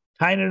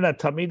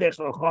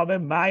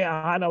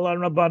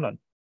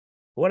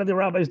are the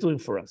rabbis doing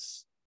for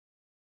us?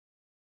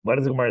 What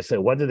does the Gemara say?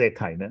 What did they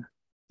taina?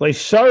 Like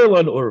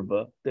Charlon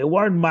Urba, they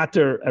weren't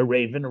matter a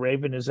raven. A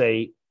raven is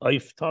a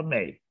oif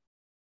tameh.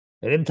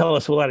 They didn't tell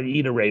us we're allowed to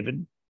eat a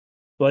raven.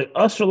 Like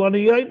Asralon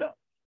Yaina.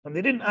 And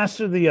they didn't ask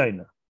the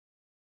Yaina.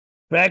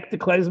 Back to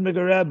Klaiz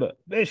Megareba.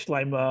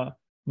 Veshlaima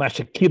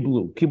Masha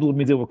Kiblu. Kiblu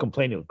means they were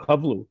complaining.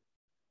 Kavlu.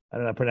 I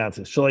don't know how to pronounce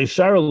it. Shalai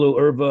Sharalu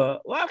Urba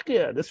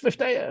Lachia. This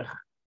Fishtayach.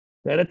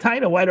 They had a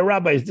taina why the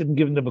rabbis didn't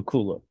give them a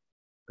kula.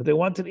 Because they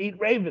wanted to eat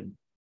raven.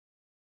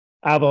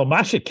 Aval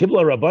Masha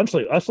Kibla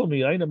Rabbanshli Asal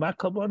Miyaina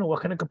Makabana.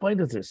 What kind of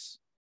complaint is this?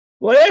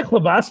 Well, they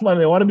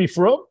want to be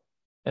from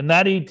and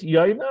not eat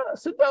yaina. I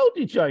said, don't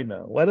eat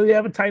yaina. Why do they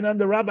have a taina on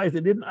the rabbis? They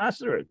didn't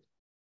answer it.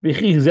 A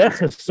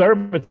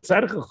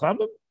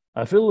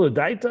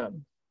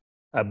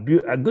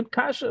good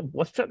kasha.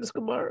 What's this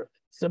Gemara?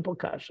 Simple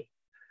kasha.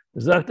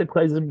 Zakta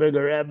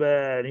Kleisenberger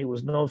Rebbe, and he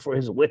was known for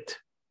his wit,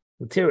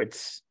 the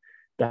tirits.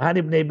 The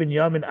Hanibnei Ben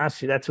Yamin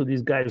Ashi, that's who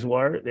these guys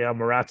were. They are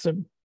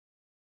Maratzim.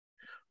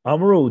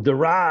 Amru, the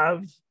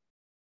Rav,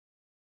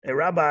 a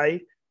rabbi,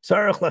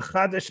 Tzarech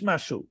Lechadesh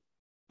Mashu.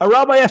 A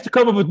rabbi has to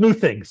come up with new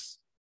things.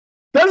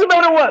 Doesn't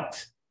matter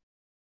what.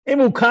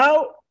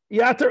 Imukal,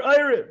 Yater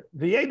Eiriv,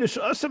 V'yedish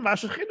Osem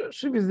Mashu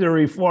Chidush. If he's the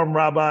Reform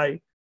rabbi,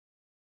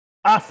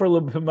 Afar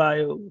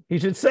L'B'Mayu, he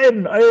should say,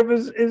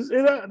 Eiriv is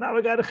now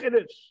I got a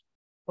Chidush.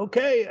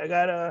 Okay, I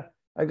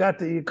got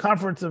the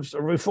conference of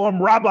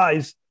Reform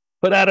rabbis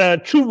put out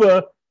a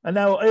tshuva, and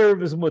now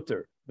Erev is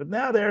mutter. But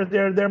now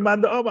they're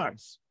man the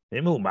Omars.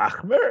 Imu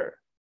machmer,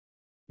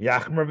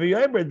 yachmer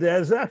v'yomer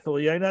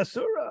de'ezefel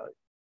yainasura.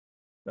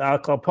 Al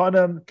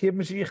kalpanam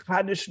kimshi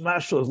chadish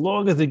mashu. As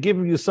long as they're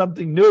giving you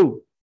something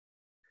new.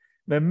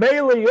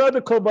 Memele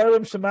yoda kol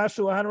barim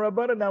shemashu ahan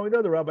rabbana. Now we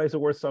know the rabbis are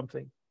worth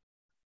something.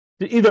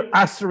 They're either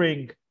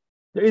asering,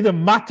 they're either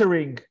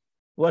mattering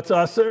what's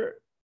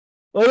aser,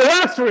 or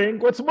they're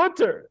asering what's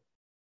mutter.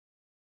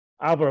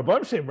 Al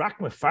rabban shem rak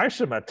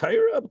mefarshim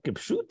atayra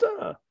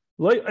kipshuta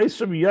loy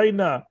eisrim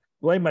yaina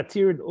loy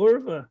matirin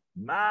urva.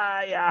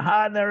 Ma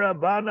yahana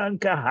rabbanan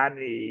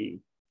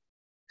kahani.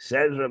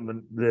 Says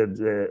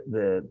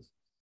the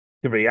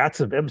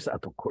Kiryats of Ems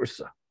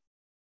Apokursa.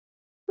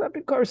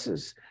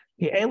 Apokursis.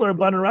 He ain't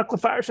rabbanan rak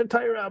lefarshim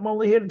atayra. I'm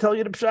only here to tell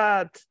you the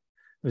pshat.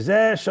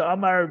 V'zeh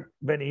she'amar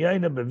ben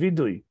yaina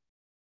bevidui.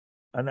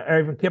 On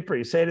Erev Kippur,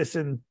 you say this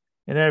in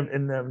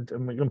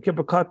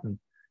Kippur Cotton.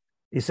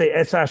 You say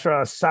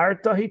Esashra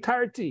Sarta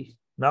Hitarti.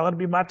 Not going to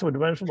be matter with the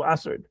mention of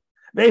Asard.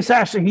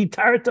 Esashra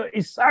Hitarta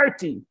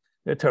Isarti.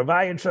 The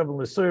Tarvayan Shabbat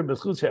Lasur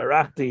B'chutz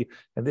Harachti,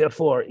 and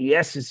therefore,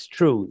 yes, it's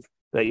true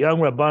that young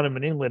Rabbanim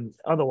in England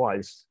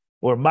otherwise,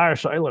 or Mar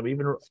Shailam,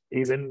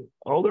 even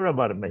older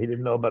Rabbanim, he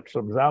didn't know about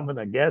Shlomo Zalman,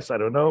 I guess, I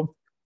don't know.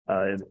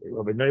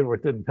 Rabbi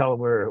Neuwirth didn't tell him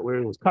where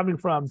it was coming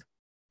from,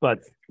 but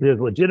there's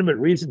legitimate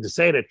reason to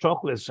say that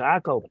Chochlet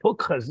Shakal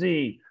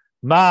Pukhazi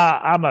Ma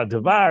Ama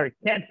Devar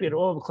can't be at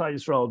all of Klal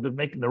Yisrael. Been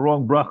making the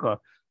wrong bracha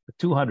for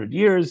 200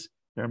 years.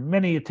 There are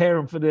many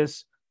Terim for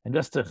this, and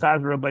just to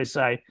Chaz Rabbi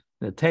say,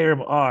 the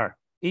Terim are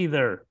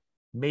either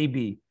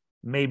maybe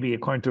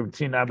according to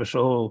Tzin Abba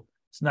Shaul,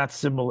 it's not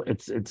similar.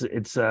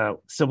 It's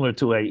similar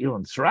to a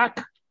Ilan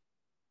Srak.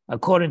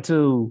 According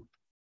to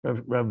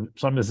Shlomo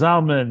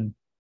Zalman,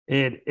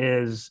 it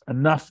is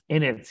enough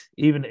in it,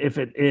 even if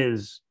it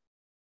is.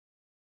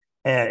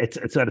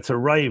 It's a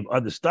rive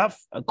other stuff.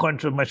 According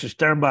to Moshe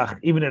Sternbach,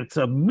 even if it's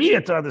a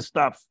miyat other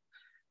stuff,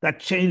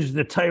 that changed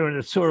the Torah and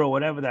the surah,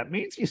 whatever that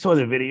means. You saw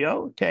the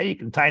video, okay? You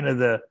can tie to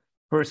the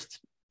first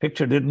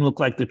picture didn't look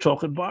like the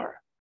chocolate bar.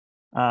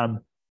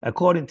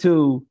 According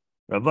to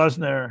Rav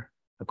Vosner,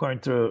 according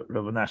to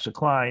Rav Menashe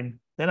Klein,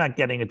 they're not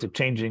getting into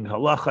changing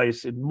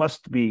halachais. It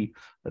must be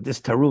that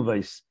this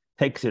taruvais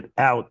takes it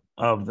out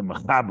of the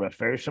mechaber,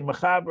 ferish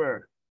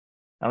mechaber.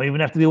 Now we even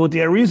have to deal with the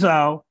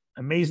Arizal.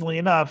 Amazingly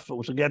enough,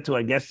 which we'll get to,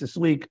 I guess, this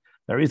week,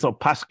 there is a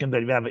paskin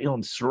that you have an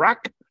ilan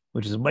srak,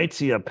 which is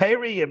mitzia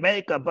peri, you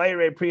make a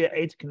bayre priya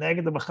 8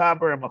 connected the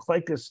mechaber and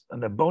machlekes,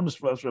 and the bonus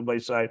for us, Rabbi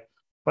side,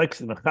 likes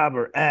the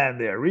mechaber and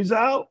the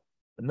Arizal.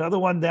 Another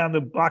one down the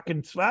block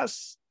in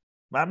Tzvas,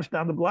 mamish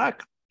down the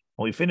block.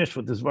 When we finish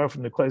with this word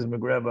from the Klaiz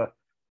Megreba,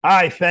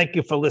 I thank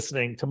you for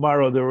listening.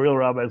 Tomorrow, the real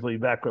rabbis will be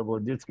back.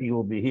 Rabbi Ditsky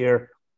will be here.